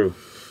 that's true.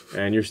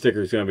 And your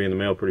sticker is going to be in the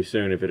mail pretty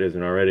soon if it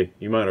isn't already.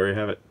 You might already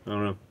have it. I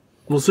don't know.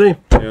 We'll see.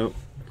 Yeah.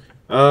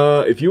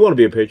 If you want to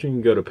be a patron,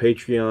 you can go to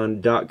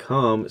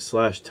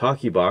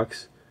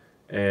patreon.com/talkybox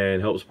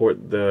and help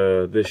support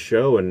this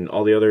show and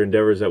all the other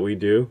endeavors that we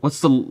do. What's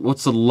the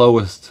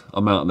lowest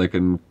amount they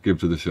can give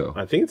to the show?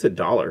 I think it's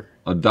 $1.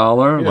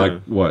 $1? Yeah.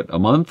 Like what? A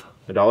month?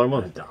 $1 a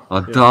month.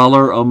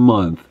 $1 a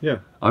month. Yeah.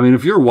 I mean,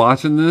 if you're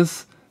watching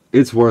this,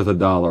 it's worth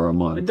 $1 a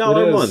month.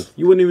 $1 a month.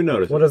 You wouldn't even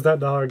notice. What does that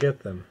dollar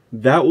get them?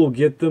 That will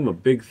get them a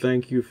big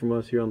thank you from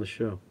us here on the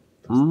show.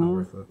 That's not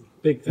worth it.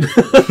 Big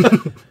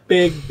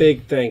thank you.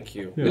 big thank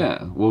you.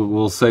 Yeah,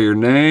 we'll say your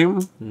name.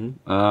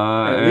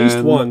 At least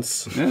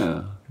once.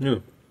 Yeah. Yeah.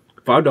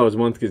 $5 a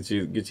month gets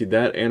you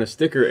that and a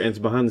sticker, and it's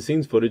behind the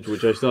scenes footage,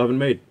 which I still haven't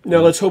made.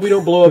 Now let's hope we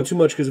don't blow up too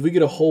much, because if we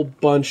get a whole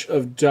bunch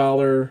of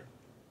dollar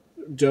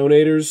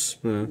donators,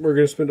 we're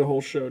gonna spend a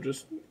whole show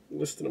just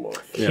listing them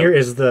off. Here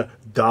is the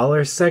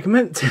dollar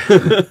segment.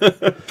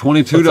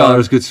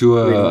 $22 gets you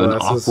an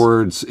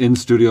awkward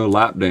in-studio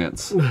lap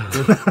dance.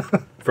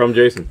 From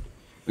Jason.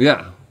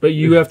 Yeah. But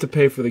you have to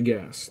pay for the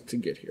gas to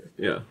get here.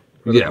 Yeah.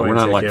 Yeah, we're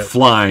not like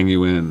flying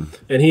you in.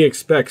 And he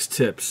expects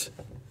tips.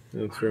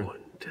 That's true.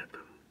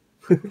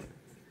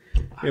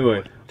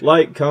 Anyway,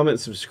 like, comment,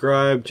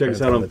 subscribe, check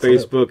us out on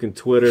Facebook and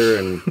Twitter,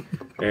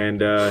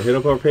 and hit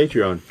up our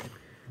Patreon.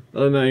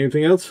 Other than that,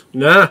 anything else?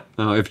 Nah.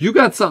 If you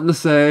got something to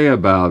say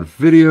about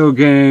video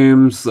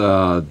games,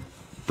 the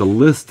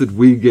list that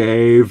we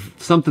gave,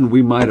 something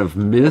we might have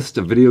missed,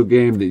 a video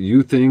game that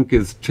you think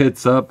is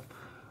tits up,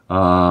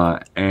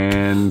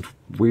 and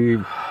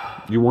you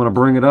want to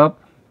bring it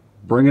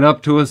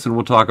up to us, and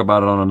we'll talk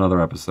about it on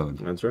another episode.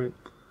 That's right.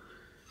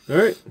 All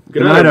right.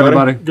 Good night,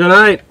 everybody. Good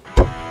night.